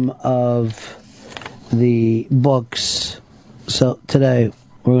some of the books. So today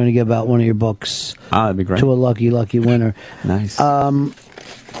we're going to give out one of your books that'd be great. To a lucky winner. Nice. I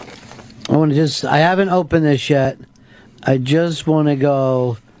haven't opened this yet. I just want to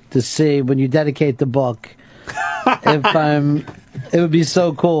go to see when you dedicate the book. It would be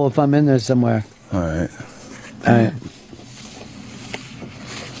so cool if I'm in there somewhere. All right.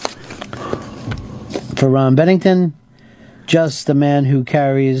 For Ron Bennington, just the man who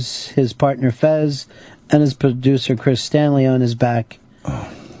carries his partner Fez and his producer Chris Stanley on his back.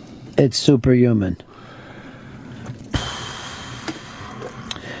 It's superhuman.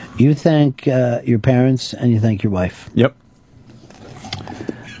 You thank your parents and you thank your wife. Yep.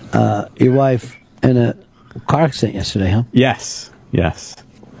 Your wife in a car accident yesterday, huh? Yes.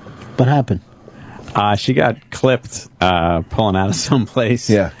 What happened? She got clipped pulling out of someplace.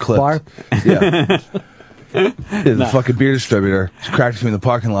 Yeah, clipped. Bar? Yeah. The fucking beer distributor. She cracked into me in the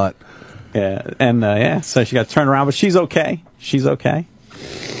parking lot. Yeah, and so she got turned around, but she's okay.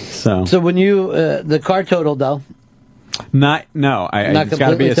 So when you the car totaled though? Not Not it's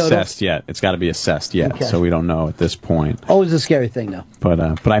got to be completely assessed yet. It's got to be assessed yet, Okay. so we don't know at this point. Always a scary thing though.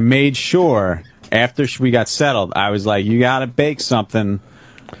 But I made sure after we got settled, I was like, you got to bake something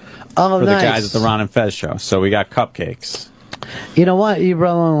for the guys at the Ron and Fez show. So we got cupcakes. You know what? You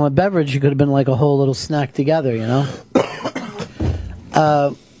brought along a beverage. You could have been like a whole little snack together.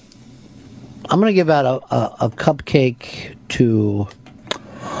 I'm going to give out a cupcake to.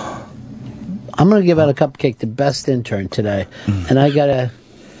 I'm going to give out a cupcake to best intern today, and I got to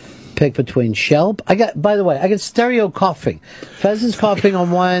pick between Shelp. By the way, I got stereo coughing. Fez is coughing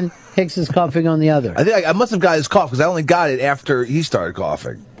on one, Hicks is coughing on the other. I think I must have got his cough because I only got it after he started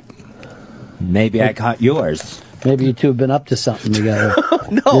coughing. Maybe I caught yours. Maybe you two have been up to something together.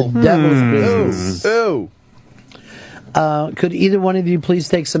 No. The devil's business. Ooh. Could either one of you please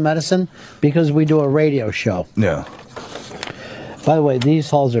take some medicine? Because we do a radio show. Yeah. By the way, these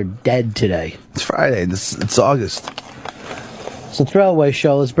halls are dead today. It's Friday. It's August. It's a throwaway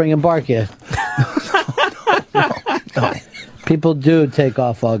show. Let's bring in Barkia. No. People do take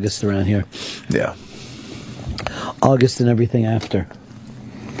off August around here. Yeah. August and everything after.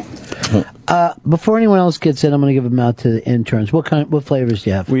 Before anyone else gets in, I'm going to give them out to the interns. What flavors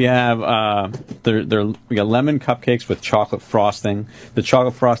do you have? We have we got lemon cupcakes with chocolate frosting. The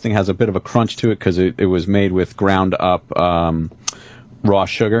chocolate frosting has a bit of a crunch to it because it was made with ground up raw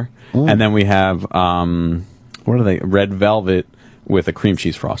sugar. And then we have what are they? Red velvet with a cream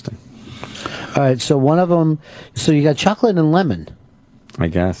cheese frosting. All right, so one of them. So you got chocolate and lemon. I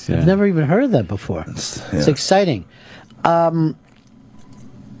guess. Yeah. I've never even heard of that before. It's exciting.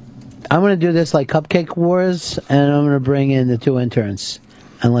 I'm going to do this like Cupcake Wars, and I'm going to bring in the 2 interns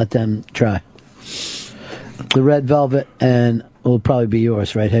and let them try. The red velvet, and will probably be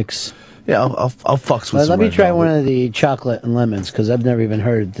yours, right, Hicks? Yeah, I'll fucks with some Let me red try velvet. one of the chocolate and lemons, because I've never even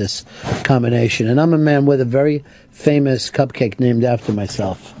heard this combination. And I'm a man with a very famous cupcake named after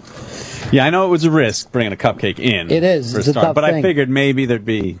myself. Yeah, I know it was a risk bringing a cupcake in. It is. for It's a start, tough but thing. I figured maybe there'd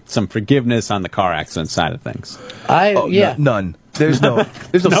be some forgiveness on the car accident side of things. None. There's no No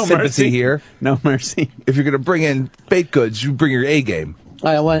sympathy mercy. here. No mercy. If you're going to bring in baked goods, you bring your A game. All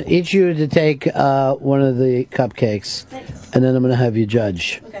right, I want each of you to take one of the cupcakes, and then I'm going to have you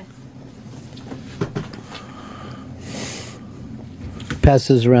judge. Okay. Pass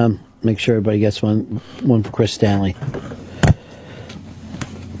this around. Make sure everybody gets one. One for Chris Stanley.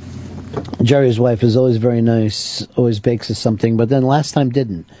 Jerry's wife is always very nice, always bakes us something, but then last time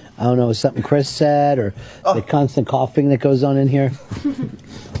didn't. I don't know, is something Chris said, or the constant coughing that goes on in here?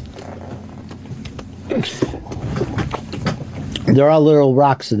 There are little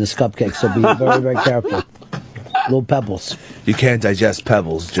rocks in this cupcake, so be very, very careful. Little pebbles. You can't digest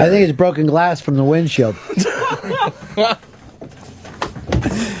pebbles, Jerry. I think it's broken glass from the windshield.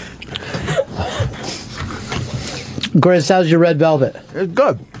 Chris, how's your red velvet? It's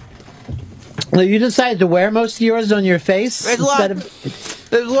good. Well, you decided to wear most of yours on your face There's a instead lot, of.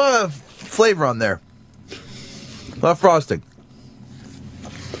 there's a lot of flavor on there. A lot of frosting.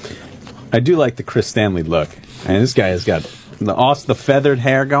 I do like the Chris Stanley look. And this guy has got the feathered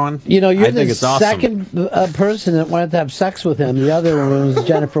hair going. You know, you're I think the it's awesome. second person that wanted to have sex with him. The other one was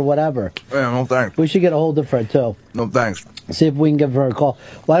Jennifer whatever. Yeah, no thanks. We should get a hold of her, too. No thanks. See if we can give her a call.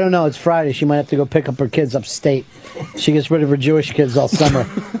 Well, I don't know. It's Friday. She might have to go pick up her kids upstate. She gets rid of her Jewish kids all summer.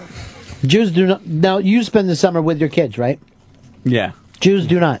 Jews do not. Now, you spend the summer with your kids, right? Yeah. Jews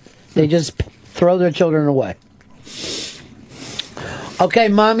do not. They just throw their children away. Okay,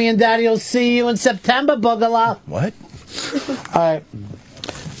 Mommy and Daddy will see you in September, Boogaloo. What? All right.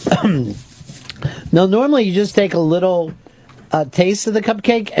 Now, normally you just take a little taste of the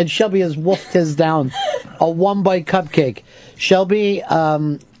cupcake, and Shelby has wolfed his down. A one-bite cupcake. Shelby, how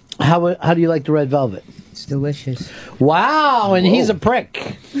do you like the red velvet? It's delicious. Wow, and he's a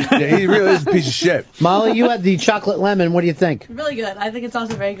prick. Yeah, he really is a piece of shit. Molly, you had the chocolate lemon. What do you think? Really good. I think it's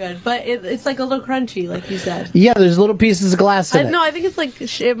also very good, but it's like a little crunchy, like you said. Yeah, there's little pieces of glass in it. No, I think it's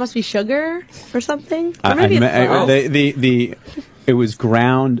like it must be sugar or something. Or I maybe it was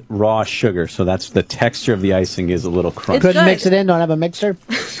ground raw sugar, so that's the texture of the icing is a little crunchy. Couldn't mix it in? Don't have a mixer?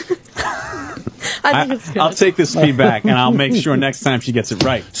 I'll take this feedback and I'll make sure next time she gets it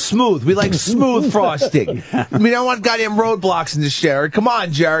right. Smooth. We like smooth frosting. I mean, I don't want goddamn roadblocks in this, Jerry. Come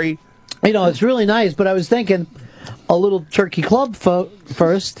on, Jerry. You know, it's really nice, but I was thinking a little turkey club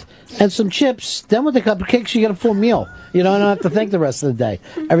first and some chips. Then with the cupcakes, you get a full meal. You know, I don't have to think the rest of the day.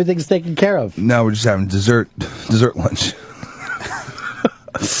 Everything's taken care of. Now we're just having dessert lunch.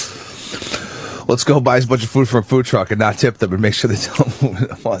 Let's go buy a bunch of food from a food truck and not tip them and make sure they tell them what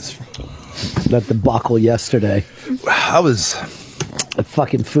it was. That debacle yesterday. The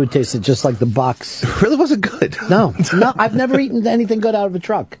fucking food tasted just like the box. It really wasn't good. No, I've never eaten anything good out of a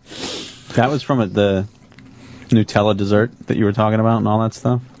truck. That was from the Nutella dessert that you were talking about and all that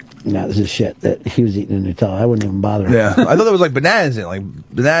stuff? No, this is shit that he was eating in Nutella. I wouldn't even bother. Yeah, I thought there was like bananas in it. Like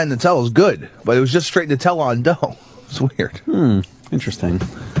banana and Nutella was good, but it was just straight Nutella on dough. It's weird. Interesting.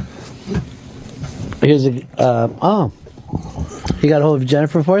 Here's you got a hold of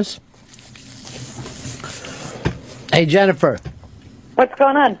Jennifer for us? Hey, Jennifer. What's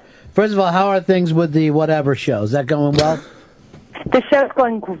going on? First of all, how are things with the whatever show? Is that going well? The show's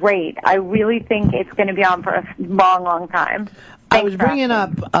going great. I really think it's going to be on for a long, long time. I was bringing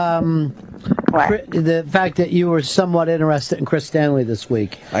up the fact that you were somewhat interested in Chris Stanley this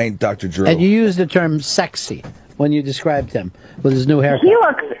week. I ain't Dr. Drew. And you used the term sexy when you described him with his new haircut. He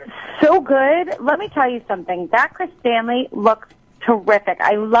looks so good. Let me tell you something. That Chris Stanley looks terrific.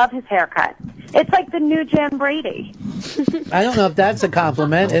 I love his haircut. It's like the new Jan Brady. I don't know if that's a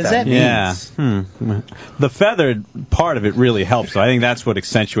compliment, is it? Yeah. The feathered part of it really helps. So I think that's what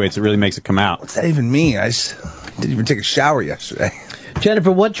accentuates it, really makes it come out. What's that even mean? I didn't even take a shower yesterday.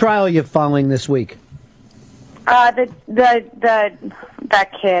 Jennifer, what trial are you following this week? The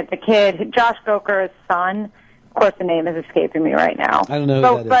kid, Josh Goker's son. Of course, the name is escaping me right now. I don't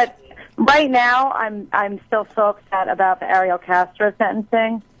know who that is. But right now, I'm still so upset about the Ariel Castro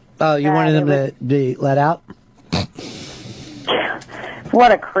sentencing. Oh, you wanted him to be let out?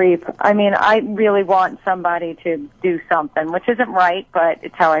 What a creep. I mean, I really want somebody to do something, which isn't right, but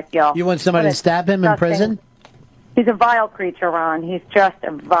it's how I feel. You want somebody to stab him in prison? He's a vile creature, Ron. He's just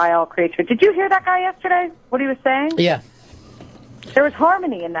a vile creature. Did you hear that guy yesterday? What he was saying? Yeah. There was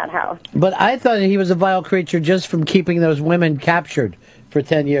harmony in that house. But I thought he was a vile creature just from keeping those women captured for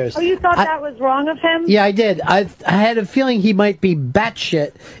 10 years. Oh, you thought that was wrong of him? Yeah, I did. I had a feeling he might be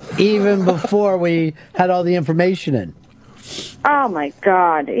batshit even before we had all the information in. Oh my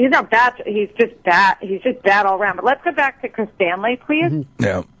God, he's not bad. He's just bad. He's just bad all around. But let's go back to Chris Stanley, please.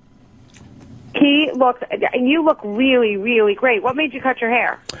 Yeah. You look really, really great. What made you cut your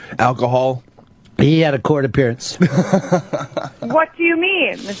hair? Alcohol. He had a court appearance. What do you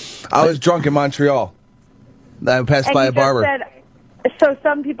mean? I was drunk in Montreal. I passed And by you a barber. just said, so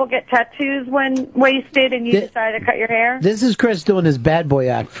some people get tattoos when wasted, and you decided to cut your hair? This is Chris doing his bad boy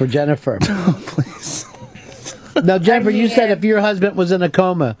act for Jennifer. Oh, please. Now, Jennifer, you said if your husband was in a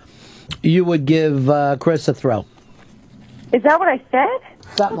coma, you would give Chris a throw. Is that what I said?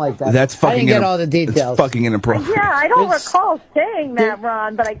 Something like that. That's fucking. I didn't get all the details. It's fucking inappropriate. Yeah, I don't recall saying that,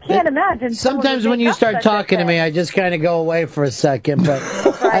 Ron, but I can't imagine. Sometimes when you start talking to me, I just kind of go away for a second, but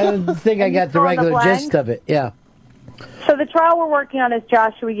I don't think I got the fill in the regular blank? gist of it. Yeah. So the trial we're working on is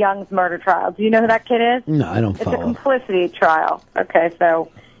Joshua Young's murder trial. Do you know who that kid is? No, I don't It's a follow. complicity trial. Okay,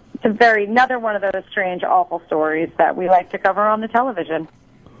 so it's another one of those strange, awful stories that we like to cover on the television.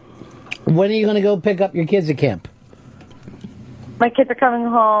 When are you going to go pick up your kids at camp? My kids are coming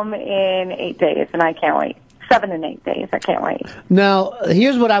home in 8 days, and I can't wait. 7 and 8 days. I can't wait. Now,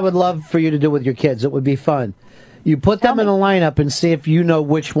 here's what I would love for you to do with your kids. It would be fun. You put them in a lineup and see if you know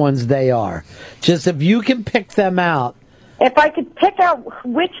which ones they are. Just if you can pick them out. If I could pick out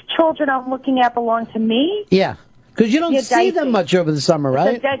which children I'm looking at belong to me, Yeah. Because you don't see them much over the summer,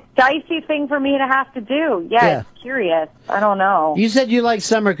 right? it's a dicey thing for me to have to do. Yeah. It's curious. I don't know. You said you like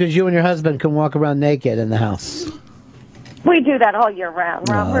summer because you and your husband can walk around naked in the house. We do that all year round.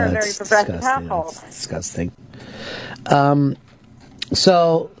 Oh, We're a very that's progressive disgusting. household. That's disgusting.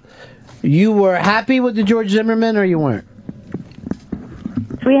 So, you were happy with the George Zimmerman, or you weren't?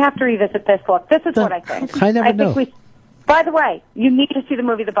 So we have to revisit this. Look, this is what I think. I never know. By the way, you need to see the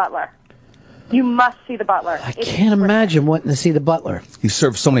movie The Butler. You must see The Butler. I can't imagine wanting to see The Butler. He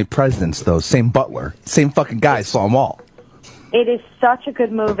served so many presidents, though. Same butler. Same fucking guy saw them all. It is such a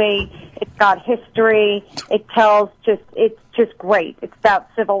good movie. It's got history. It's just great. It's about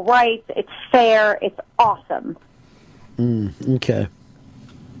civil rights. It's fair. It's awesome. Okay.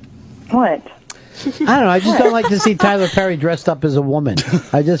 What? I don't know. I just don't like to see Tyler Perry dressed up as a woman.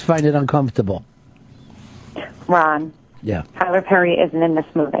 I just find it uncomfortable. Ron, Yeah. Tyler Perry isn't in this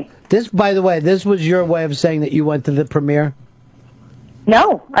movie. This, by the way, this was your way of saying that you went to the premiere?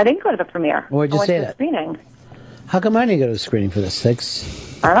 No, I didn't go to the premiere. Where'd you I went say to the that? screening. How come I didn't go to the screening for this,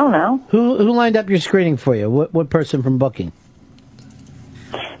 Six? I don't know. Who lined up your screening for you? What person from booking?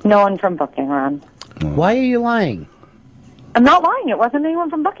 No one from booking, Ron. Why are you lying? I'm not lying. It wasn't anyone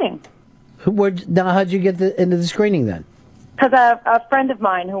from booking. Now, how'd you get into the screening then? Because a friend of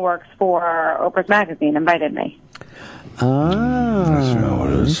mine who works for Oprah's magazine invited me. Ah,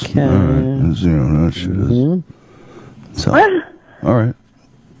 okay. That shit is. So, all right.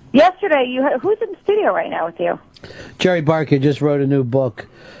 Yesterday, who's in the studio right now with you? Jerry Barker just wrote a new book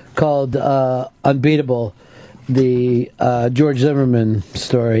called Unbeatable, the George Zimmerman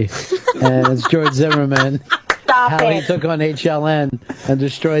story. And it's George Zimmerman, Stop how it. he took on HLN and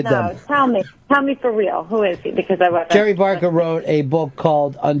destroyed them. Tell me for real. Who is he? Because I wasn't. Jerry Barker wrote a book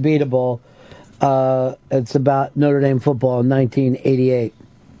called Unbeatable. It's about Notre Dame football in 1988.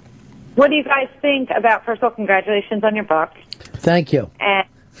 What do you guys think about? First of all, congratulations on your book. Thank you.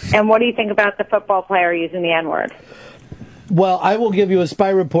 And what do you think about the football player using the N-word? Well, I will give you a spy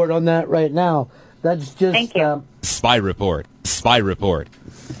report on that right now. That's just Thank you. Spy report. Spy report.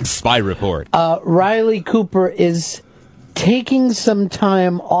 Spy report. Riley Cooper is taking some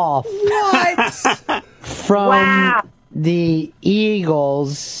time off from the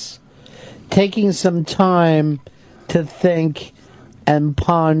Eagles, taking some time to think and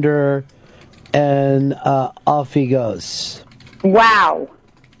ponder, and off he goes. Wow.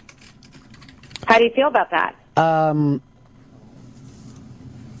 How do you feel about that?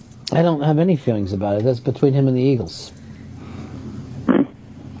 I don't have any feelings about it. That's between him and the Eagles.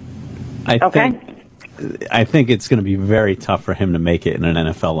 I think it's going to be very tough for him to make it in an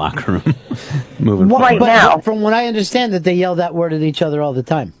NFL locker room moving Well, forward. but from what I understand, that they yell that word at each other all the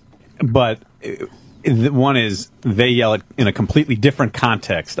time. But the one is they yell it in a completely different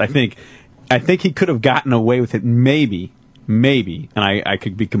context. I think he could have gotten away with it maybe, and I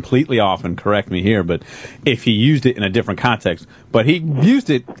could be completely off and correct me here, but if he used it in a different context. But he used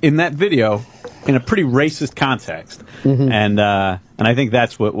it in that video in a pretty racist context. And I think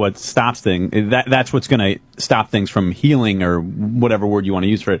that's what stops things. That's what's going to stop things from healing, or whatever word you want to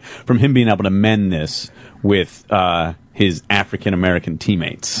use for it, from him being able to mend this with him his African American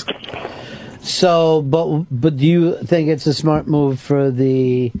teammates. So, but do you think it's a smart move for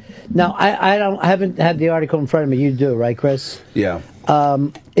the? Now, I haven't had the article in front of me. You do, right, Chris? Yeah.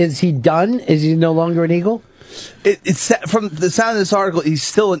 Is he done? Is he no longer an Eagle? It's from the sound of this article. He's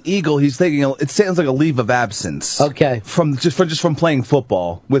still an Eagle. He's taking. It sounds like a leave of absence. Okay. From playing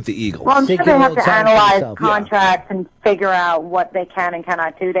football with the Eagles. Well, I'm sure they have to analyze contracts and figure out what they can and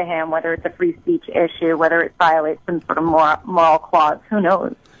cannot do to him, whether it's a free speech issue, whether it violates some sort of moral clause. Who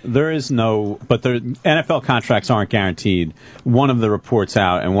knows? There is no, but the NFL contracts aren't guaranteed. One of the reports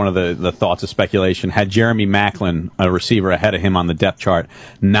out and one of the thoughts of speculation, had Jeremy Maclin, a receiver ahead of him on the depth chart,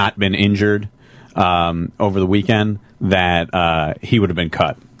 not been injured over the weekend, that he would have been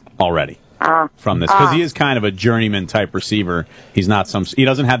cut already from this, because he is kind of a journeyman type receiver. He's not he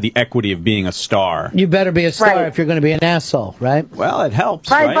doesn't have the equity of being a star. You better be a star if you're going to be an asshole, right? Well, it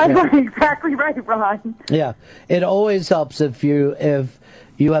helps, right? Exactly right, Ron. Yeah, it always helps if you have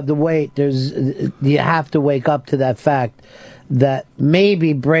to wait. You have to wake up to that fact that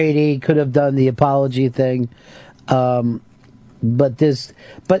maybe Brady could have done the apology thing, but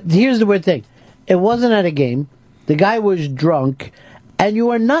here's the weird thing: it wasn't at a game. The guy was drunk, and you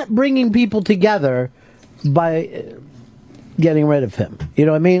are not bringing people together by getting rid of him. You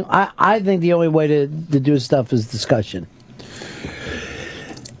know what I mean? I think the only way to do stuff is discussion.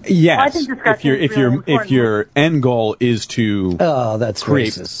 Yes, if your end goal is to that's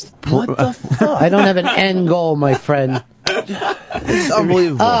racist. What the fuck? I don't have an end goal, my friend. It's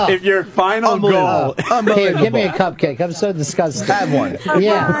unbelievable. If your final goal, here, give me a cupcake. I'm so disgusted. Have one.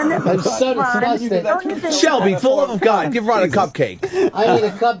 Yeah, I'm so disgusted. Shelby, full of God, give Ron a cupcake. I need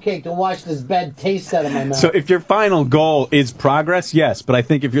a cupcake to wash this bad taste out of my mouth. So if your final goal is progress, yes, but I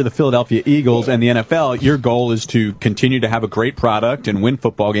think if you're the Philadelphia Eagles and the NFL, your goal is to continue to have a great product and win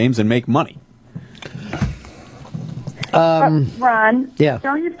football games and make money. Ron, yeah.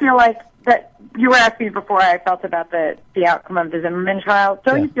 Don't you feel like that? You were asking me before I felt about the outcome of the Zimmerman trial.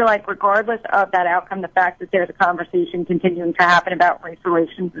 Don't you feel like, regardless of that outcome, the fact that there's a conversation continuing to happen about race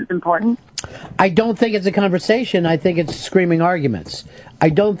relations is important? I don't think it's a conversation. I think it's screaming arguments. I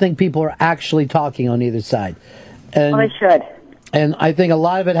don't think people are actually talking on either side. And, well, they should. And I think a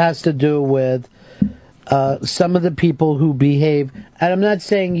lot of it has to do with some of the people who behave, and I'm not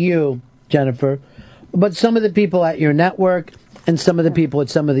saying you, Jennifer, but some of the people at your network and some of the people at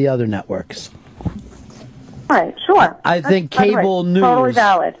some of the other networks. Right, sure. I think cable news. Totally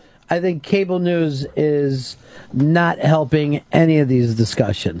valid. I think cable news is not helping any of these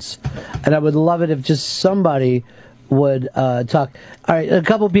discussions, and I would love it if just somebody would talk. All right, a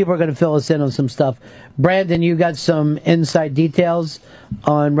couple people are going to fill us in on some stuff. Brandon, you got some inside details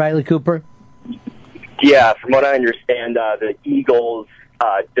on Riley Cooper? Yeah, from what I understand, the Eagles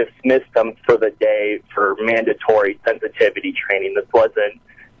dismissed them for the day for mandatory sensitivity training. This wasn't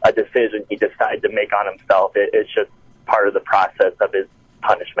a decision he decided to make on himself. It's just part of the process of his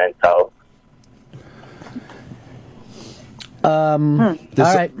punishment. So,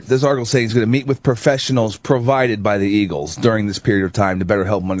 this article saying he's going to meet with professionals provided by the Eagles during this period of time to better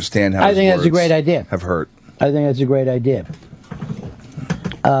help him understand how I think that's a great idea. Have hurt. I think that's a great idea.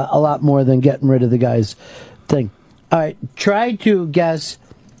 A lot more than getting rid of the guy's thing. All right, try to guess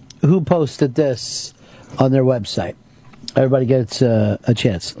who posted this on their website. Everybody gets a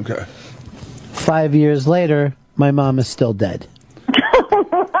chance. Okay. 5 years later, my mom is still dead.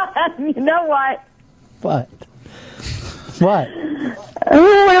 You know what? What? What?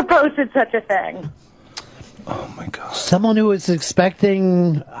 Who would have posted such a thing? Oh, my God. Someone who was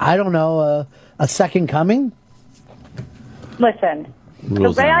expecting, I don't know, a second coming? Listen.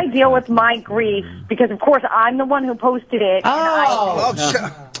 The way I deal with my grief, because of course I'm the one who posted it.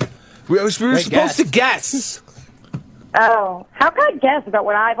 We were supposed to guess. Oh, how can I guess about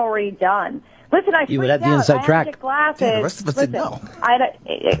what I've already done? Listen, I you would freaked have the out. inside I had track. to get glasses. Yeah, the rest of us didn't know. I've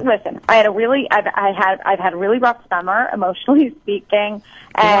had a really rough summer, emotionally speaking,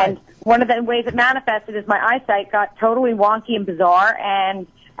 and one of the ways it manifested is my eyesight got totally wonky and bizarre, and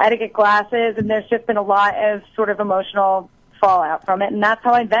I had to get glasses, and there's just been a lot of sort of emotional fallout from it, and that's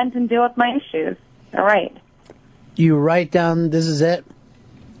how I vent and deal with my issues. All right. You write down, this is it?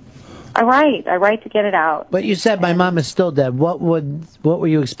 I write to get it out. But you said my mom is still dead. What were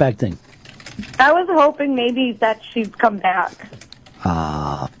you expecting? I was hoping maybe that she'd come back.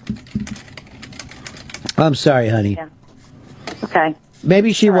 I'm sorry, honey. Yeah. Okay.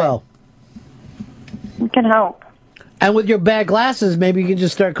 Maybe she will. We can hope. And with your bad glasses, maybe you can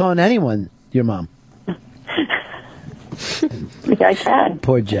just start calling anyone your mom. Yeah, I can.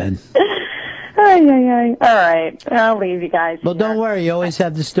 Poor Jen. All right. I'll leave you guys. Well, don't worry. You always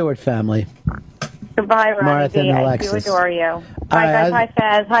have the Stewart family. Goodbye, Ronnie Martha B. and I do Alexis. adore you. All Hi, right, guys.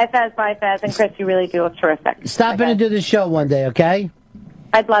 Hi, Fez. Hi, Fez. Bye, Fez. And Chris, you really do look terrific. Stop in and do the show one day, okay?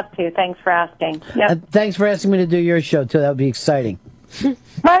 I'd love to. Thanks for asking. Yep. Thanks for asking me to do your show, too. That would be exciting.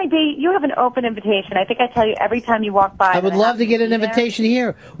 Ronnie B., you have an open invitation. I think I tell you every time you walk by. I would love to get an invitation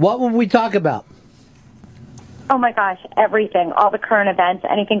here. What would we talk about? Oh, my gosh. Everything. All the current events.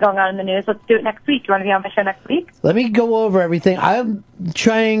 Anything going on in the news. Let's do it next week. You want to be on my show next week? Let me go over everything. I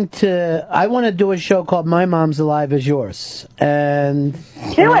want to do a show called My Mom's Alive As Yours. And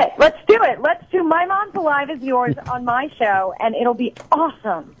Do it. Let's do it. Let's do My Mom's Alive As Yours on my show, and it'll be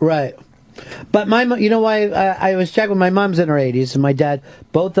awesome. Right. But my mom, you know why? I was checking. My mom's in her 80s, and my dad,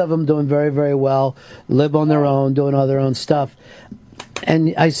 both of them doing very, very well, live on their own, doing all their own stuff.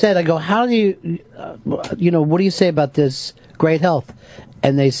 And I go, how do you, what do you say about this great health?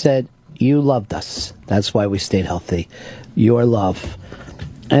 And they said, you loved us. That's why we stayed healthy. Your love.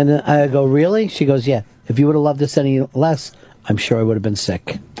 And I go, really? She goes, yeah. If you would have loved us any less, I'm sure I would have been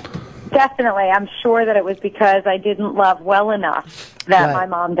sick. Definitely. I'm sure that it was because I didn't love well enough that Right. my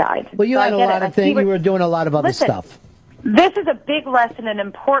mom died. Well, you So had I a get lot it. of things. You were doing a lot of other Listen, stuff. This is a big lesson, an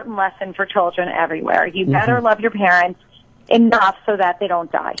important lesson for children everywhere. You better Mhm. love your parents enough so that they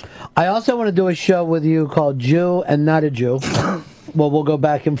don't die. I also want to do a show with you called Jew and Not a Jew. Well, we'll go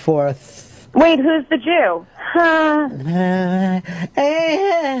back and forth. Wait, who's the Jew?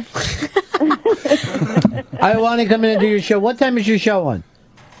 I want to come in and do your show. What time is your show on?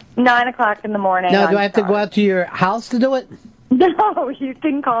 9 o'clock in the morning. Now, I'm do I have to go out to your house to do it? No, you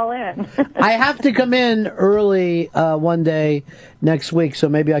can call in. I have to come in early one day next week, so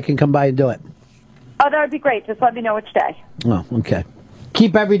maybe I can come by and do it. Oh, that would be great. Just let me know which day. Oh, okay.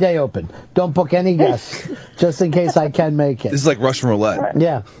 Keep every day open. Don't book any guests, just in case I can make it. This is like Russian roulette.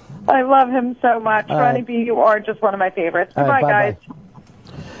 Yeah. I love him so much. All Ronnie right. B., you are just one of my favorites. All Goodbye, right, guys.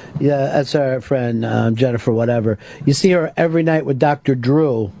 bye-bye. Yeah, that's our friend Jennifer, whatever. You see her every night with Dr.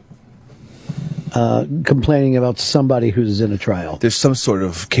 Drew complaining about somebody who's in a trial. There's some sort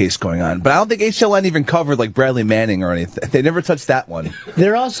of case going on. But I don't think HLN even covered like Bradley Manning or anything. They never touched that one.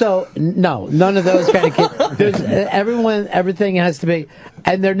 They're also, no, none of those kind of kids. There's, everything has to be,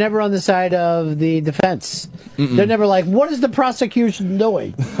 and they're never on the side of the defense. They're never like, what is the prosecution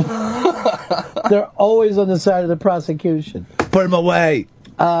doing? They're always on the side of the prosecution. Put him away.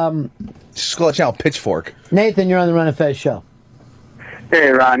 Just call it channel Pitchfork. Nathan, you're on the Run of Fez show. Hey,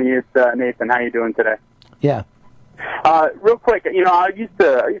 Ronnie, it's Nathan. How you doing today? Yeah. Real quick, I used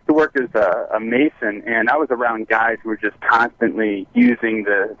to work as a mason, and I was around guys who were just constantly using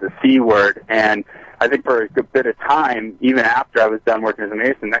the C word, and I think for a good bit of time, even after I was done working as a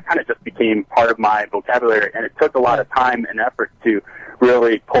mason, that kind of just became part of my vocabulary, and it took a lot of time and effort to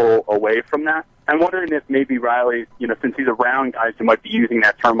really pull away from that. I'm wondering if maybe Riley, since he's around guys who might be using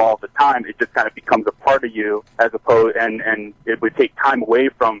that term all the time, it just kind of becomes a part of you as opposed, and it would take time away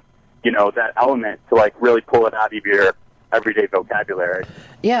from, that element to like really pull it out of your everyday vocabulary.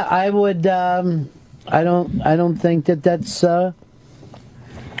 Yeah, I would. I don't think that's hard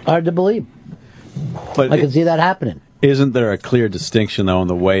to believe. But I can see that happening. Isn't there a clear distinction, though, in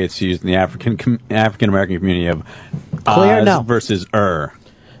the way it's used in the African American community of Clear? No. versus No.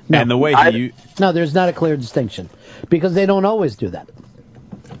 and the way No, there's not a clear distinction because they don't always do that.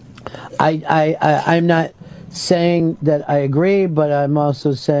 I'm not saying that I agree, but I'm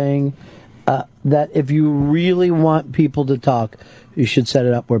also saying that if you really want people to talk, you should set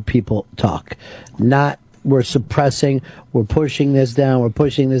it up where people talk. Not we're suppressing, we're pushing this down,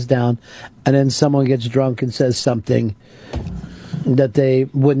 and then someone gets drunk and says something that they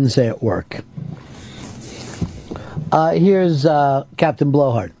wouldn't say at work. Here's Captain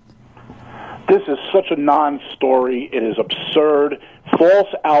Blowhard. This is such a non-story. It is absurd, false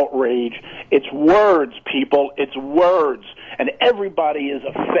outrage. It's words, people. It's words. And everybody is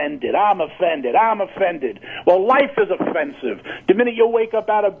offended. I'm offended. I'm offended. Well, life is offensive. The minute you wake up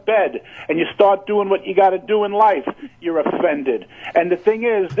out of bed and you start doing what you got to do in life, you're offended. And the thing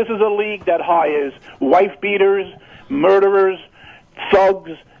is, this is a league that hires wife beaters, murderers,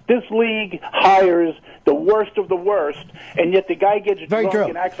 thugs. This league hires the worst of the worst, and yet the guy gets drunk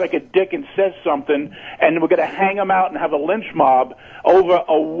and acts like a dick and says something, and we're going to hang him out and have a lynch mob over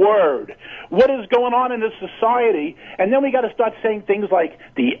a word. What is going on in this society? And then we got to start saying things like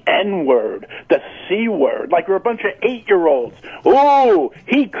the N-word, the C-word, like we're a bunch of 8-year-olds. Ooh,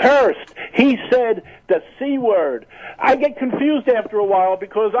 he cursed. He said the C-word. I get confused after a while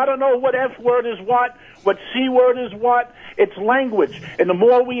because I don't know what F-word is what C-word is what. It's language. And the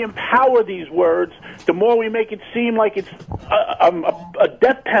more we empower these words, the more we make it seem like it's a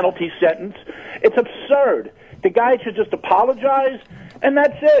death penalty sentence. It's absurd. The guy should just apologize, And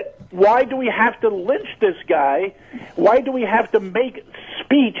that's it. Why do we have to lynch this guy? Why do we have to make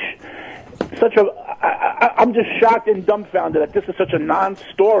speech such a... I'm just shocked and dumbfounded that this is such a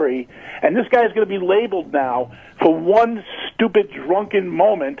non-story, and this guy's going to be labeled now for one stupid drunken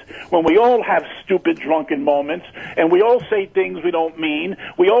moment when we all have stupid drunken moments, and we all say things we don't mean.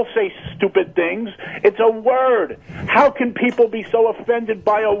 We all say stupid things. It's a word. How can people be so offended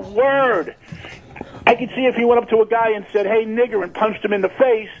by a word? I could see if he went up to a guy and said, "Hey, nigger," and punched him in the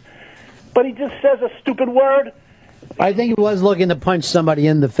face, but he just says a stupid word. I think he was looking to punch somebody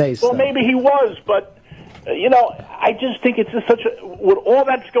in the face. Well, though. maybe he was, but I just think it's just such a, with all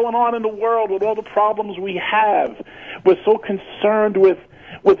that's going on in the world, with all the problems we have, we're so concerned with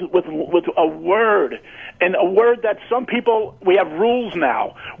a word, and a word that some people, we have rules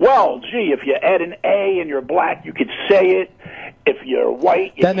now. Well, gee, if you add an A and you're black, you could say it. If you're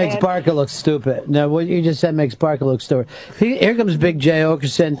white, you that makes can't. Barker look stupid. No, what you just said makes Barker look stupid. Here comes Big J.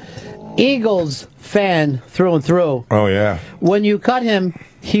 Okerson, Eagles fan through and through. Oh, yeah. When you cut him,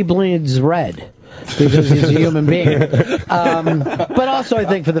 he bleeds red because he's a human being. But also, I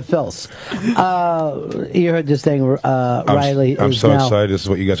think, for the Phils. You heard this thing, Riley. I'm is so now, excited. This is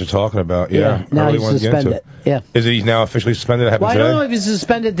what you guys are talking about. Yeah. now I really he's want to get into suspended. it. Yeah. Is it he's now officially suspended? It happened Well, I today? don't know if he's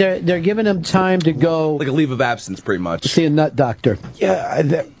suspended. They're giving him time to go. Like a leave of absence, pretty much. See a nut doctor.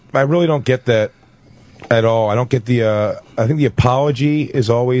 Yeah, I really don't get that at all. I don't get the. I think the apology is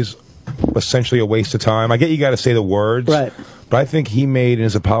always essentially a waste of time. I get you got to say the words, right? But I think he made in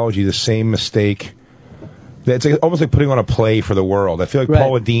his apology the same mistake. It's almost like putting on a play for the world. I feel like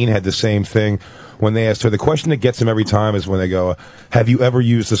Paula Deen had the same thing when they asked her. The question that gets him every time is when they go, "Have you ever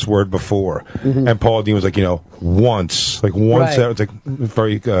used this word before?" Mm-hmm. And Paula Deen was like, once. Like once. Right. It's like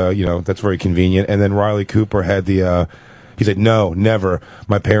very, that's very convenient. And then Riley Cooper had the. He said, "No, never.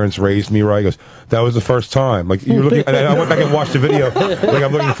 My parents raised me right." He goes, "That was the first time." Like you're looking, and I went back and watched the video. Like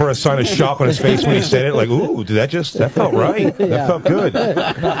I'm looking for a sign of shock on his face when he said it. Like, ooh, that felt right. That felt good.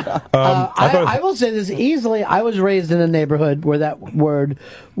 I will say this easily. I was raised in a neighborhood where that word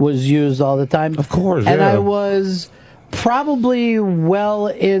was used all the time. Of course, and yeah. I was probably well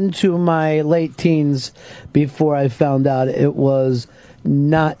into my late teens before I found out it was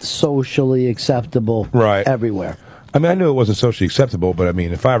not socially acceptable everywhere. I mean, I knew it wasn't socially acceptable, but I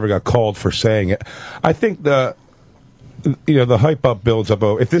mean, if I ever got called for saying it, I think the hype up builds up.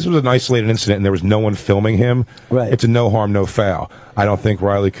 If this was an isolated incident and there was no one filming him, it's a no harm, no foul. I don't think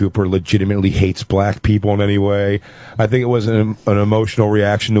Riley Cooper legitimately hates black people in any way. I think it was an emotional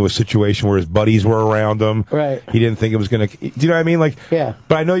reaction to a situation where his buddies were around him. Right. He didn't think it was going to. Do you know what I mean? Like, yeah.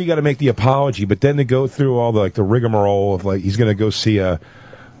 But I know you got to make the apology, but then to go through all the rigmarole of he's going to go see a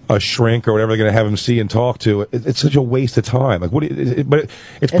shrink or whatever they're going to have him see and talk to. It's such a waste of time. Like,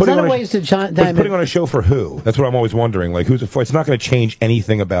 it's putting not on a waste of time. But it's putting on a show for who? That's what I'm always wondering. Like, who's it for? It's not going to change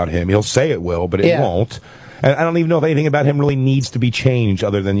anything about him. He'll say it will, but it won't. And I don't even know if anything about him really needs to be changed,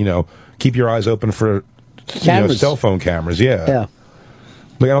 other than keep your eyes open for cell phone cameras. Yeah. Yeah.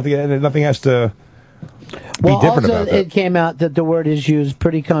 Like, I don't think nothing has to be different also, about that. it came out that the word is used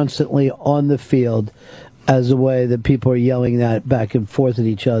pretty constantly on the field as a way that people are yelling that back and forth at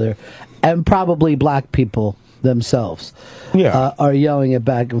each other, and probably black people themselves are yelling it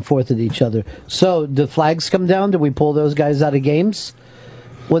back and forth at each other. So, do flags come down? Do we pull those guys out of games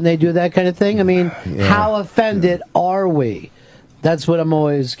when they do that kind of thing? I mean, how offended are we? That's what I'm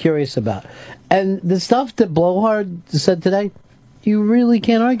always curious about. And the stuff that Blowhard said today, you really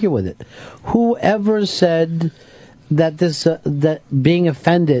can't argue with it. Whoever said that that being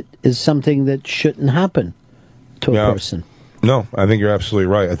offended is something that shouldn't happen to a person. No, I think you're absolutely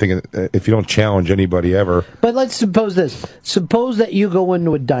right. I think if you don't challenge anybody ever. But let's suppose this. Suppose that you go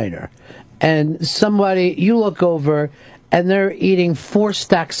into a diner and you look over and they're eating 4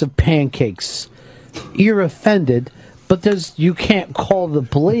 stacks of pancakes. You're offended, but you can't call the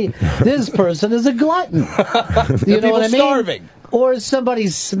police. This person is a glutton. You know what I mean? Starving. Or somebody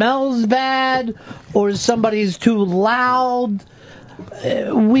smells bad, or somebody's too loud.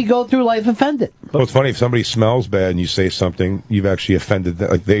 We go through life offended. Well, it's funny, if somebody smells bad and you say something, you've actually offended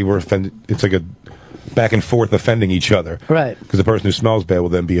them. Like, they were offended. It's like a back and forth offending each other. Right. Because the person who smells bad will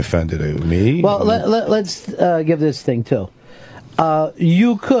then be offended. Me? Well, let's give this thing, too.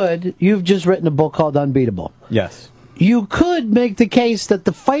 You've just written a book called Unbeatable. Yes. You could make the case that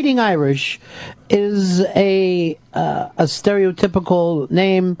the Fighting Irish is a stereotypical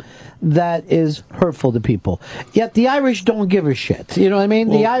name that is hurtful to people. Yet the Irish don't give a shit. You know what I mean?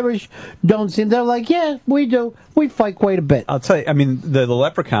 The Irish don't seem. They're like, yeah, we do. We fight quite a bit. I'll tell you. I mean, the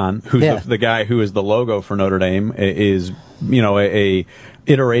leprechaun, who's the guy who is the logo for Notre Dame, is a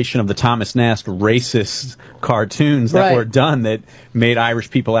iteration of the Thomas Nast racist cartoons that were done that made Irish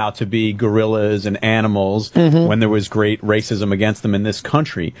people out to be gorillas and animals when there was great racism against them in this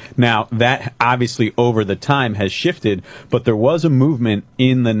country. Now, that obviously over the time has shifted, but there was a movement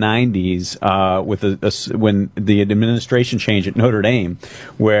in the 90s when the administration changed at Notre Dame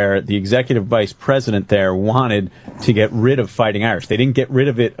where the executive vice president there wanted to get rid of Fighting Irish. They didn't get rid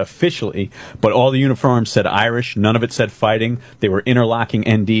of it officially, but all the uniforms said Irish. None of it said fighting. They were interlocking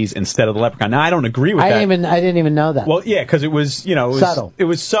NDs instead of the leprechaun. Now, I don't agree with that. I didn't even know that. Well, yeah, because it was, subtle. It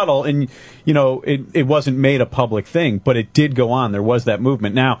was subtle, and it wasn't made a public thing, but it did go on. There was that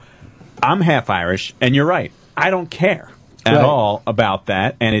movement. Now, I'm half Irish, and you're right. I don't care at all about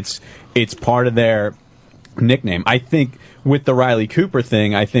that, and it's part of their nickname. I think with the Riley Cooper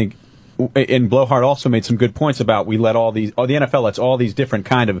thing, and Blowhard also made some good points about the NFL lets all these different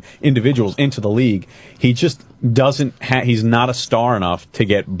kind of individuals into the league. He just he's not a star enough to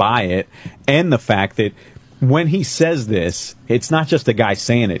get by it. And the fact that when he says this, it's not just a guy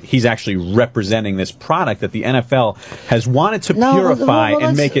saying it. He's actually representing this product that the NFL has wanted to purify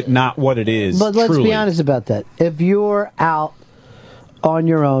and make it not what it is. But let's be honest about that. If you're out on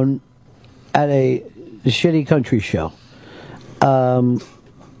your own at a shitty country show,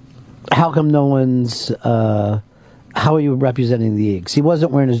 how come no one's? How are you representing the Eagles? He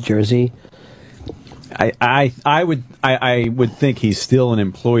wasn't wearing his jersey. I would think he's still an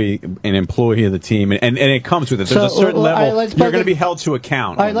employee of the team, and it comes with it. There's a certain level you're going to be held to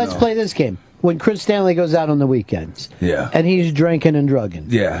account. All right, let's play this game. When Chris Stanley goes out on the weekends, and he's drinking and drugging,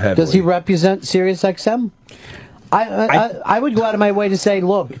 heavily. Does he represent Sirius XM? I would go out of my way to say,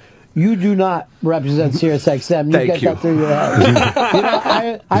 look. You do not represent Sirius XM. You get that through your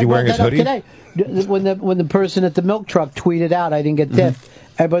head. Is he wearing his hoodie? Today. When the person at the milk truck tweeted out, I didn't get tipped.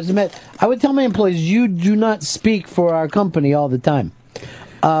 Everybody's admit. I would tell my employees, you do not speak for our company all the time.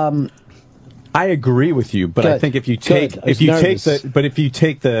 I agree with you, but I think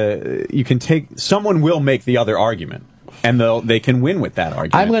someone will make the other argument, and they can win with that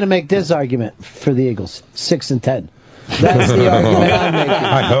argument. I'm going to make this argument for the Eagles: 6-10. That's the argument I'm making.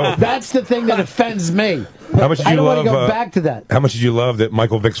 I hope. That's the thing that offends me. How much did you I don't love, want to go back to that. How much did you love that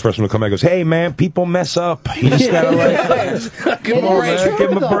Michael Vick's first one would come out and goes, hey, man, people mess up. You just got to give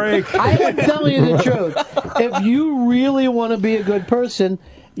him a break. I am telling you the truth. If you really want to be a good person,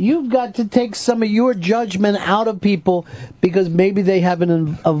 you've got to take some of your judgment out of people because maybe they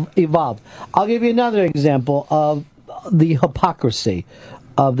haven't evolved. I'll give you another example of the hypocrisy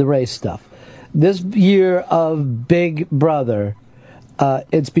of the race stuff. This year of Big Brother,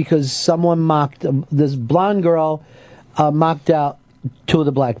 it's because someone mocked this blonde girl, mocked out two of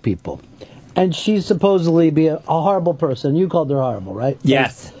the black people, and she's supposedly be a horrible person. You called her horrible, right?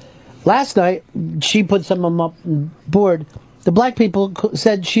 Yes. Last night, she put someone up on board. The black people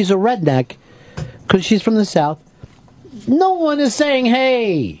said she's a redneck because she's from the South. No one is saying,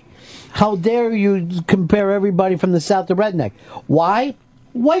 hey, how dare you compare everybody from the South to redneck? Why?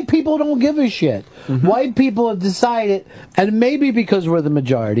 White people don't give a shit. White people have decided, and maybe because we're the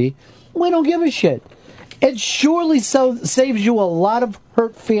majority, we don't give a shit. It surely saves you a lot of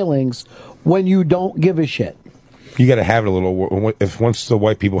hurt feelings when you don't give a shit. You got to have it a little. If once the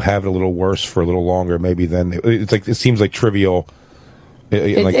white people have it a little worse for a little longer, maybe then it seems like trivial.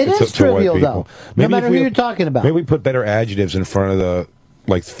 It is trivial though. No matter who you're talking about. Maybe we put better adjectives in front of the.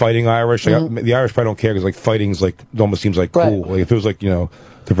 Like Fighting Irish, the Irish probably don't care because like fighting's like it almost seems like cool. Like if it was like the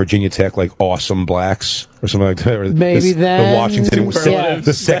Virginia Tech like awesome blacks or something like that. Or maybe then the Washington,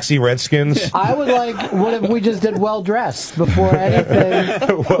 the sexy Redskins. I would like. What if we just did well dressed before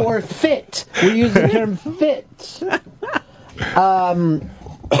anything or fit? We use the term fit.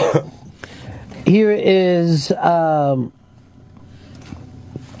 Here is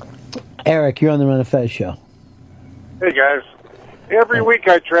Eric. You're on the Run of Fez show. Hey guys. Every week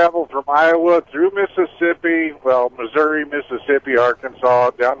I travel from Iowa through Mississippi, Missouri, Mississippi, Arkansas,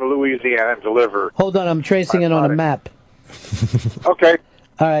 down to Louisiana and deliver. Hold on, I'm tracing it on a map. Okay.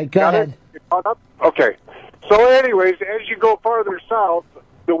 All right, go ahead. Okay. So anyways, as you go farther south,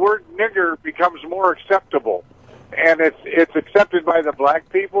 the word nigger becomes more acceptable. And it's accepted by the black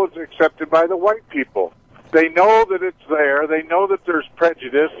people, it's accepted by the white people. They know that it's there, they know that there's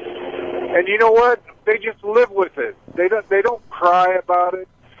prejudice, and you know what? They just live with it. They don't cry about it.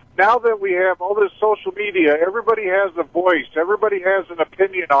 now that we have all this social media, everybody has a voice. Everybody has an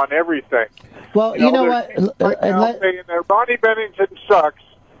opinion on everything. Well, you know what? there's people right now saying that Ronnie Bennington sucks.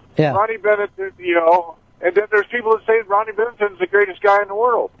 Yeah. Ronnie Bennington, and then there's people that say Ronnie Bennington's the greatest guy in the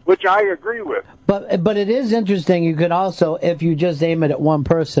world, which I agree with. But it is interesting. You could also, if you just aim it at one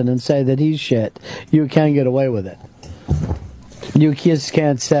person and say that he's shit, you can get away with it. You just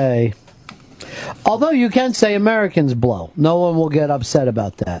can't say. Although you can say Americans blow. No one will get upset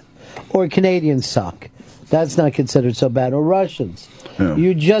about that. Or Canadians suck. That's not considered so bad. Or Russians. Yeah.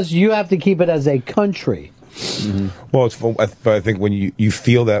 You have to keep it as a country. Mm-hmm. Well, but I think when you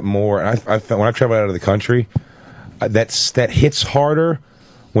feel that more, and I when I travel out of the country, that hits harder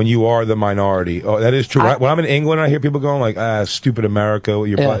when you are the minority. Oh, that is true. When I'm in England, I hear people going like, "Stupid America."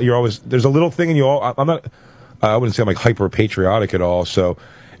 You're always there's a little thing in you. I'm not. I wouldn't say I'm like hyper patriotic at all. So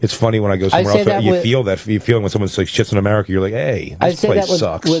it's funny when I go somewhere else. You feel that feeling when someone says shits in America. You're like, "Hey, this place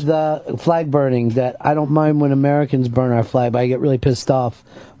sucks." With flag burning, that I don't mind when Americans burn our flag, but I get really pissed off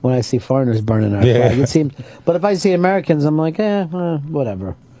when I see foreigners burning our flag. It seems, but if I see Americans, I'm like,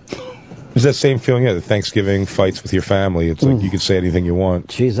 whatever. There's that same feeling, the Thanksgiving fights with your family. It's like you can say anything you want.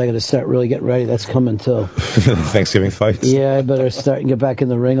 Jeez, I got to start really getting ready. That's coming too. Thanksgiving fights? Yeah, I better start and get back in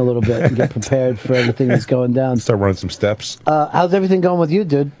the ring a little bit and get prepared for everything that's going down. Start running some steps. How's everything going with you,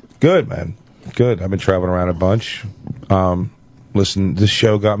 dude? Good, man. Good. I've been traveling around a bunch. Listen, this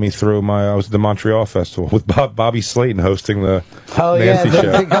show got me through I was at the Montreal Festival with Bobby Slayton hosting the Nancy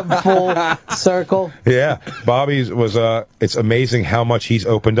show. Come full circle. Yeah, Bobby's was, it's amazing how much he's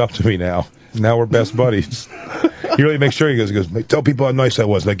opened up to me now. Now we're best buddies. He really makes sure he goes, tell people how nice I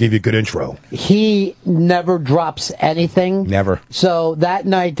was, and I gave you a good intro. He never drops anything. Never. So that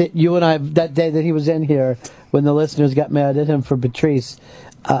night that you and I, that day that he was in here, when the listeners got mad at him for Patrice,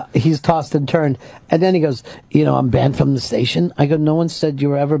 he's tossed and turned, and then he goes, I'm banned from the station. I go, no one said you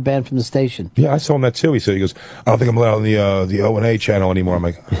were ever banned from the station. Yeah, I saw him that too. He goes, I don't think I'm allowed on the O&A channel anymore. I'm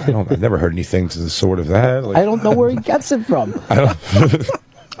like, I've never heard anything to the sort of that. Like, I don't know where he gets it from.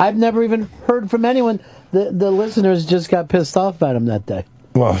 I've never even heard from anyone. The listeners just got pissed off at him that day.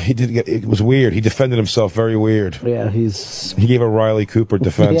 Well, it was weird. He defended himself very weird. Yeah, he gave a Riley Cooper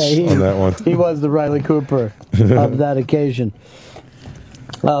defense on that one. He was the Riley Cooper of that occasion.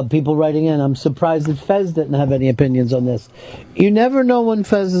 People writing in, I'm surprised that Fez didn't have any opinions on this. You never know when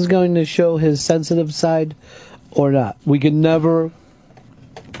Fez is going to show his sensitive side or not. We can never,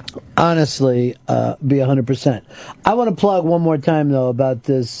 honestly, be 100%. I want to plug one more time, though, about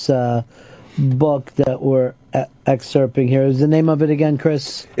this book that we're excerpting here. Is the name of it again,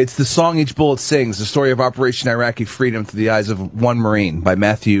 Chris? It's The Song Each Bullet Sings, the story of Operation Iraqi Freedom through the eyes of one Marine by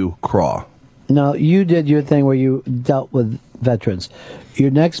Matthew Craw. Now, you did your thing where you dealt with veterans.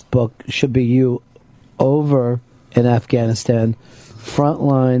 Your next book should be you over in Afghanistan, front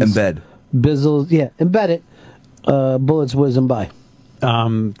lines. Embed. Embed it. Bullets whizzing by.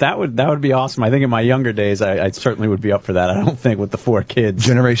 That would be awesome. I think in my younger days, I certainly would be up for that. I don't think with the 4 kids.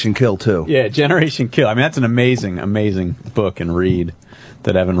 Generation Kill, too. Yeah, Generation Kill. I mean, that's an amazing, amazing book and read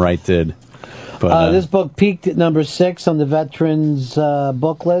that Evan Wright did. But, this book peaked at number 6 on the Veterans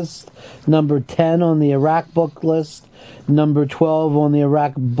book list, number 10 on the Iraq book list, number 12 on the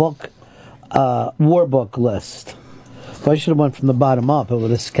Iraq book war book list. So I should have went from the bottom up. It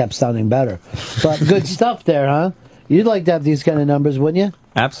would have kept sounding better. But good stuff there, huh? You'd like to have these kind of numbers, wouldn't you?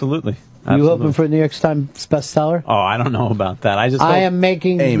 Absolutely. You hoping for a New York Times bestseller? Oh, I don't know about that. I am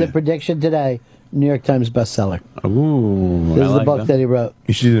making the prediction today. New York Times bestseller. Ooh, this is the book that he wrote.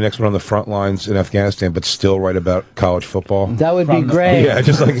 You should do the next one on the front lines in Afghanistan, but still write about college football. That would be great. Yeah,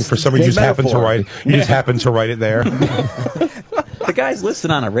 just like for some reason, you just happen to write. You just happen to write it there. The guys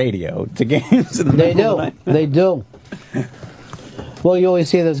listen on a radio to games. They do. They do. Well, you always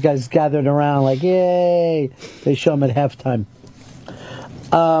see those guys gathered around like, yay! They show them at halftime.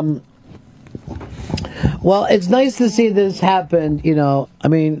 Well, it's nice to see this happen,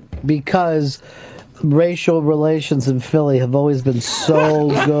 because racial relations in Philly have always been so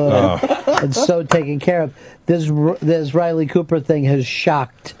good and so taken care of. This Riley Cooper thing has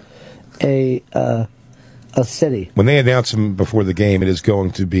shocked a city. When they announce him before the game, it is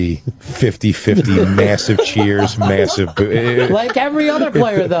going to be 50-50, massive cheers, massive boo. Like every other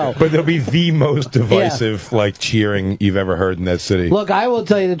player, though. But there'll be the most divisive, cheering you've ever heard in that city. Look, I will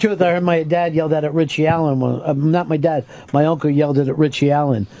tell you the truth. I heard my dad yell that at Richie Allen. Not my dad. My uncle yelled it at Richie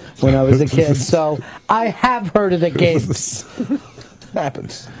Allen when I was a kid. So I have heard it at games.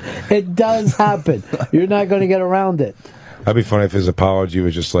 Happens. It does happen. You're not going to get around it. That'd be funny if his apology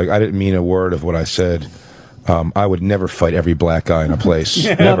was just like, I didn't mean a word of what I said. I would never fight every black guy in a place.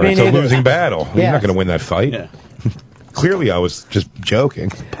 Never. No, it's a losing battle. You're not going to win that fight. Yeah. Clearly, I was just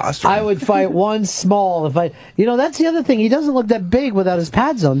joking. I would fight one small if I. You know, that's the other thing. He doesn't look that big without his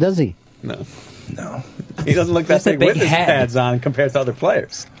pads on, does he? No. He doesn't look that big with his pads on compared to other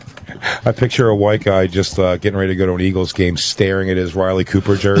players. I picture a white guy just getting ready to go to an Eagles game, staring at his Riley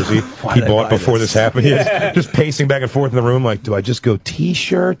Cooper jersey he did I bought buy before this? this happened. He's just pacing back and forth in the room like, do I just go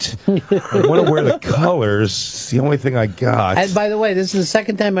T-shirt? I want to wear the colors. It's the only thing I got. And by the way, this is the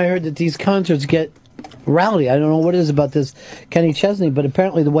second time I heard that these concerts get rowdy. I don't know what it is about this Kenny Chesney, but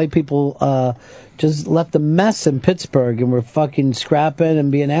apparently the white people just left a mess in Pittsburgh and were fucking scrapping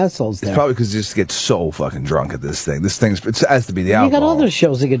and being assholes there. It's probably because you just get so fucking drunk at this thing. It has to be the You got alcohol. other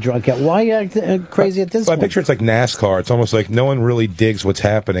shows to get drunk at. Why you act crazy at this I one? picture it's like NASCAR. It's almost like no one really digs what's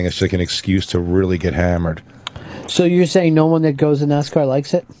happening. It's like an excuse to really get hammered. So you're saying no one that goes to NASCAR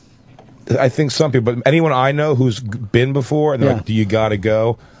likes it? I think some people, but anyone I know who's been before, and they're like, do you got to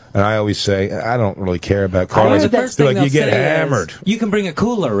go? And I always say, I don't really care about cars. The first They're thing like, you they'll get say hammered. is, you can bring a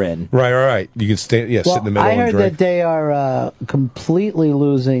cooler in. Right. You can stay, sit in the middle I and heard drink. that they are completely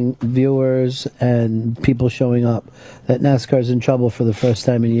losing viewers and people showing up. That NASCAR's in trouble for the first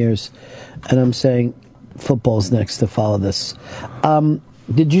time in years. And I'm saying football's next to follow this.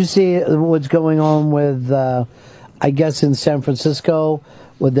 Did you see what's going on with, I guess, in San Francisco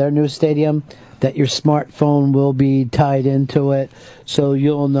with their new stadium? That your smartphone will be tied into it, so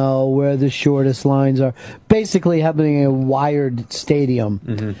you'll know where the shortest lines are. Basically, having a wired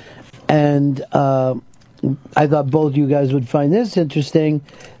stadium. And I thought both you guys would find this interesting.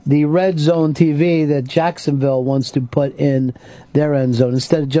 The Red Zone TV that Jacksonville wants to put in their end zone,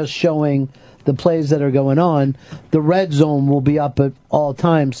 instead of just showing the plays that are going on, the Red Zone will be up at all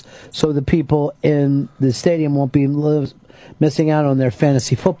times, so the people in the stadium won't be missing out on their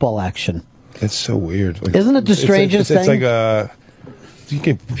fantasy football action. It's so weird. Like, Isn't it the strangest it's thing? like you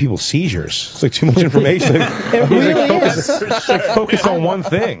give people seizures. It's like too much information. It really is. Focus on one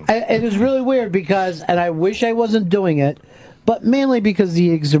thing. It is really weird because, and I wish I wasn't doing it, but mainly because the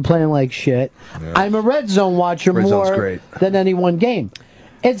Eagles are playing like shit. Yeah. I'm a Red Zone watcher Red Zone's more great. than any one game.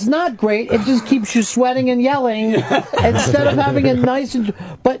 It's not great. It just keeps you sweating and yelling instead of having a nice.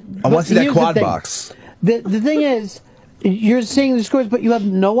 But I want to see that here's the quad thing. box. The thing is, you're seeing the scores, but you have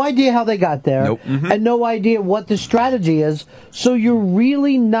no idea how they got there, Nope. and no idea what the strategy is. So you're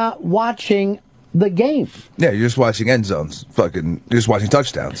really not watching the game. Yeah, you're just watching end zones. You're just watching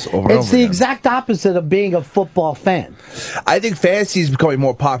touchdowns over and It's over the again. exact opposite of being a football fan. I think fantasy is becoming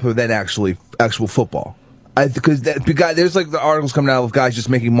more popular than actual football. Because there's like the articles coming out of guys just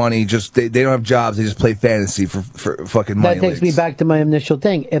making money. They don't have jobs. They just play fantasy for fucking money. That takes me back to my initial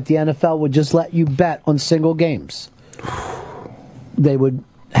thing. If the NFL would just let you bet on single games, they would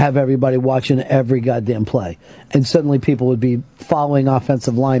have everybody watching every goddamn play. And suddenly people would be following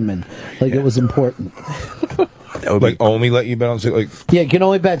offensive linemen like it was important. Like only let you bet on like. Yeah, you can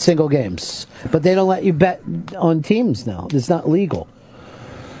only bet single games. But they don't let you bet on teams now. It's not legal.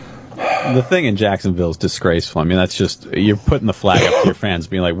 The thing in Jacksonville is disgraceful. I mean, that's just, you're putting the flag up to your fans,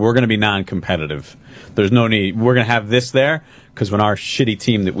 being like, we're going to be non-competitive. There's no need. We're going to have this there, because when our shitty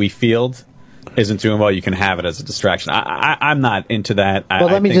team that we field isn't doing well, you can have it as a distraction. I'm not into that. Well,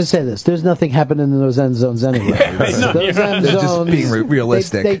 let me just say this. There's nothing happening in those end zones anyway. Those end They're just zones, being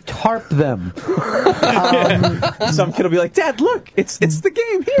realistic. They tarp them. Some kid will be like, Dad, look, it's the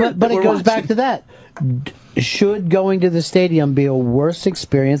game here. But it goes back to that. Should going to the stadium be a worse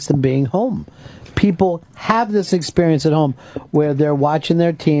experience than being home? People have this experience at home where they're watching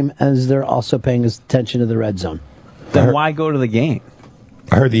their team as they're also paying attention to the red zone. Then why go to the game?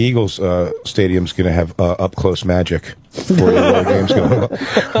 I heard the Eagles stadium's going to have up close magic before the game's going on.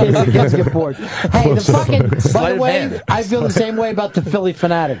 The kids get bored. Hey, the fucking. By the way, I feel the same way about the Philly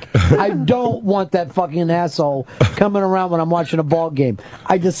Fanatic. I don't want that fucking asshole coming around when I'm watching a ball game.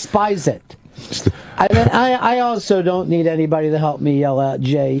 I despise it. I also don't need anybody to help me yell out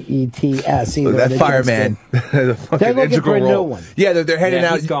JETS either. That fireman, the fucking They're looking integral for a new role. one. Yeah, they're handing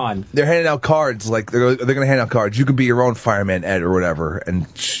out. He's gone. They're handing out cards. Like they're going to hand out cards. You can be your own fireman, Ed, or whatever, and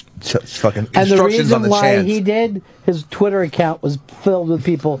fucking And the instructions on reason the why chant. he did, his Twitter account was filled with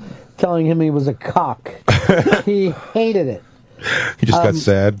people telling him he was a cock. He hated it. He just got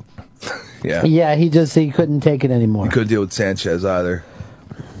sad. Yeah, Yeah, he couldn't take it anymore. he couldn't deal with Sanchez either.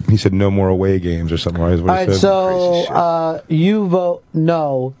 He said no more away games or something. Right? Is what All he right, said. so you vote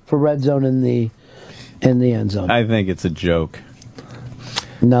no for red zone in the end zone. I think it's a joke.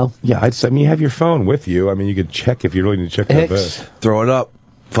 No. Yeah, I mean, you have your phone with you. I mean, you could check if you really need to check that Hicks. bit. Throw it up,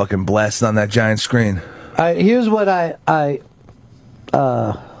 fucking blast on that giant screen. Here's what I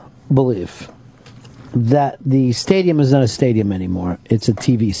believe. That the stadium is not a stadium anymore. It's a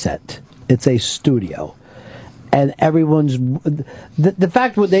TV set. It's a studio. and everyone's the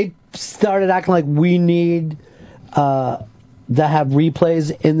fact when they started acting like we need to have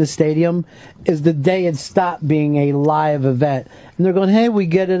replays in the stadium is the day it stopped being a live event. And they're going, hey, we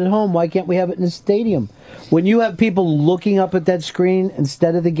get it at home. Why can't we have it in the stadium? When you have people looking up at that screen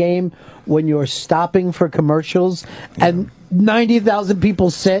instead of the game, when you're stopping for commercials and 90,000 people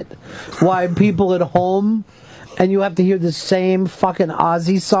sit while people at home, and you have to hear the same fucking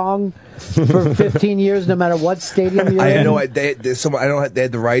Ozzy song for 15 years, no matter what stadium you're in. I know they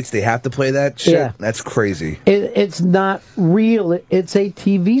had the rights. They have to play that shit. Yeah. That's crazy. It's not real. It's a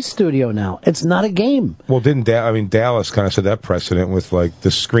TV studio now. It's not a game. Well, Dallas kind of set that precedent with like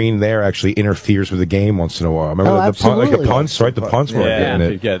the screen there actually interferes with the game once in a while. Remember the punts, right? The punts weren't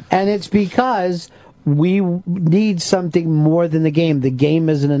getting it. And it's because we need something more than the game. The game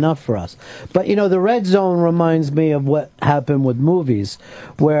isn't enough for us. But, the red zone reminds me of what happened with movies,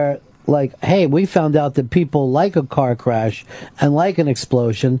 where, like, hey, we found out that people like a car crash and like an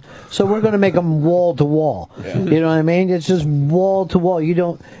explosion, so we're going to make them wall to wall. You know what I mean? It's just wall to wall.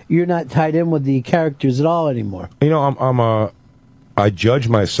 You're not tied in with the characters at all anymore. I judge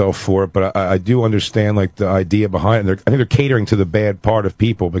myself for it, but I do understand like the idea behind it. I think they're catering to the bad part of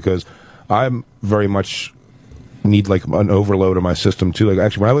people because I'm very much need like an overload of my system too. Like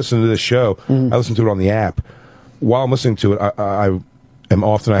actually, when I listen to this show, I listen to it on the app. While I'm listening to it, I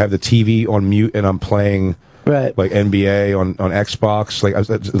have the TV on mute and I'm playing like NBA on Xbox. Like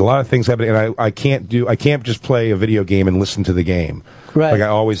there's a lot of things happening, and I can't just play a video game and listen to the game. Right. Like I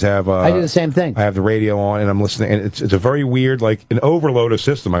always have. I do the same thing. I have the radio on and I'm listening, and it's a very weird, like an overload of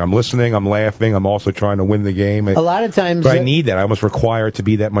system. Like I'm listening, I'm laughing, I'm also trying to win the game. A lot of times, but I need that. I almost require it to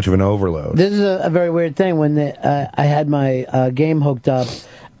be that much of an overload. This is a very weird thing. When I had my game hooked up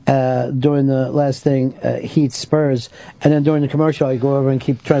during the last thing, Heat Spurs, and then during the commercial, I go over and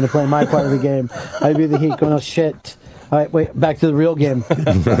keep trying to play my part of the game. I'd be the Heat going, oh shit. All right, wait, back to the real game.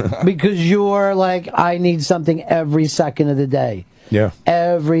 Because you're like, I need something every second of the day. Yeah.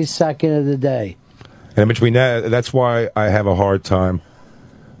 Every second of the day. And between that's why I have a hard time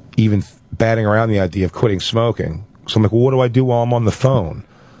even batting around the idea of quitting smoking. So I'm like, well, what do I do while I'm on the phone?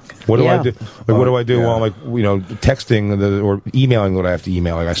 What do I do? Like, what do I do while I'm texting or emailing what I have to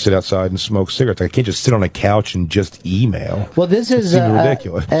email? Like I sit outside and smoke cigarettes. I can't just sit on a couch and just email. Well, this is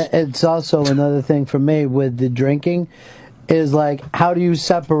ridiculous. It's also another thing for me with the drinking is like, how do you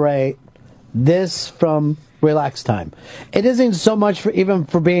separate this from relax time? It isn't so much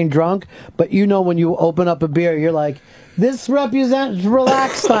for being drunk, but when you open up a beer, you're like, this represents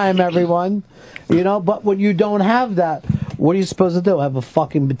relax time, everyone. But when you don't have that, what are you supposed to do? Have a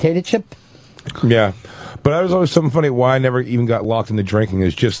fucking potato chip? Yeah. But that was always something funny. Why I never even got locked into drinking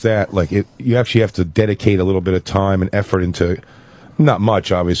is just that. Like, you actually have to dedicate a little bit of time and effort into, not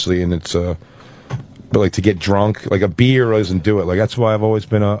much, obviously, and it's, but like to get drunk, like a beer doesn't do it. Like, that's why I've always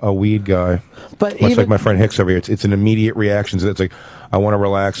been a weed guy. But much like my friend Hicks over here, it's an immediate reaction. So it's like, I want to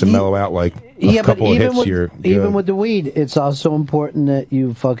relax and mellow out like a couple of hits here. Even with the weed, it's also important that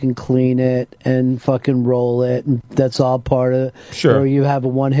you fucking clean it and fucking roll it. And that's all part of it. Sure. Or you have a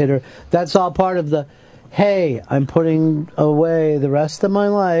one-hitter. That's all part of the, hey, I'm putting away the rest of my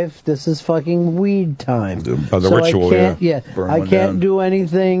life. This is fucking weed time. The ritual, I can't do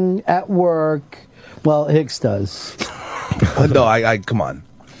anything at work. Well, Hicks does. No, I come on.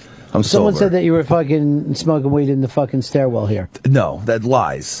 I'm Someone sober. said that you were fucking smoking weed in the fucking stairwell here. No, that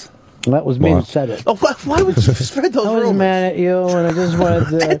lies. That was me who said it. Oh, why would you spread those rumors? I was mad at you, and I just wanted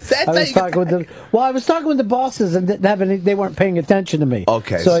to. I was talking with the bosses, and they weren't paying attention to me.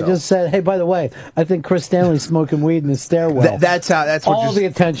 Okay, so I just said, "Hey, by the way, I think Chris Stanley's smoking weed in the stairwell." That's what all the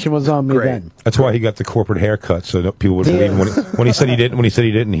attention was on me then. That's why he got the corporate haircut, so that people would believe him. When he said he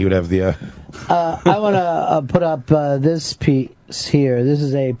didn't, he would have the. I want to put up this piece here. This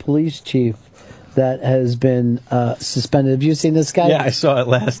is a police chief that has been suspended. Have you seen this guy? Yeah, I saw it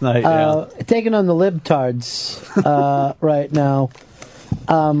last night. Taking on the libtards right now.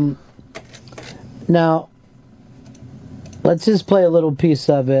 Now, let's just play a little piece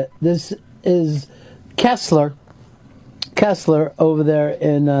of it. This is Kessler over there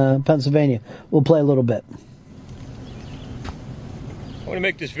in Pennsylvania. We'll play a little bit. I want to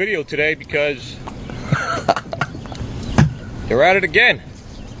make this video today because they're at it again.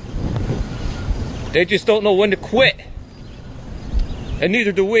 They just don't know when to quit. And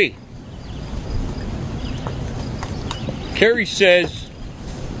neither do we. Kerry says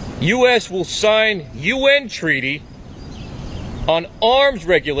U.S. will sign UN treaty on arms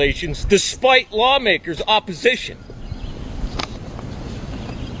regulations despite lawmakers' opposition.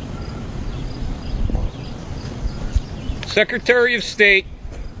 Secretary of State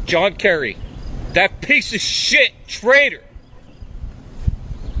John Kerry, that piece of shit traitor.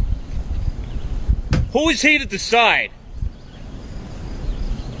 Who is he to decide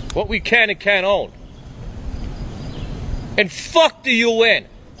what we can and can't own? And fuck the UN.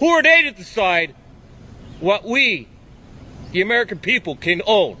 Who are they to decide what we, the American people, can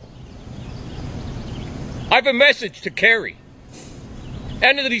own? I have a message to Kerry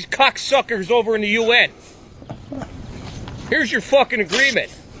and to these cocksuckers over in the UN. Here's your fucking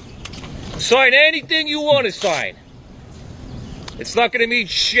agreement. Sign anything you want to sign. It's not going to mean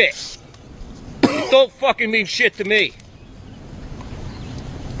shit. It don't fucking mean shit to me.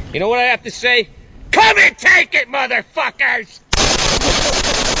 You know what I have to say? Come and take it, motherfuckers!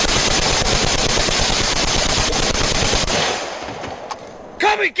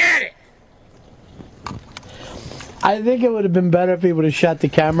 Come and get it! I think it would have been better if he would have shot the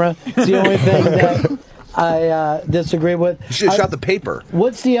camera. It's the only thing that I disagree with. You should have shot the paper.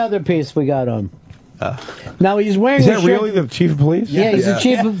 What's the other piece we got on? Now he's wearing. Is a that shirt. really the chief of police? Yeah, he's the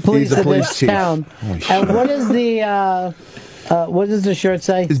chief of police He's the of police this chief. town. And what is the? What does the shirt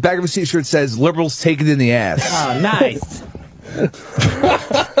say? His back of his t-shirt says, "Liberals take it in the ass." Oh, nice.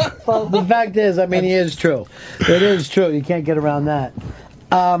 Well, the fact is, I mean, he is true. It is true. You can't get around that.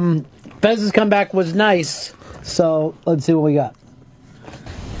 Bez's comeback was nice. So let's see what we got.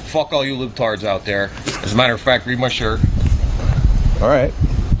 Fuck all you libtards out there. As a matter of fact, read my shirt. All right.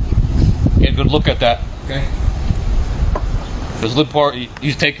 Get a good look at that, okay? This libtard,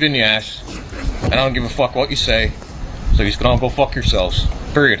 he's taking it in the ass. And I don't give a fuck what you say. So he's gonna go fuck yourselves.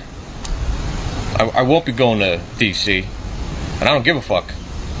 Period. I won't be going to D.C. And I don't give a fuck.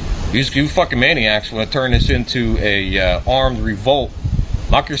 You fucking maniacs want to turn this into a armed revolt.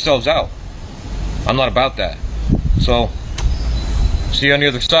 Knock yourselves out. I'm not about that. So, see you on the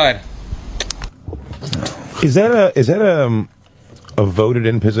other side. Is that a voted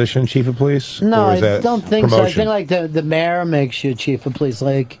in position, chief of police? No, Or is I that don't think so. I promotion? think like the mayor makes you chief of police.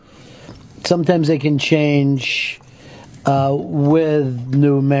 Like sometimes they can change with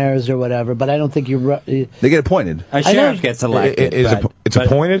new mayors or whatever, but I don't think They get appointed. A sheriff gets elected. It's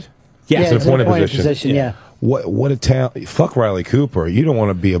appointed? Yeah, it's an it's an appointed appointed position. position, yeah. What a town! Fuck Riley Cooper. You don't want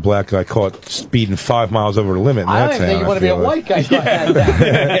to be a black guy caught speeding 5 miles over the limit. In I that don't even think town, you want to be a feel white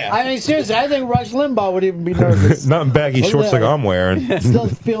guy. I mean, seriously, I think Rush Limbaugh would even be nervous. Not in baggy Look shorts at like that. I'm wearing. Still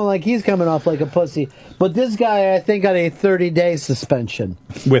feeling like he's coming off like a pussy. But this guy, I think, got a 30-day suspension.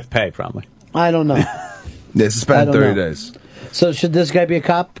 With pay, probably. I don't know. Yeah, I suspended don't 30 know. days. So should this guy be a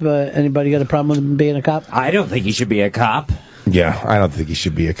cop? Anybody got a problem with him being a cop? I don't think he should be a cop. Yeah, I don't think he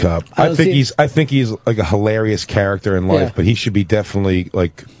should be a cop. I I don't think see- he's like a hilarious character in life, Yeah. but he should be definitely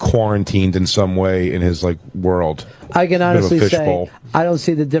like quarantined in some way in his like world. I can Bit of a honestly say fishbowl. I don't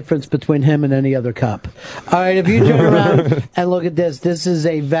see the difference between him and any other cop. All right, if you turn around and look at this, this is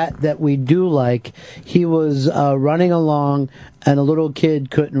a vet that we do like. He was running along, and a little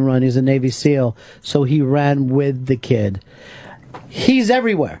kid couldn't run. He's a Navy SEAL, so he ran with the kid. He's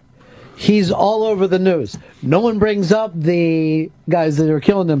everywhere. He's all over the news. No one brings up the guys that are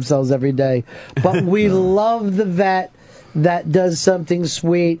killing themselves every day, but we love the vet that does something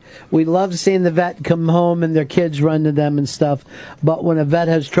sweet. We love seeing the vet come home and their kids run to them and stuff. But when a vet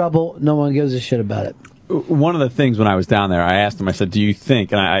has trouble, no one gives a shit about it. One of the things when I was down there, I asked him, I said, do you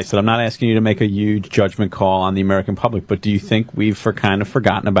think, and I said, I'm not asking you to make a huge judgment call on the American public, but do you think we've kind of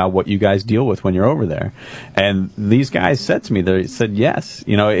forgotten about what you guys deal with when you're over there? And these guys said to me, they said, yes.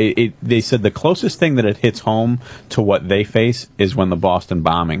 You know, they said the closest thing that it hits home to what they face is when the Boston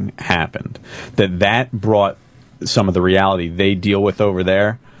bombing happened. That brought some of the reality they deal with over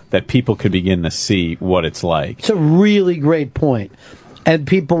there, that people could begin to see what it's like. It's a really great point. And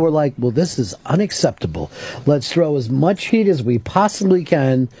people were like, well, this is unacceptable. Let's throw as much heat as we possibly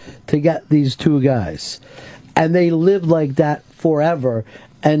can to get these two guys. And they lived like that forever.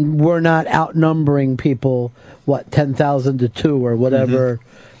 And we're not outnumbering people, 10,000 to 2 or whatever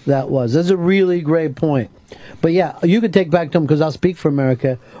that was. That's a really great point. But yeah, you could take back to them, because I'll speak for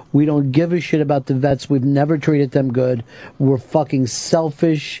America. We don't give a shit about the vets. We've never treated them good. We're fucking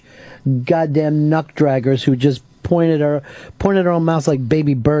selfish, goddamn nuck draggers who just pointed our own mouths like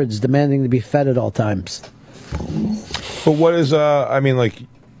baby birds, demanding to be fed at all times. But what is I mean, like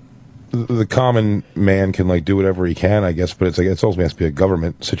the common man can like do whatever he can, I guess, but it's like it's ultimately has to be a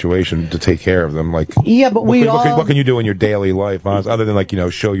government situation to take care of them. Like, yeah, but what can you do in your daily life, honestly, other than like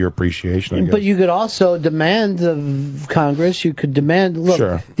show your appreciation? I guess. But you could also demand of Congress. You could demand. Look,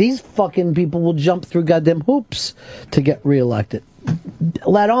 Sure. These fucking people will jump through goddamn hoops to get reelected.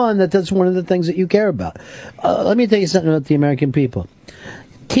 Let on that's one of the things that you care about. Let me tell you something about the American people.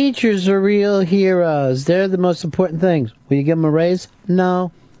 Teachers are real heroes. They're the most important things. Will you give them a raise?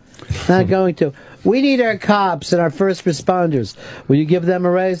 No, not going to. We need our cops and our first responders. Will you give them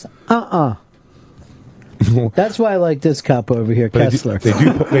a raise? That's why I like this cop over here, But Kessler.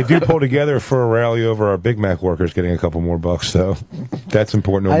 They do pull together for a rally over our Big Mac workers getting a couple more bucks, though. That's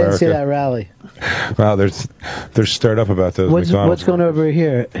important to I America. didn't see that rally. Wow, they're stirred up about those What's McDonald's. going over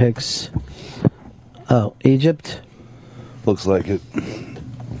here, Hicks? Oh, Egypt? Looks like it.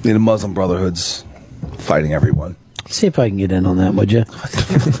 The Muslim Brotherhood's fighting everyone. See if I can get in on that, would you?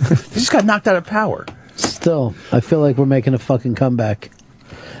 He just got knocked out of power. Still, I feel like we're making a fucking comeback.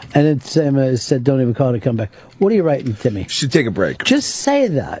 And then Sam said, don't even call it a comeback. What are you writing, Timmy? Should take a break. Just say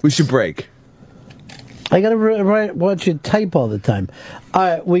that. We should break. I gotta watch you type all the time. All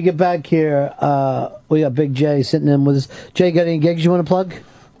right, we get back here. We got Big J sitting in with us. Jay, got any gigs you want to plug?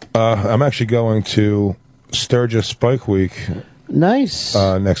 I'm actually going to Sturgis Spike Week. Nice.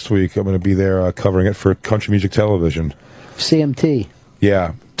 Next week. I'm going to be there covering it for Country Music Television. CMT.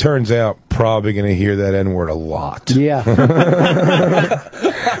 Yeah. Turns out, probably going to hear that N-word a lot. Yeah.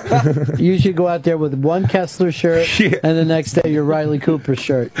 You should go out there with one Kessler shirt, and the next day your Riley Cooper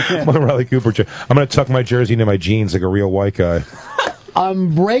shirt. My Riley Cooper shirt. I'm going to tuck my jersey into my jeans like a real white guy.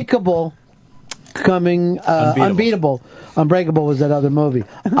 Unbreakable coming. Unbeatable. Unbreakable was that other movie.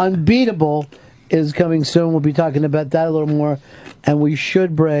 Unbeatable is coming soon. We'll be talking about that a little more, and we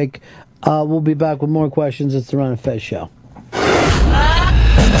should break. We'll be back with more questions. It's the Ron and Fez Show.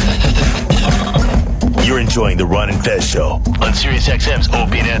 You're enjoying the Ron and Fez Show on Sirius XM's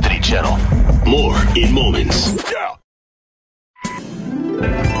Opie and Anthony channel. More in moments.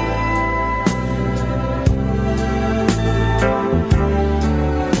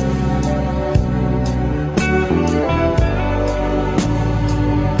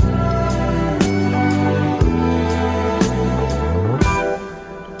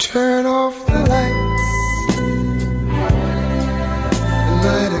 Turn off the lights,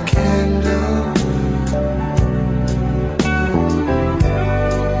 light a candle.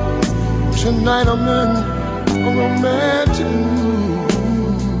 Tonight I'm in a romantic mood,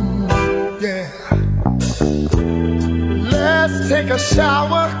 yeah. Let's take a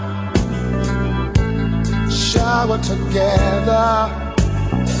shower together.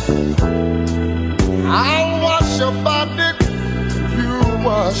 I'll wash your body, you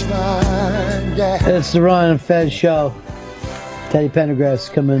wash mine, yeah. It's the Ron and Fez Show. Teddy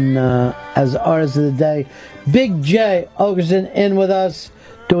Pendergrass coming as artist of the day. Big J Ogerson in with us.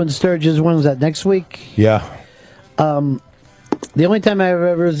 Doing Sturgis. When was that? Next week? Yeah. The only time I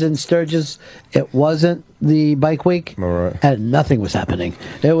ever was in Sturgis, it wasn't the bike week. All right. And nothing was happening.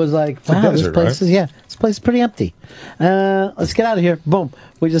 It was like, a wow, desert, this place right? this place is pretty empty. Let's get out of here. Boom.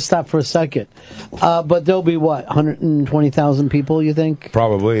 We just stopped for a second. But there'll be what, 120,000 people, you think?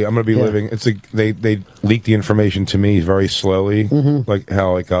 Probably. I'm going to be living. They leaked the information to me very slowly, like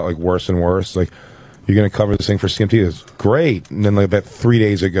how it got like worse and worse. Like, you're going to cover this thing for CMT. It's great. And then like about 3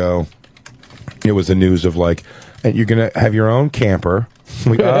 days ago, it was the news of like, and you're going to have your own camper.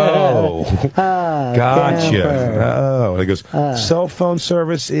 Like, oh, gotcha. Camper. Oh, and it goes, cell phone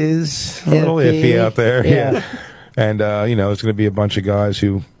service is a little iffy out there. Yeah. And, you know, it's going to be a bunch of guys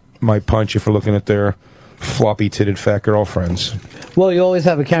who might punch you for looking at their floppy-titted fat girlfriends. Well, you always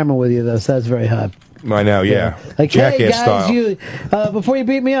have a camera with you, though, so that's very hot. I know, yeah. Like, Jackass hey, guys, style. you before you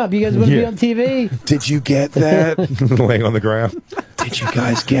beat me up, you guys want to be on TV? Did you get that? Laying on the ground. Did you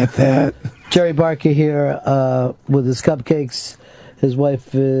guys get that? Jerry Barker here with his cupcakes. His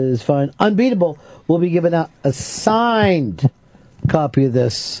wife is fine. Unbeatable. We'll be giving out a signed copy of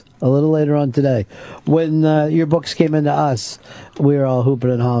this a little later on today. When your books came into us, we were all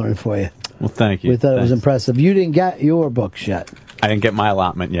hooping and hollering for you. Well, thank you. We thought it was Thanks. impressive. You didn't get your books yet. I didn't get my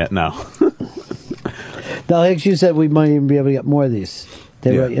allotment yet, no. Now, Hicks, you said we might even be able to get more of these.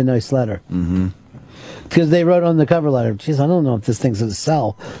 They wrote you a nice letter. Mm-hmm. Because they wrote on the cover letter, geez, I don't know if this thing's going to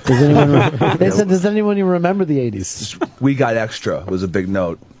sell. Does anyone they said, does anyone even remember the 80s? We got extra was a big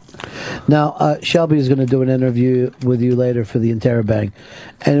note. Now, Shelby is going to do an interview with you later for the Interrobang.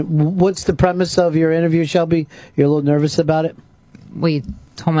 And what's the premise of your interview, Shelby? You're a little nervous about it? Well, you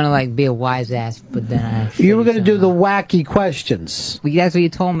told me to like be a wise ass, but then I... You were going to do the wacky questions. Well, that's what you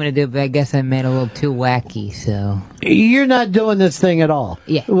told me to do, but I guess I made it a little too wacky, so... You're not doing this thing at all.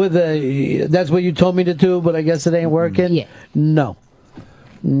 Yeah. That's what you told me to do, but I guess it ain't working? Yeah. No,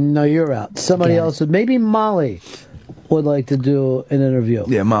 you're out. Somebody else would... Maybe Molly would like to do an interview.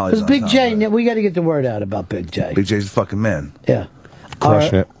 Yeah, Molly's Because Big J, we got to get the word out about Big J. Big J's a fucking man. Yeah.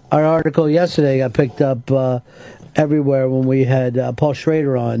 Crushing it. Our article yesterday got picked up everywhere when we had Paul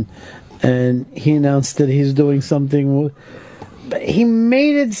Schrader on, and he announced that he's doing something he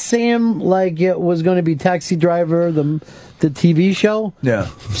made it seem like it was going to be Taxi Driver, the TV show. Yeah.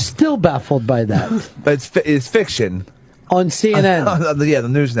 Still baffled by that. But it's fiction. On CNN. The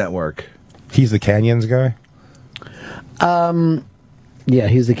news network. He's the Canyons guy? Yeah,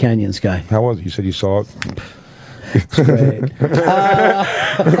 he's the Canyons guy. How was it? You said you saw it? It's great. Wait,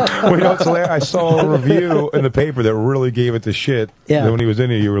 no, it's hilarious. I saw a review in the paper that really gave it the shit. Yeah. Then when he was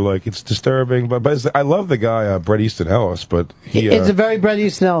in it, you were like, it's disturbing. But I love the guy, Bret Easton Ellis, but he... It's a very Bret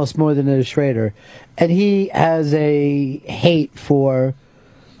Easton Ellis more than it is Schrader. And he has a hate for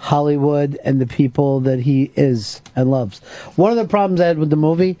Hollywood and the people that he is and loves. One of the problems I had with the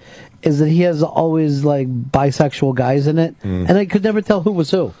movie is that he has always like bisexual guys in it, and I could never tell who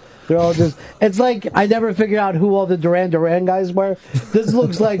was who. They're all just, it's like I never figured out who all the Duran Duran guys were. This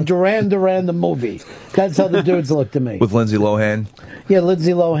looks like Duran Duran the movie. That's how the dudes look to me. With Lindsay Lohan. Yeah,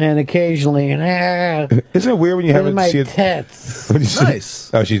 Lindsay Lohan occasionally. And, Isn't it weird when you haven't my seen tits. When you see-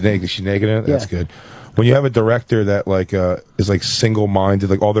 Nice. Oh, she's naked. She's naked in it. That's Yeah. good. When you have a director that like is like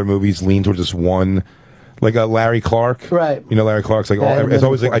single-minded, like all their movies lean towards this one, like Larry Clark. Right. You know, Larry Clark's like Yeah, it's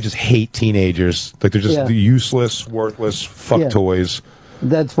always like I just hate teenagers. Like they're just Yeah. useless, worthless fuck Yeah. toys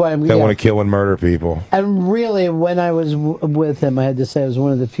That's why I'm that want to kill and murder people. And really, when I was with him, I had to say it was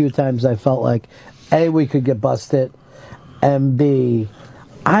one of the few times I felt like, A, we could get busted, and B,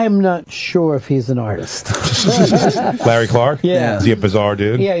 I'm not sure if he's an artist. Larry Clark? Yeah. Is he a bizarre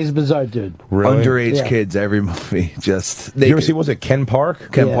dude? Yeah, he's a bizarre dude. Really? Underage Yeah. kids, every movie. Just. You ever see, was it Ken Park?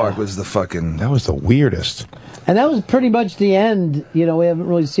 Ken Yeah. Park was the fucking. That was the weirdest. And that was pretty much the end. You know, we haven't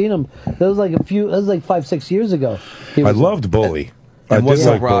really seen him. That was like 5-6 years ago. He I was- loved Bully. And I What's did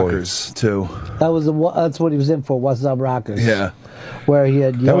Up like Bully. Rockers, too. That's what he was in for. What's Up Rockers? Yeah. Where he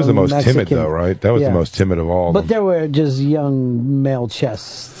had That was the young most timid, Mexican- though, right? That was Yeah. the most timid of all. of But them. there were just young male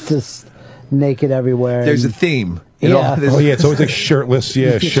chests, just naked everywhere. There's a and- theme. Yeah. Oh yeah, it's always like shirtless,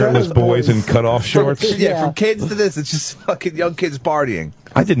 shirtless boys in cutoff shorts. From kids to this, it's just fucking young kids partying.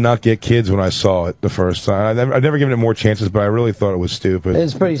 I did not get kids when I saw it the first time. I've never given it more chances, but I really thought it was stupid.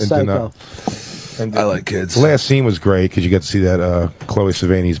 It's pretty And did psycho. not- and I like kids. The last scene was great because you got to see that Chloe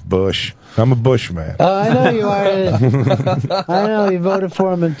Sevigny's bush. I'm a bush man. I know you are. I know you voted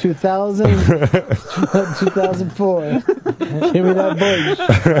for him in 2000, 2004. Give me that bush.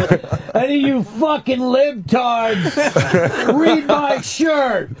 Any of you fucking libtards, read my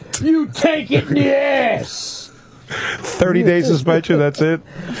shirt. You take it in the ass. 30 days suspension. That's it.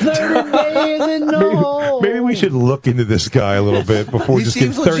 30 days and no. Maybe we should look into this guy a little bit before we He just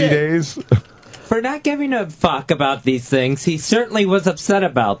give seems 30 legit. days. For not giving a fuck about these things, he certainly was upset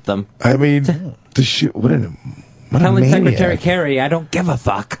about them. I mean, the shit. What a Telling maniac. Secretary Kerry, I don't give a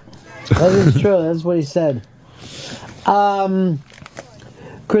fuck. That is true. That's what he said.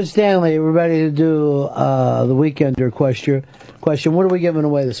 Chris Stanley, we're ready to do the Weekender question. What are we giving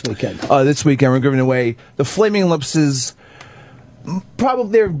away this weekend? This weekend, we're giving away the Flaming Lips'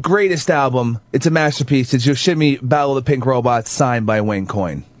 probably their greatest album. It's a masterpiece. It's Yoshimi Battle of the Pink Robots, signed by Wayne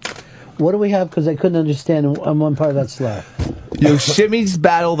Coyne. What do we have? Because I couldn't understand on one part of that slur. Yoshimi's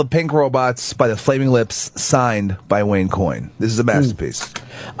Battle of the Pink Robots by the Flaming Lips, signed by Wayne Coyne. This is a masterpiece.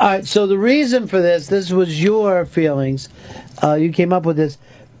 All right, so the reason for this was your feelings. You came up with this.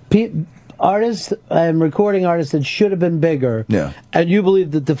 Artists and recording artists that should have been bigger. Yeah. And you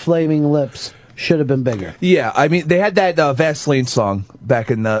believe that the Flaming Lips should have been bigger. Yeah, I mean, they had that Vaseline song back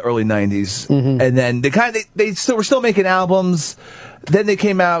in the early 90s. And then they were still making albums. Then they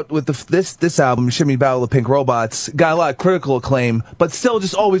came out with this album, Yoshimi Battle of the Pink Robots. Got a lot of critical acclaim, but still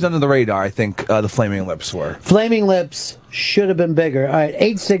just always under the radar, I think, the Flaming Lips were. Flaming Lips should have been bigger. All right,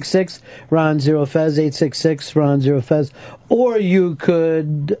 866 Ron Zero Fez, 866 Ron Zero Fez. Or you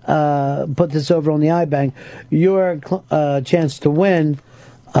could put this over on the iBank. Your chance to win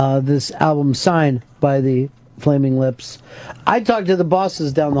this album signed by the Flaming Lips. I talked to the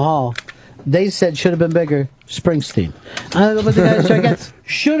bosses down the hall. They said should have been bigger. Springsteen. I don't know what the guys gets.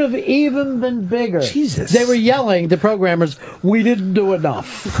 Should have even been bigger. Jesus. They were yelling, the programmers, we didn't do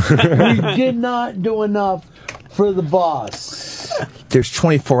enough. We did not do enough for the boss. There's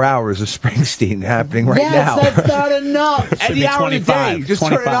 24 hours of Springsteen happening right now. Yes, that's not enough. Any hour of the day, just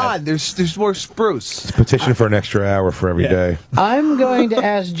turn it on. There's more spruce. It's petition for an extra hour for every day. I'm going to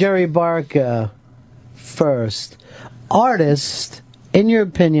ask Jerry Barca first. Artist, in your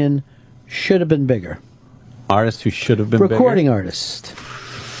opinion, should have been bigger. Artist who should have been Recording bigger? artist.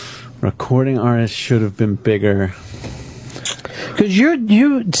 Recording artist should have been bigger. Because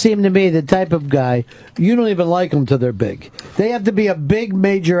you seem to me the type of guy, you don't even like them till they're big. They have to be a big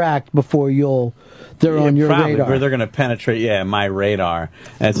major act before they're on your probably, radar. where they're going to penetrate, my radar.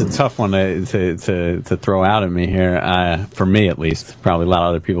 That's a tough one to throw out at me here, for me at least. Probably a lot of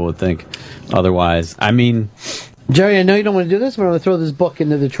other people would think otherwise. I mean... Jerry, I know you don't want to do this, but I'm going to throw this book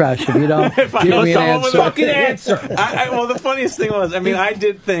into the trash if you don't if I give don't me an come up with answer. a fucking answer. Well, the funniest thing was, I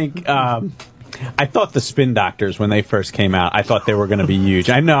did think... I thought the Spin Doctors, when they first came out, I thought they were going to be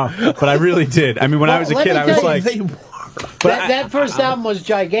huge. I know, but I really did. When I was a kid, I was like... That first album was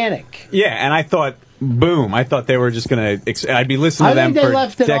gigantic. Yeah, and I thought, boom, I thought they were just going to... I'd be listening to them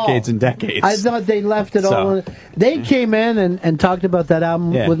for decades and decades. I thought they left it all. They came in and talked about that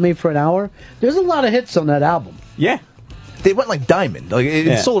album with me for an hour. There's a lot of hits on that album. Yeah. They went like diamond. Like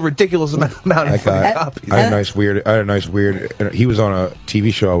it sold a ridiculous amount of copies. I had a nice weird. He was on a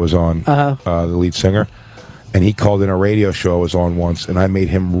TV show I was on, the lead singer, and he called in a radio show I was on once, and I made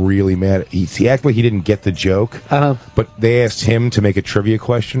him really mad. He acted like he didn't get the joke, but they asked him to make a trivia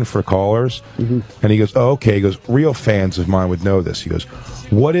question for callers, and he goes, "Oh, okay." He goes, "Real fans of mine would know this." He goes,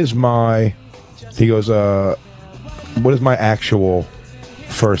 "What is my?" He goes, "What is my actual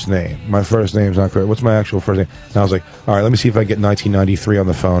first name? My first name's not correct. What's my actual first name?" And I was like, "All right, let me see if I can get 1993 on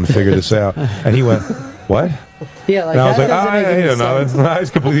the phone and figure this out." And he went, "What?" Yeah, like and I was that like, doesn't make any don't know. sense. I was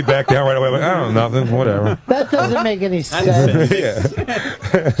completely back down right away. Like, I don't know, nothing, whatever. That doesn't make any sense.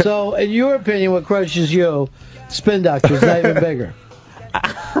 Yeah. So, in your opinion, what crushes you, Spin Doctors, not even bigger.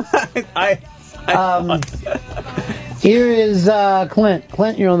 Here is Clint.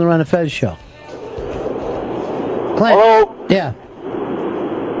 Clint, you're on the Ron and Fez show. Clint. Hello? Yeah.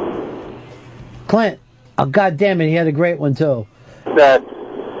 Clint. Oh, God damn it, he had a great one, too. That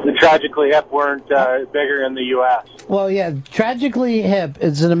the Tragically Hip weren't bigger in the U.S. Well, yeah, Tragically Hip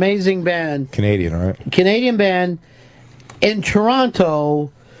is an amazing band. Canadian, right? Canadian band in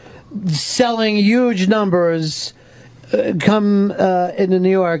Toronto, selling huge numbers, come into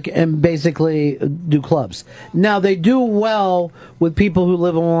New York and basically do clubs. Now, they do well with people who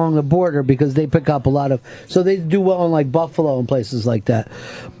live along the border because they pick up a lot of... So they do well in like Buffalo and places like that.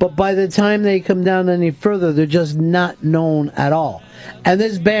 But by the time they come down any further, they're just not known at all. And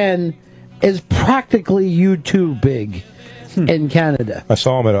this band is practically U2 big in Canada. I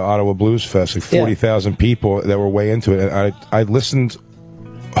saw him at an Ottawa Blues Fest, like 40,000 people that were way into it. And I listened,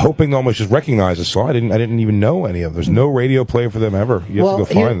 hoping to almost just recognize the song. I didn't even know any of them. There's no radio play for them ever. You have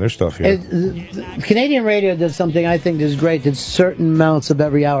to go find their stuff here. Canadian radio does something I think is great. That certain amounts of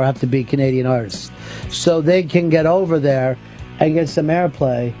every hour have to be Canadian artists, so they can get over there and get some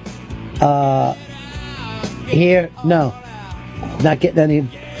airplay. Here, no, not getting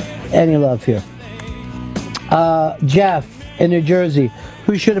any love here. Jeff in New Jersey,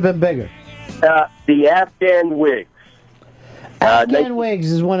 who should have been bigger? The Afghan Wigs. Afghan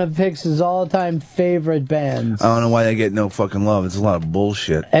Wigs is one of Pix's all-time favorite bands. I don't know why they get no fucking love. It's a lot of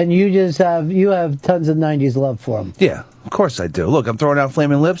bullshit. And you have tons of 90s love for them. Yeah, of course I do. Look, I'm throwing out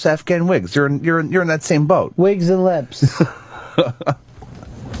Flaming Lips, Afghan Wigs. You're in that same boat. Wigs and Lips.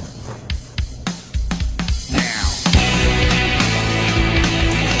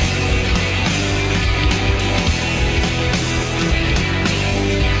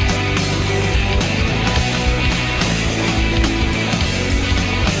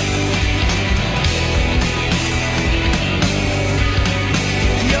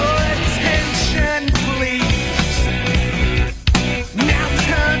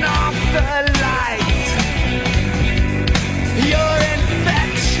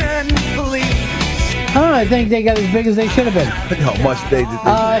 I think they got as big as they should have been. How much they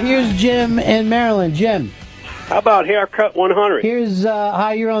did. Here's Jim in Maryland. Jim. How about Haircut 100? Here's,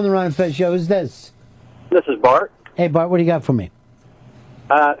 hi, you're on the Ron and Fez show. Who's this? This is Bart. Hey, Bart, what do you got for me?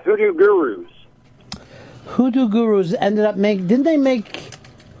 Hoodoo Gurus. Hoodoo Gurus ended up didn't they make,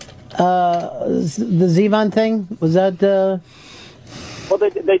 the Zevon thing? Was that, Well, they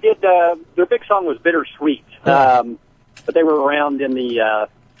did, their big song was Bittersweet. But they were around in the,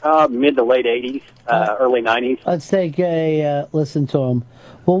 mid to late 80s, early 90s. Let's take a listen to them.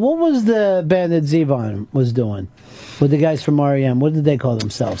 Well, what was the band that Zevon was doing with the guys from R.E.M.? What did they call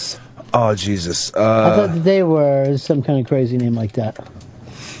themselves? Oh, Jesus. I thought that they were some kind of crazy name like that.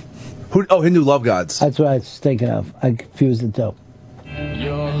 Hindu Love Gods. That's what I was thinking of. I confused the two.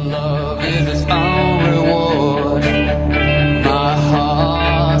 Your love is its own reward. My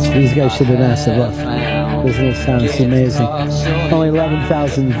heart. These guys should have been asked to look. This little sound is amazing. Only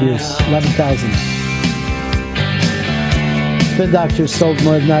 11,000 views. 11,000. Spin Doctors sold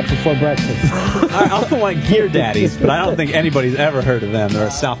more than that before breakfast. I also like Gear Daddies, but I don't think anybody's ever heard of them. They're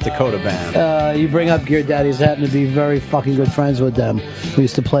a South Dakota band. You bring up Gear Daddies, happen to be very fucking good friends with them. We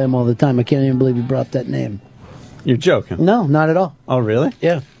used to play them all the time. I can't even believe you brought up that name. You're joking? No, not at all. Oh, really?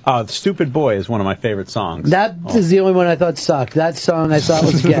 Yeah. Stupid Boy is one of my favorite songs. That is the only one I thought sucked. That song I thought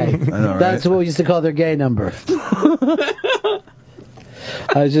was gay. I know, right? That's what we used to call their gay number.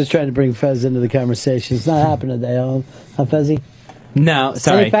 I was just trying to bring Fez into the conversation. It's not happening today, huh, Fezzy? No,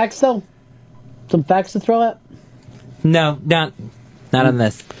 sorry. Any facts, though? Some facts to throw at? No, not on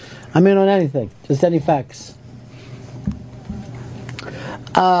this. I'm in on anything. Just any facts.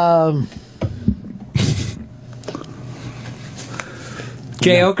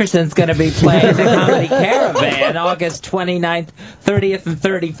 Jay Okerson's going to be playing the Comedy Caravan August 29th, 30th, and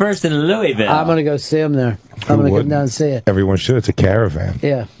 31st in Louisville. I'm going to go see him there. I'm going to come down and see it. Everyone should. It's a caravan.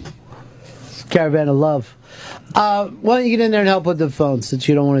 Yeah. It's a caravan of love. Why don't you get in there and help with the phone since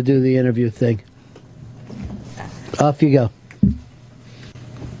you don't want to do the interview thing? Off you go.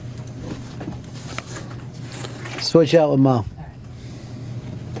 Switch out with Mo.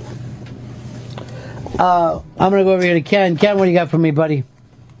 I'm going to go over here to Ken. Ken, what do you got for me, buddy?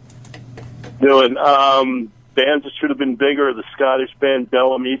 Doing bands that should have been bigger. The Scottish band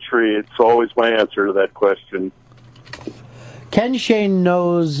Bellamitri. It's always my answer to that question. Ken Shane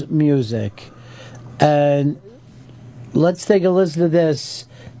knows music, and let's take a listen to this.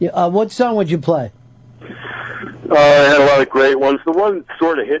 What song would you play? I had a lot of great ones. The one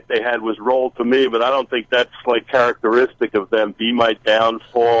sort of hit they had was Roll to Me, but I don't think that's like characteristic of them. Be My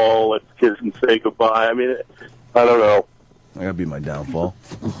Downfall, Let's Kiss and Say Goodbye. I mean, I don't know. I gotta Be My Downfall.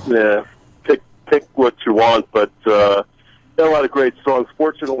 Yeah, pick what you want, but they had a lot of great songs.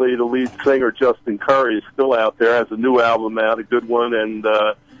 Fortunately, the lead singer, Justin Curry, is still out there, has a new album out, a good one, and,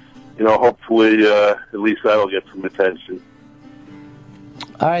 hopefully at least that'll get some attention.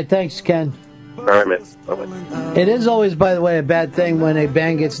 All right, thanks, Ken. All right, man. Bye-bye. It is always, by the way, a bad thing when a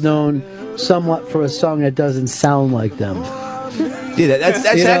band gets known somewhat for a song that doesn't sound like them. Yeah,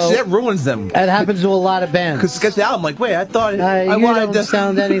 that ruins them. That happens to a lot of bands. Because get the album, like, wait, I thought I wanted don't to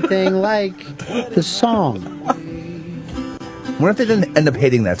sound anything like the song. What if they didn't end up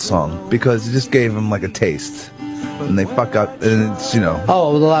hating that song because it just gave them like a taste, and they fuck up, and it's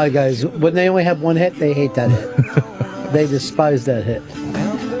Oh, a lot of guys, when they only have one hit, they hate that hit. They despise that hit.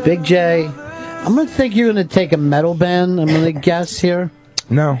 Big J, I'm gonna think you're gonna take a metal band. I'm gonna guess here.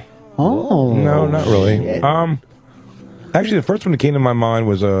 No. Oh. No, not really. Actually, the first one that came to my mind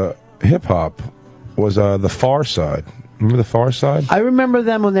was hip hop. Was The Far Side. Remember The Far Side? I remember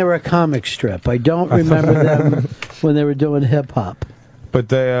them when they were a comic strip. I don't remember them when they were doing hip hop. But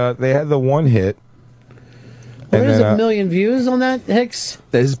they had the one hit. There's a million views on that, Hicks.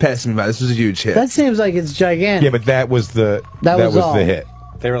 This is passing me by. This was a huge hit. That seems like it's gigantic. Yeah, but that was the all. the hit.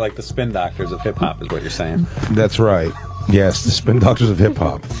 They were like the Spin Doctors of hip hop, is what you're saying. That's right. Yes, the Spin Doctors of hip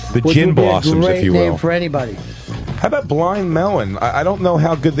hop, the Which Gin would be Blossoms, a great if you name will. for anybody. How about Blind Melon? I don't know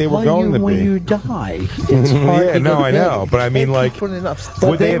how good they were going to be. When you die, it's hard yeah, to no, get I big. know, but I mean, like, would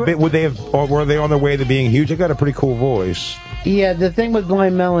they have been? Would they have? Or were they on their way to being huge? They got a pretty cool voice. Yeah, the thing with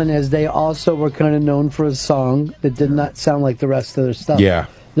Blind Melon is they also were kind of known for a song that did not sound like the rest of their stuff. Yeah.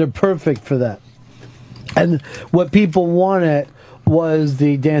 They're perfect for that. And what people wanted was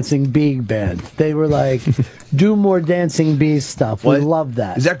the Dancing Bee band. They were like, do more Dancing Bee stuff. We love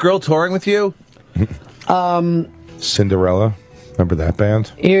that. Is that girl touring with you? Cinderella. Remember that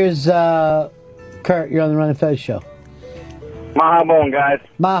band? Here's Kurt. You're on the Run and Fez show. Maha Bone, guys.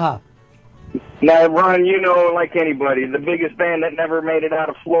 Maha. Now, Ron, you know, like anybody, the biggest band that never made it out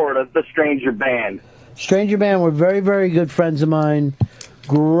of Florida, the Stranger Band. Stranger Band were very, very good friends of mine.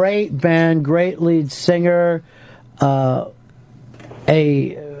 Great band, great lead singer, a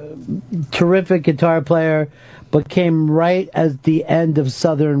terrific guitar player, but came right at the end of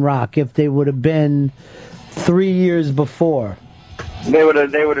Southern Rock. If they would have been 3 years before, They would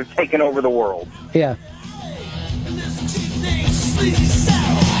have taken over the world. yeah.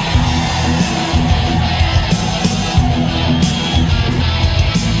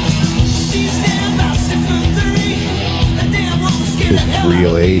 Just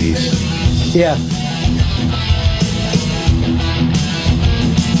real 80s. Yeah.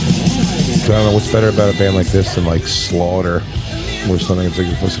 So I don't know what's better about a band like this than like Slaughter or something. It's like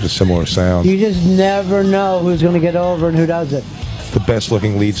a similar sound. You just never know who's going to get over and who doesn't. The best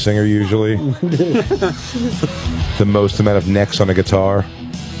looking lead singer usually. The most amount of necks on a guitar.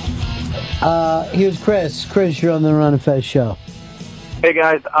 Here's Chris. Chris, you're on the Ron and Fez show. Hey,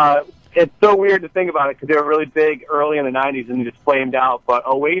 guys. It's so weird to think about it because they were really big early in the 90s and just flamed out. But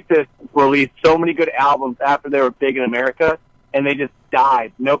Oasis released so many good albums after they were big in America and they just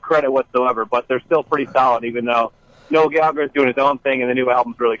died. No credit whatsoever, but they're still pretty solid, even though Noel Gallagher is doing his own thing, and the new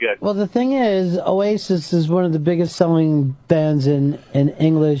album's really good. Well, the thing is, Oasis is one of the biggest selling bands in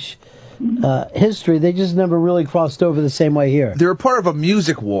English history. They just never really crossed over the same way here. They were part of a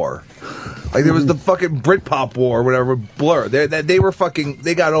music war. Like there was the fucking Britpop war or whatever, Blur. They were fucking,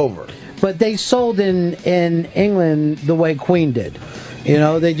 they got over. But they sold in England the way Queen did. You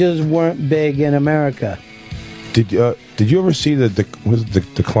know, they just weren't big in America. Did you ever see the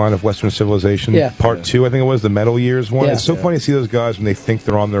decline of Western civilization? Yeah. Part 2, I think it was, the Metal Years one. Yeah. It's so funny to see those guys when they think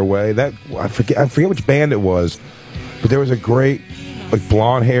they're on their way. I forget which band it was, but there was a great, like,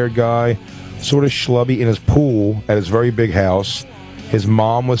 blonde-haired guy, sort of schlubby, in his pool at his very big house. His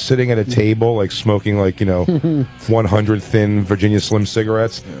mom was sitting at a table, like, smoking, like, 100 thin Virginia Slim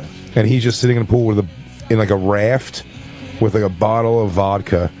cigarettes, and he's just sitting in the pool in a raft with, like, a bottle of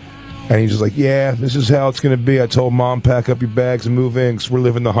vodka. And he's just like, yeah, this is how it's going to be. I told Mom, pack up your bags and move in because we're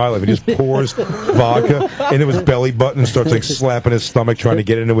living the high life. He just pours vodka into his belly button and starts, like, slapping his stomach, trying to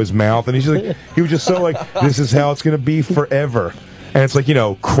get it into his mouth. And he's like, he was just so like, this is how it's going to be forever. And it's like,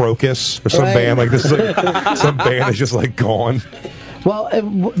 Crocus or some band. Like, this is like, some band is just, like, gone. Well,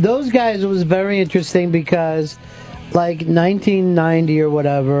 those guys, it was very interesting because, like, 1990 or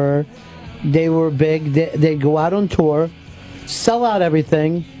whatever, they were big. They'd go out on tour, sell out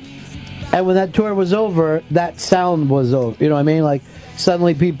everything. And when that tour was over, that sound was over. You know what I mean? Like,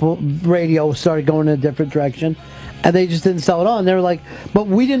 suddenly radio started going in a different direction, and they just didn't sell it on. They were like, but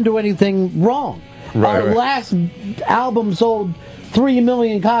we didn't do anything wrong. Our last album sold 3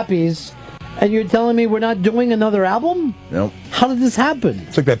 million copies, and you're telling me we're not doing another album? Nope. How did this happen?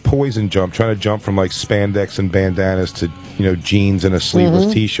 It's like that Poison jump, trying to jump from, like, spandex and bandanas to, jeans and a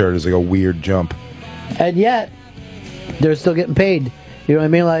sleeveless T-shirt is like a weird jump. And yet, they're still getting paid. You know what I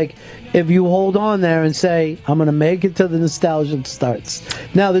mean? Like, if you hold on there and say, I'm going to make it till the nostalgia starts.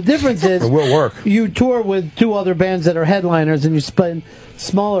 Now, the difference is... It will work. You tour with 2 other bands that are headliners and you spend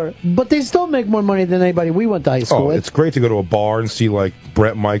smaller, but they still make more money than anybody we went to high school with. It's great to go to a bar and see, like,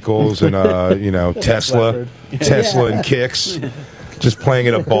 Bret Michaels and, Tesla and Kicks. Just playing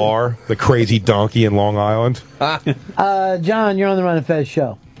at a bar, the Crazy Donkey in Long Island. John, you're on the Ron and Fez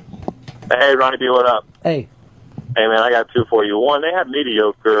show. Hey, Ronnie B, what up? Hey. Hey, man, I got 2 for you. One, they had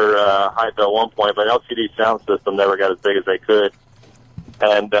mediocre hype at one point, but LCD Sound System never got as big as they could.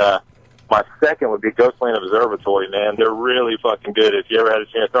 And my second would be Ghostland Observatory, man. They're really fucking good. If you ever had a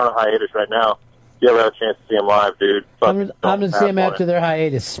chance, they're on a hiatus right now. If you ever had a chance to see them live, dude. I'm going to see them after their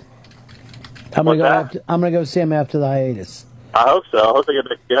hiatus. I'm going to go see them after the hiatus. I hope so. I hope they get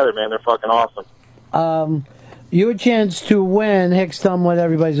back together, man. They're fucking awesome. Your chance to win. Hicks, tell them what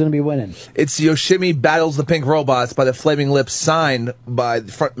everybody's going to be winning. It's Yoshimi Battles the Pink Robots by the Flaming Lips, signed by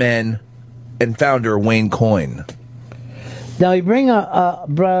the frontman and founder Wayne Coyne. Now, you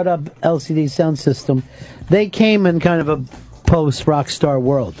brought up LCD Sound System. They came in kind of a post-rock star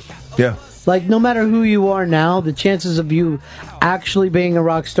world. Yeah. Like, no matter who you are now, the chances of you actually being a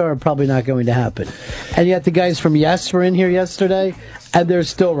rock star are probably not going to happen. And yet the guys from Yes were in here yesterday, and they're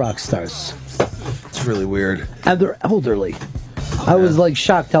still rock stars. It's really weird. And they're elderly. I was, like,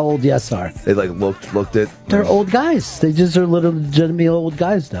 shocked how old Yes are. They, like, looked at... They're old guys. They just are legitimately old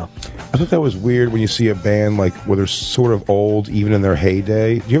guys now. I thought that was weird when you see a band, like, where they're sort of old, even in their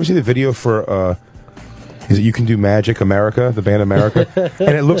heyday. Did you ever see the video for... Is it You Can Do Magic America, the band America?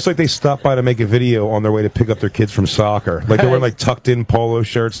 And it looks like they stopped by to make a video on their way to pick up their kids from soccer. Like, they're wearing, like, tucked-in polo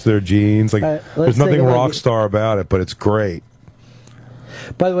shirts to their jeans. Like, there's nothing rock star about it, but it's great.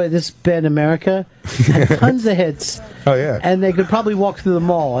 By the way, this band America had tons of hits. Oh, yeah. And they could probably walk through the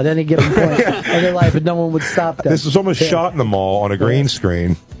mall at any given point in their life, and no one would stop them. This was almost shot in the mall on a green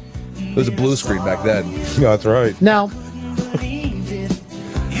screen. It was a blue screen back then. Yeah, that's right. Now...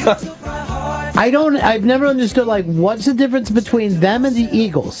 I've never understood, like, what's the difference between them and the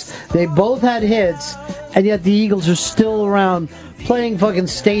Eagles? They both had hits, and yet the Eagles are still around playing fucking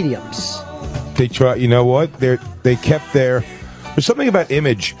stadiums. They try, you know what? They kept there's something about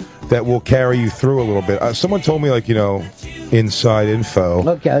image that will carry you through a little bit. Someone told me, like, inside info.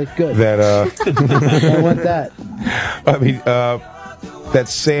 Okay, good. That, I want that. I mean, that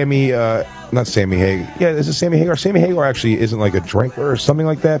Sammy, not Sammy Hagar. Yeah, is it Sammy Hagar? Sammy Hagar actually isn't like a drinker or something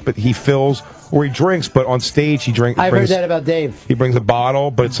like that, but he fills, or he drinks, but on stage he drinks. I've heard that about Dave. He brings a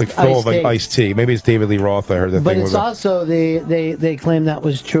bottle, but it's like full of like iced tea. Maybe it's David Lee Roth. I heard that but thing. But it's also, they claim that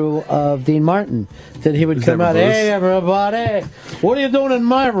was true of Dean Martin, that he would come out, hey everybody, what are you doing in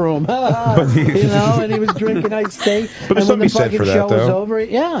my room? And he was drinking iced tea. But and when the said fucking for that, show was though. over,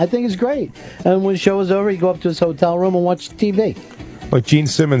 yeah, I think it's great. And when the show was over, he'd go up to his hotel room and watch TV. Like Gene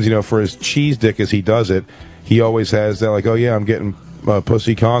Simmons, for his cheese dick as he does it, he always has that, like, oh yeah, I'm getting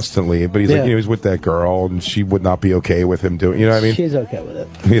pussy constantly, but he's like, he was with that girl, and she would not be okay with him doing. You know what I mean? She's okay with it.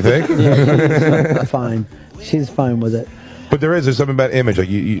 You think? Yeah, she's fine. She's fine with it. But there's something about image. Like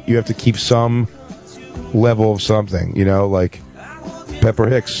you have to keep some level of something. You know, like Pepper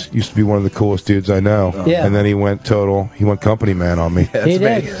Hicks used to be one of the coolest dudes I know. Yeah. And then he went company man on me. He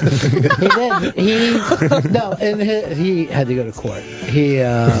did. He did. He had to go to court. He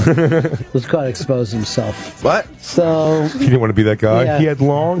was caught exposing himself. What? So He didn't want to be that guy. Yeah. He had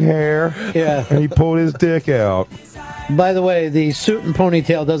long hair. Yeah. And he pulled his dick out. By the way, the suit and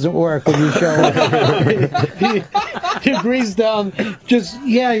ponytail doesn't work when you show up. he agrees down.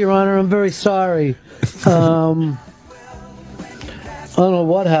 Your Honor, I'm very sorry. I don't know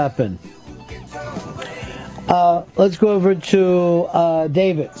what happened. Let's go over to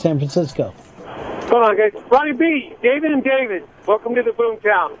David, San Francisco. Hold on, guys. Ronnie B, David and David, welcome to the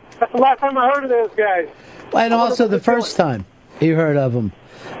Boomtown. That's the last time I heard of those guys. And also the first time you heard of them.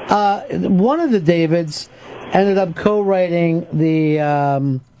 One of the Davids ended up co-writing the,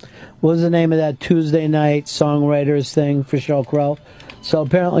 what was the name of that Tuesday night songwriters thing for Sheryl Crow? So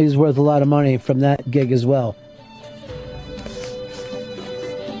apparently he's worth a lot of money from that gig as well.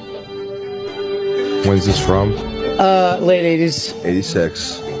 When's this from? Late 80s.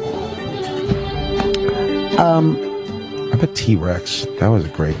 86. I bet T-Rex. That was a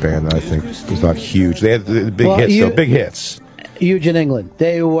great band that I think was not huge. They had the big hits, though. Big hits. Huge in England.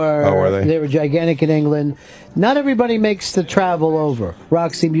 They were. Oh, were they? They were gigantic in England. Not everybody makes the travel over.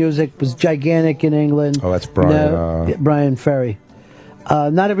 Roxy Music was gigantic in England. Oh, that's Brian. Brian Ferry.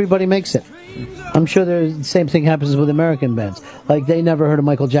 Not everybody makes it. I'm sure the same thing happens with American bands. Like, they never heard of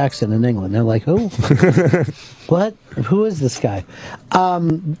Michael Jackson in England. They're like, who? What? Who is this guy?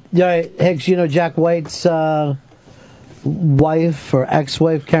 Hicks, you know Jack White's wife or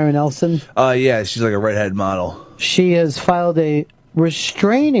ex-wife, Karen Elson? Yeah, she's like a redhead model. She has filed a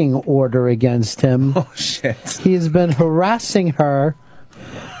restraining order against him. Oh, shit. He's been harassing her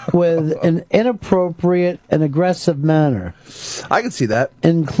with an inappropriate and aggressive manner. I can see that.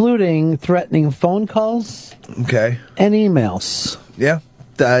 Including threatening phone calls. Okay. And emails. Yeah.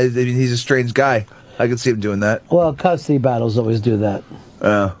 I mean, he's a strange guy. I can see him doing that. Well, custody battles always do that.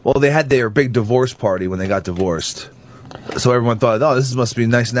 Well, they had their big divorce party when they got divorced. So everyone thought, oh, this must be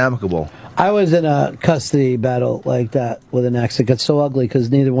nice and amicable. I was in a custody battle like that with an ex. It got so ugly because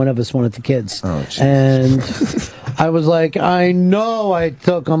neither one of us wanted the kids. Oh, geez. And I was like, I know I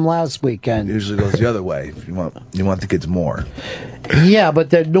took them last weekend. It usually goes the other way. You want the kids more. Yeah, but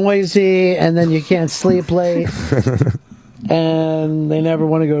they're noisy, and then you can't sleep late, and they never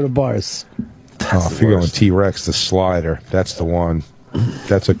want to go to bars. If you're going T-Rex, the Slider, that's the one.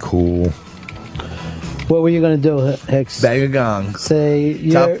 That's a cool... What were you going to do, Hicks? Bang a gong.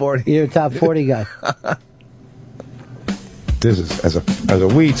 Say Top 40. You're a top 40 guy. This is as a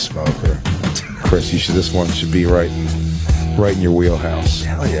weed smoker, Chris. This one should be right in your wheelhouse.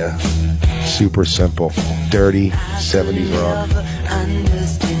 Hell yeah. Super simple, dirty 70s rock.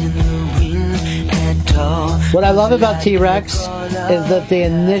 What I love about T-Rex is that they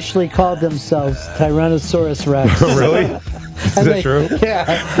initially called themselves Tyrannosaurus Rex. Really? Is that true?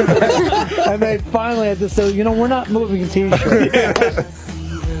 Yeah. And they finally had to say, we're not moving T-shirts.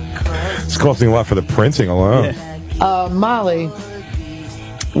 It's costing a lot for the printing alone. Molly,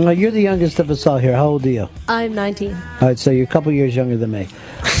 you're the youngest of us all here. How old are you? I'm 19. All right, so you're a couple years younger than me.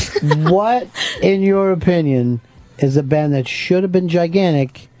 What, in your opinion, is a band that should have been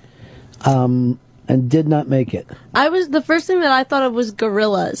gigantic and did not make it? The first thing that I thought of was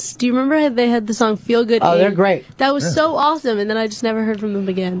Gorillaz. Do you remember how they had the song Feel Good? Oh, they're great. That was so awesome, and then I just never heard from them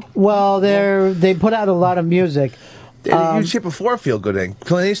again. Well, they put out a lot of music. You shit before Feel Good Inc.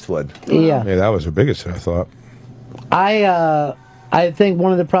 Clint Eastwood. Yeah. Yeah, that was her biggest hit, I thought. I think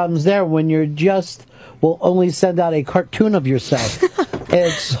one of the problems there, when you're will only send out a cartoon of yourself,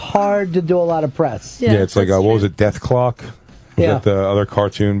 it's hard to do a lot of press. Yeah, it's like, what was it, Death Clock? Was that the other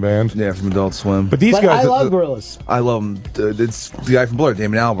cartoon band? Yeah, from Adult Swim. But these guys... I love Gorillaz. I love them. It's the guy from Blur,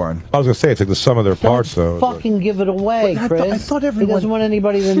 Damon Albarn. I was going to say, it's like the sum of their parts, though. Fucking give it away, But Chris. I thought everyone... He doesn't want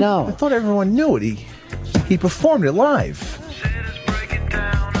anybody to know. I thought everyone knew it. He performed it live.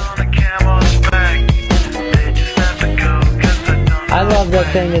 I love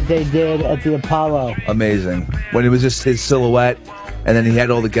that thing that they did at the Apollo. Amazing. When it was just his silhouette, and then he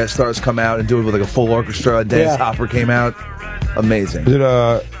had all the guest stars come out and do it with like a full orchestra, and Dennis Hopper came out. Amazing.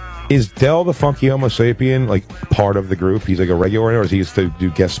 Is Del the Funky Homo Sapien like part of the group? He's like a regular, or is he used to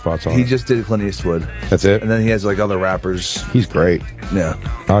do guest spots on He it? just did Clint Eastwood. That's it? And then he has like other rappers. He's great. Yeah.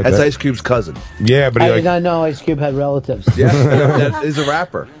 I like That's that. Ice Cube's cousin. Yeah, but I did not know Ice Cube had relatives. Yeah, that is a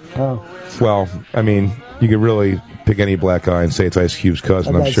rapper. Oh. Well, I mean, You could really pick any black guy and say it's Ice Cube's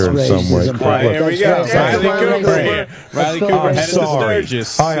cousin. I'm That's sure in some way. racism. Right, here we go. Riley Cooper. Riley Cooper, I'm head of the sorry.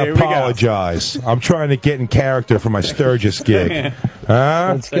 Sturgis. I Here we go. apologize. I'm trying to get in character for my Sturgis gig.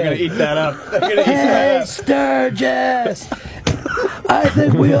 Huh? They're going to eat that up. Hey, Sturgis! I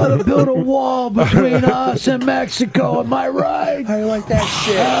think we ought to build a wall between us and Mexico. Am I right? How do you like that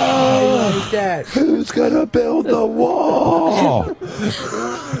shit? How do you like that? Who's gonna build the wall?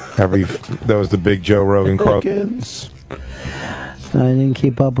 That was the big Joe Rogan quote. I didn't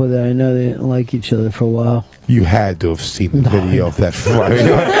keep up with it. I know they didn't like each other for a while. You had to have seen the video of that fight.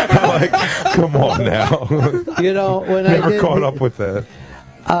 Like, come on now. You know, when I never did, caught up with that.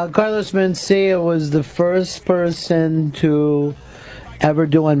 Carlos Mencia was the first person to ever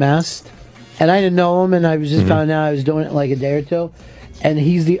do Unmasked. And I didn't know him, and I was just found out I was doing it like a day or two. And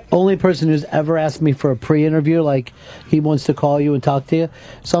he's the only person who's ever asked me for a pre-interview, like he wants to call you and talk to you.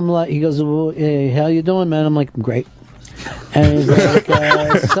 So I'm like, he goes, well, hey, how you doing, man? I'm like, great. And he's like,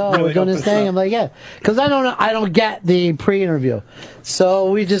 so Really we're doing hope this thing. I'm like, yeah, because I don't get the pre-interview.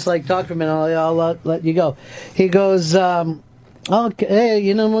 So we just like talked for a minute. I'll let you go. He goes, okay, hey,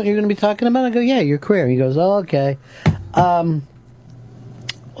 you know what you're going to be talking about? I go, yeah, your career. He goes, oh, okay.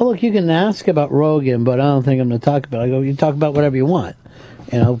 Well, look, you can ask about Rogan, but I don't think I'm going to talk about it. I go, you talk about whatever you want,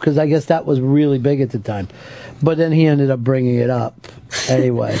 you know, because I guess that was really big at the time. But then he ended up bringing it up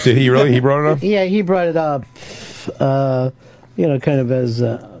anyway. Did he really? He brought it up? Yeah, he brought it up, you know, kind of as,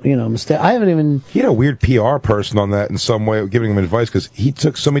 you know, mistake. I haven't even... He had a weird PR person on that in some way, giving him advice, because he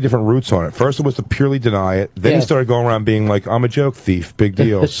took so many different routes on it. First, it was to purely deny it. Then he started going around being like, I'm a joke thief. Big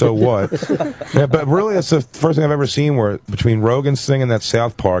deal. So what? Yeah, but really, that's the first thing I've ever seen where, between Rogan's thing and that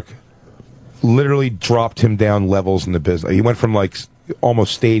South Park, literally dropped him down levels in the business. He went from, like,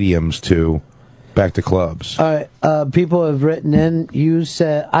 almost stadiums to back to clubs. All right, people have written in.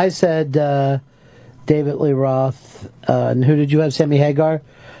 I said David Lee Roth, and who did you have? Sammy Hagar.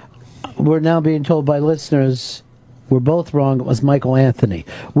 We're now being told by listeners we're both wrong. It was Michael Anthony.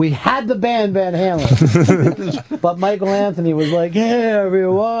 We had the band Van Halen, but Michael Anthony was like, "Hey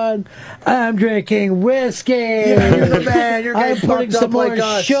everyone, I'm drinking whiskey. You're the band. You're I'm getting putting fucked some up more like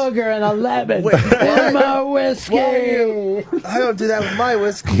us." sugar and a lemon Wait, in my whiskey." Why are you? I don't do that with my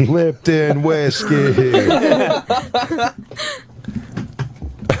whiskey. Lipton whiskey.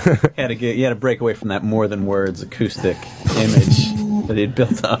 You had to break away from that more than words acoustic image that he'd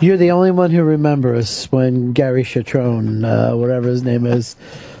built up. You're the only one who remembers when Gary Chatrone, whatever his name is,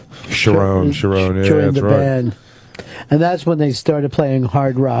 Sharon, yeah, joined that's the right. band. And that's when they started playing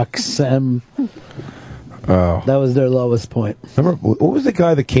hard rocks. Oh. That was their lowest point. Remember, what was the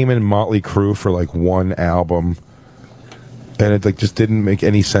guy that came in Motley Crue for like one album, and it like just didn't make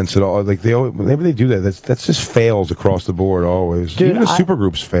any sense at all? Like whenever they do that, that's just fails across the board always. Dude, Even the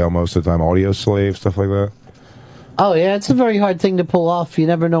supergroups fail most of the time. Audio Slave, stuff like that. Oh, yeah, it's a very hard thing to pull off. You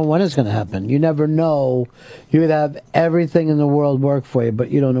never know when it's going to happen. You never know. You could have everything in the world work for you, but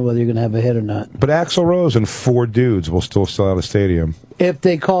you don't know whether you're going to have a hit or not. But Axl Rose and 4 dudes will still sell out a stadium. If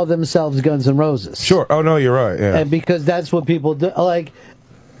they call themselves Guns N' Roses. Sure. Oh, no, you're right. Yeah. And because that's what people do. Like,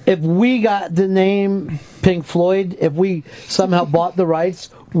 if we got the name Pink Floyd, if we somehow bought the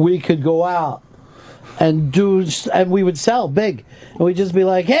rights, we could go out and we would sell big. And we'd just be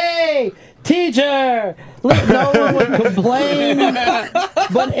like, hey, teacher! No one would complain.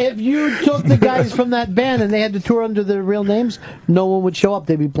 But if you took the guys from that band and they had to tour under their real names, no one would show up.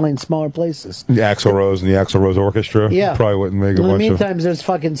 They'd be playing smaller places. The Axl Rose and the Axl Rose Orchestra. Yeah. Probably wouldn't make a In the bunch meantime, there's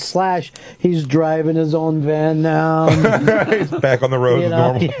fucking Slash. He's driving his own van now. He's back on the road You as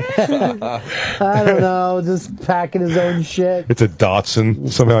know, normal. I don't know, just packing his own shit. It's a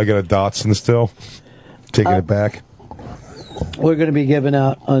Datsun. Somehow I get a Datsun still. Taking it back. We're going to be giving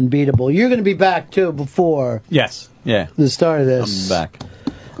out Unbeatable. You're going to be back, too, before Yes. Yeah. the start of this. I'm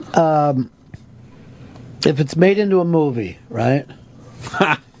back. If it's made into a movie, right,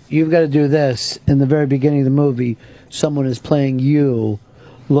 you've got to do this. In the very beginning of the movie, someone is playing you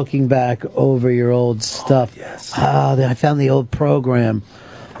looking back over your old stuff. Yes. I found the old program.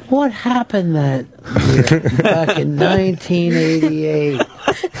 What happened that year? Back in 1988?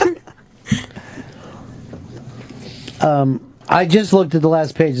 I just looked at the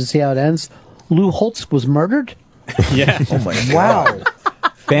last page to see how it ends. Lou Holtz was murdered? Yeah. Oh my Wow.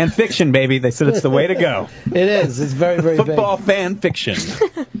 Fan fiction, baby. They said it's the way to go. It is. It's very, very Football fan fiction.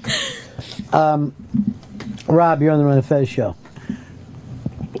 Rob, you're on the Run of Fez show.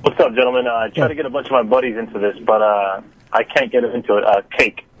 What's up, gentlemen? I try to get a bunch of my buddies into this, but I can't get them into it.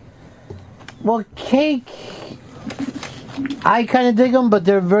 Cake. Well, Cake, I kind of dig them, but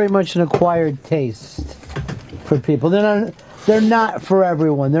they're very much an acquired taste for people. They're not for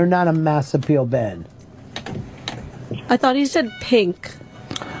everyone. They're not a mass appeal band. I thought he said Pink.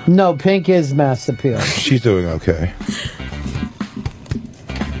 No, Pink is mass appeal. She's doing okay.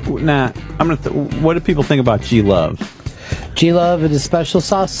 Nah, what do people think about G Love? G Love and his special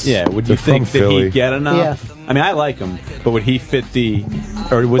sauce. Yeah, would you They're think from that Philly. he'd get enough? Yeah. I mean, I like him, but would he fit the?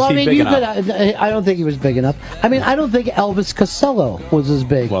 Or was Well, I he mean, big you enough? could. I don't think he was big enough. I mean, I don't think Elvis Costello was as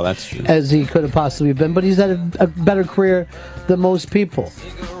big. Well, that's true. As he could have possibly been, but he's had a better career than most people.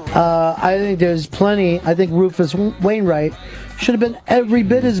 I think there's plenty. I think Rufus Wainwright should have been every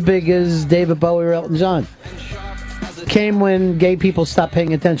bit as big as David Bowie or Elton John. Came when gay people stopped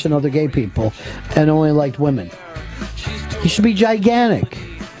paying attention to other gay people and only liked women. He should be gigantic.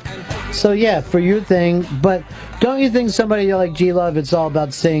 So yeah, for your thing, but don't you think somebody like G Love, it's all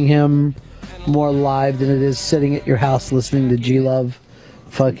about seeing him more live than it is sitting at your house listening to G Love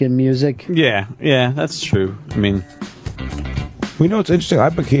fucking music? Yeah, that's true. I mean, We know it's interesting. I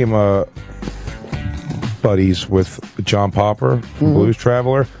became buddies with John Popper from Blues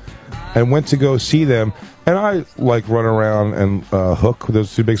Traveler, and went to go see them. And I like run around and hook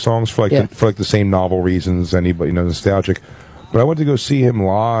those two big songs for the same novel reasons. Anybody nostalgic. But I went to go see him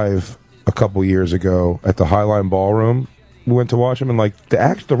live a couple years ago at the Highline Ballroom. We went to watch him, and like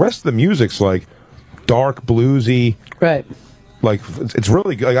the rest of the music's like dark bluesy, right? Like it's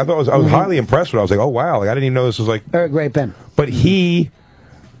really good. Like, I thought I was highly impressed with it. I was like, oh wow, like I didn't even know this was like Eric Great Ben. But he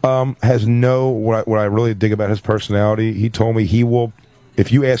has what I really dig about his personality. He told me he will,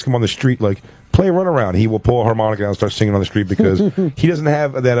 if you ask him on the street, like play Runaround, he will pull a harmonica out and start singing on the street because he doesn't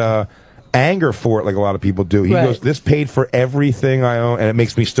have that anger for it like a lot of people do. He Right. goes, this paid for everything I own, and it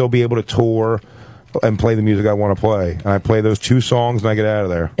makes me still be able to tour and play the music I want to play. And I play those two songs and I get out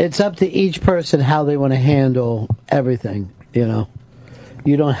of there. It's up to each person how they want to handle everything, you know.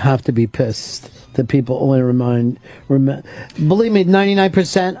 You don't have to be pissed that people only believe me,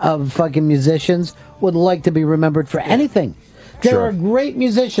 99% of fucking musicians would like to be remembered for anything. There Sure. are great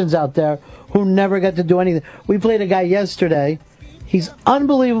musicians out there who never got to do anything. We played a guy yesterday. He's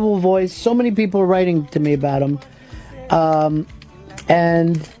unbelievable voice. So many people are writing to me about him.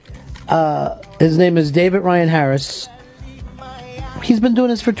 His name is David Ryan Harris. He's been doing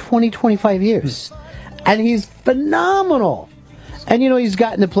this for 25 years. And he's phenomenal. And, you know, he's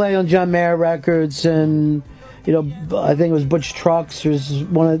gotten to play on John Mayer records and, you know, I think it was Butch Trucks or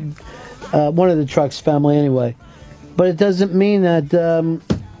one of the Trucks family anyway. But it doesn't mean that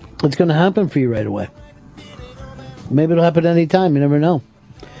it's going to happen for you right away. Maybe it'll happen any time. You never know.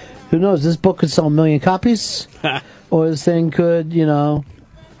 Who knows? This book could sell 1 million copies. Or this thing could, you know,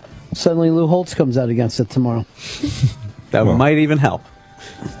 suddenly Lou Holtz comes out against it tomorrow. That might even help.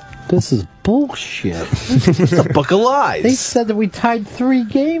 This is bullshit. It's a book of lies. They said that we tied 3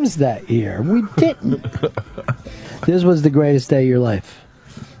 games that year. We didn't. This was the greatest day of your life.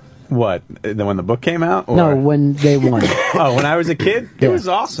 What? When the book came out? Or? No, when they won. Oh, when I was a kid? It Yeah. was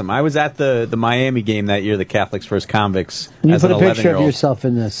awesome. I was at the Miami game that year, the Catholics vs. Convicts, You as put an a picture of 11-year-old. yourself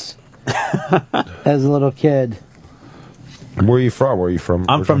in this. As a little kid. Where are you from?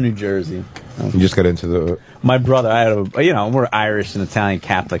 I'm from New Jersey. You just got into the... My brother, I had we're Irish and Italian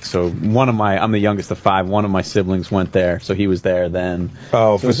Catholic, so I'm the youngest of 5. One of my siblings went there, so he was there then.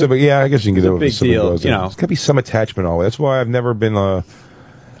 Oh, so for sibling, yeah, I guess you can get it it was a with big sibling deal, goes you in. know. There's got to be some attachment all the way. That's why I've never been I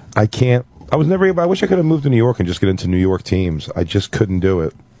was never able... I wish I could have moved to New York and just get into New York teams. I just couldn't do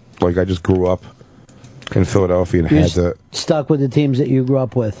it. Like, I just grew up in Philadelphia and You're had to... stuck with the teams that you grew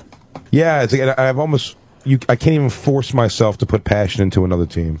up with. Yeah, it's like, I've almost... I can't even force myself to put passion into another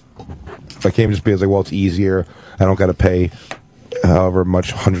team. I can't just be like, well, it's easier. I don't got to pay however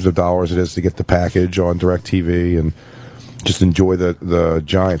much hundreds of dollars it is to get the package on DirecTV and just enjoy the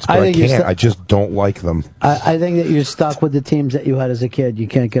Giants. But I can't. I just don't like them. I think that you're stuck with the teams that you had as a kid. You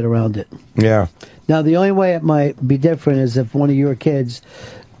can't get around it. Yeah. Now, the only way it might be different is if one of your kids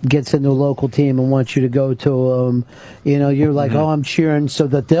gets into a local team and wants you to go to you're like, oh, I'm cheering so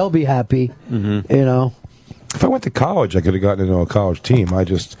that they'll be happy, you know. If I went to college, I could have gotten into a college team.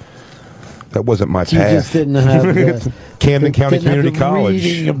 That wasn't my path. You just didn't have the Camden County Community College.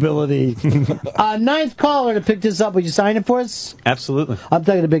 reading ability. Ninth caller to pick this up. Would you sign it for us? Absolutely. I'm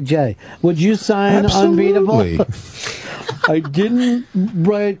talking to Big J. Would you sign Absolutely. Unbeatable? I didn't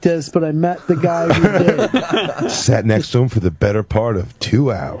write this, but I met the guy who did. Sat next to him for the better part of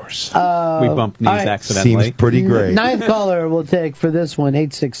 2 hours. We bumped knees all right. accidentally. Seems pretty great. Ninth caller will take for this one,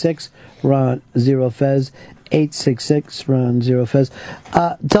 866-RON-0-FEZ. 866-RON-0-FEZ.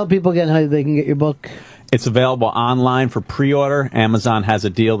 Tell people again how they can get your book. It's available online for pre-order. Amazon has a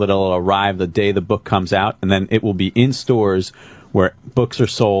deal that'll arrive the day the book comes out, and then it will be in stores where books are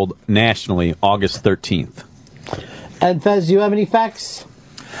sold nationally August 13th. And Fez, do you have any facts?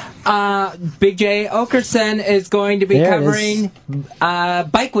 Big J Okerson is going to be There it covering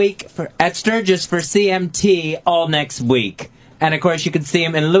Bike Week at Sturgis for CMT all next week. And, of course, you can see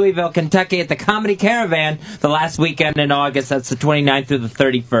him in Louisville, Kentucky at the Comedy Caravan the last weekend in August. That's the 29th through the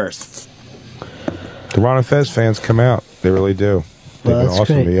 31st. The Ron and Fez fans come out. They really do. They've been that's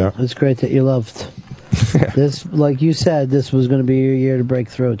awesome great. to me, yeah. It's great that you loved. This, like you said, this was going to be your year to break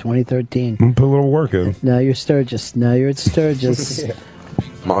through, 2013. Put a little work in. Now you're Sturgis. Now you're at Sturgis.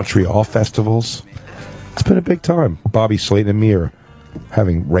 Montreal festivals. It's been a big time. Bobby Slayton and me are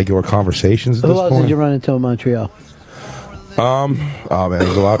having regular conversations at Who this else point. did you run into in Montreal? Oh man,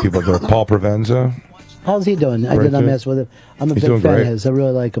 there's a lot of people there. Paul Provenza. How's he doing? I Right did not there. mess with him. I'm a He's big doing fan great. of his. I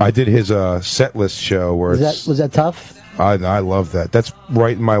really like him. I did his set list show where Was that tough? I love that. That's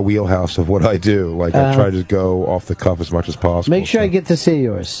right in my wheelhouse of what I do. Like I try to go off the cuff as much as possible. Make sure I get to see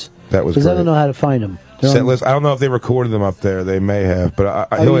yours. That was Because I great. don't know how to find them. Set list. I don't know if they recorded them up there. They may have, but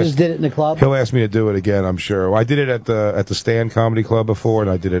Oh, he'll you ask- just did it in the club? He'll ask me to do it again. I'm sure. I did it at the Stand Comedy Club before, and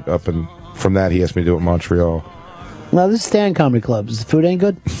I did it up and from that he asked me to do it in Montreal. No, this is Stan Comedy Club. Is the food ain't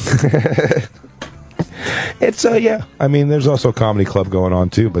good? It's yeah. I mean, there's also a comedy club going on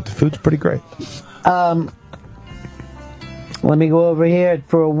too, but the food's pretty great. Let me go over here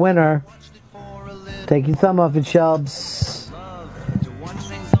for a winner. Take your thumb off it, Shelbs.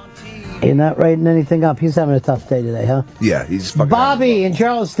 You're not writing anything up. He's having a tough day today, huh? Yeah, he's fucking. Bobby in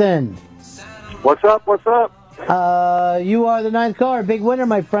Charleston. What's up? What's up? You are the ninth caller. Big winner,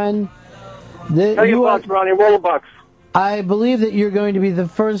 my friend. Tell you bucks, Ronnie. Roll of bucks. I believe that you're going to be the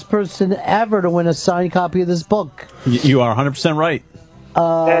first person ever to win a signed copy of this book. You are 100% right.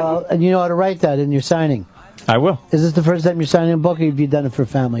 And you know how to write that in your signing. I will. Is this the first time you're signing a book, or have you done it for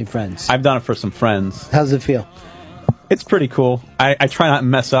family and friends? I've done it for some friends. How's it feel? It's pretty cool. I try not to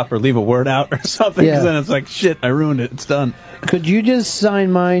mess up or leave a word out or something, because Yeah. then it's like, shit, I ruined it. It's done. Could you just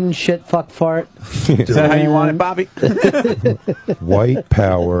sign mine, shit, fuck, fart? Is that how you want it, Bobby? White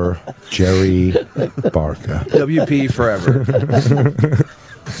Power, Jerry Barca. WP forever.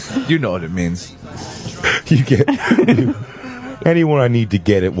 You know what it means. You get anyone I need to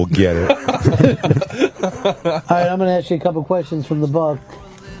get it will get it. All right, I'm going to ask you a couple questions from the book.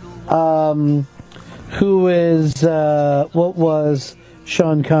 What was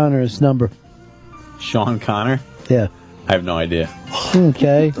Sean Connor's number? Sean Connor? Yeah. I have no idea.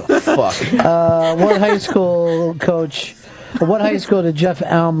 Okay. Fuck. What high school did Jeff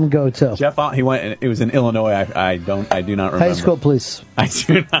Alm go to? Jeff, he went. It was in Illinois. I do not remember. High school, please. I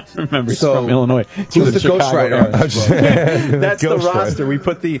do not remember. He's So, from Illinois. who's the ghostwriter? That's the Ghostwriter. roster. We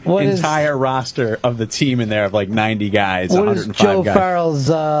put the What is- entire roster of the team in there of like 90 guys, What is 105 Joe guys. Farrell's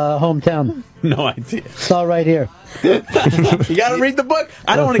hometown? No idea. It's all right here. You got to read the book.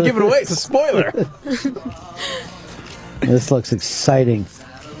 I don't want to give it away. It's a spoiler. This looks exciting.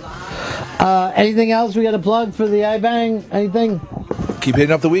 Anything else we got to plug for the iBang? Anything? Keep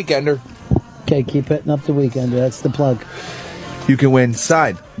hitting up the Weekender. Okay, keep hitting up the Weekender. That's the plug. You can win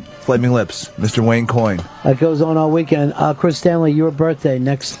signed Flaming Lips, Mr. Wayne Coyne. That goes on all weekend. Chris Stanley, your birthday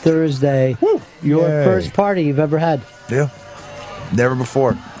next Thursday. Your Yay. first party you've ever had. Yeah. Never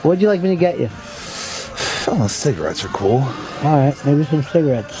before. What'd you like me to get you? Oh, cigarettes are cool. All right, maybe some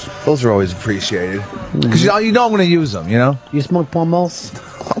cigarettes. Those are always appreciated. Because you know I'm going to use them, you know? You smoke Palmos?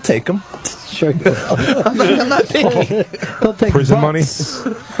 I'll take them. Sure. I'm not picky. He'll take Prison bucks. money?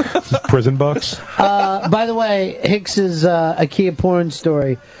 Just prison bucks? By the way, Hicks's IKEA porn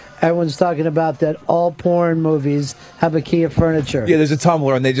story. Everyone's talking about that all porn movies have IKEA furniture. Yeah, there's a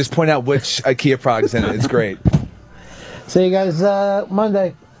Tumblr, and they just point out which IKEA product's in it. It's great. See you guys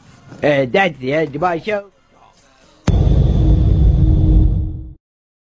Monday. That's the end of my show.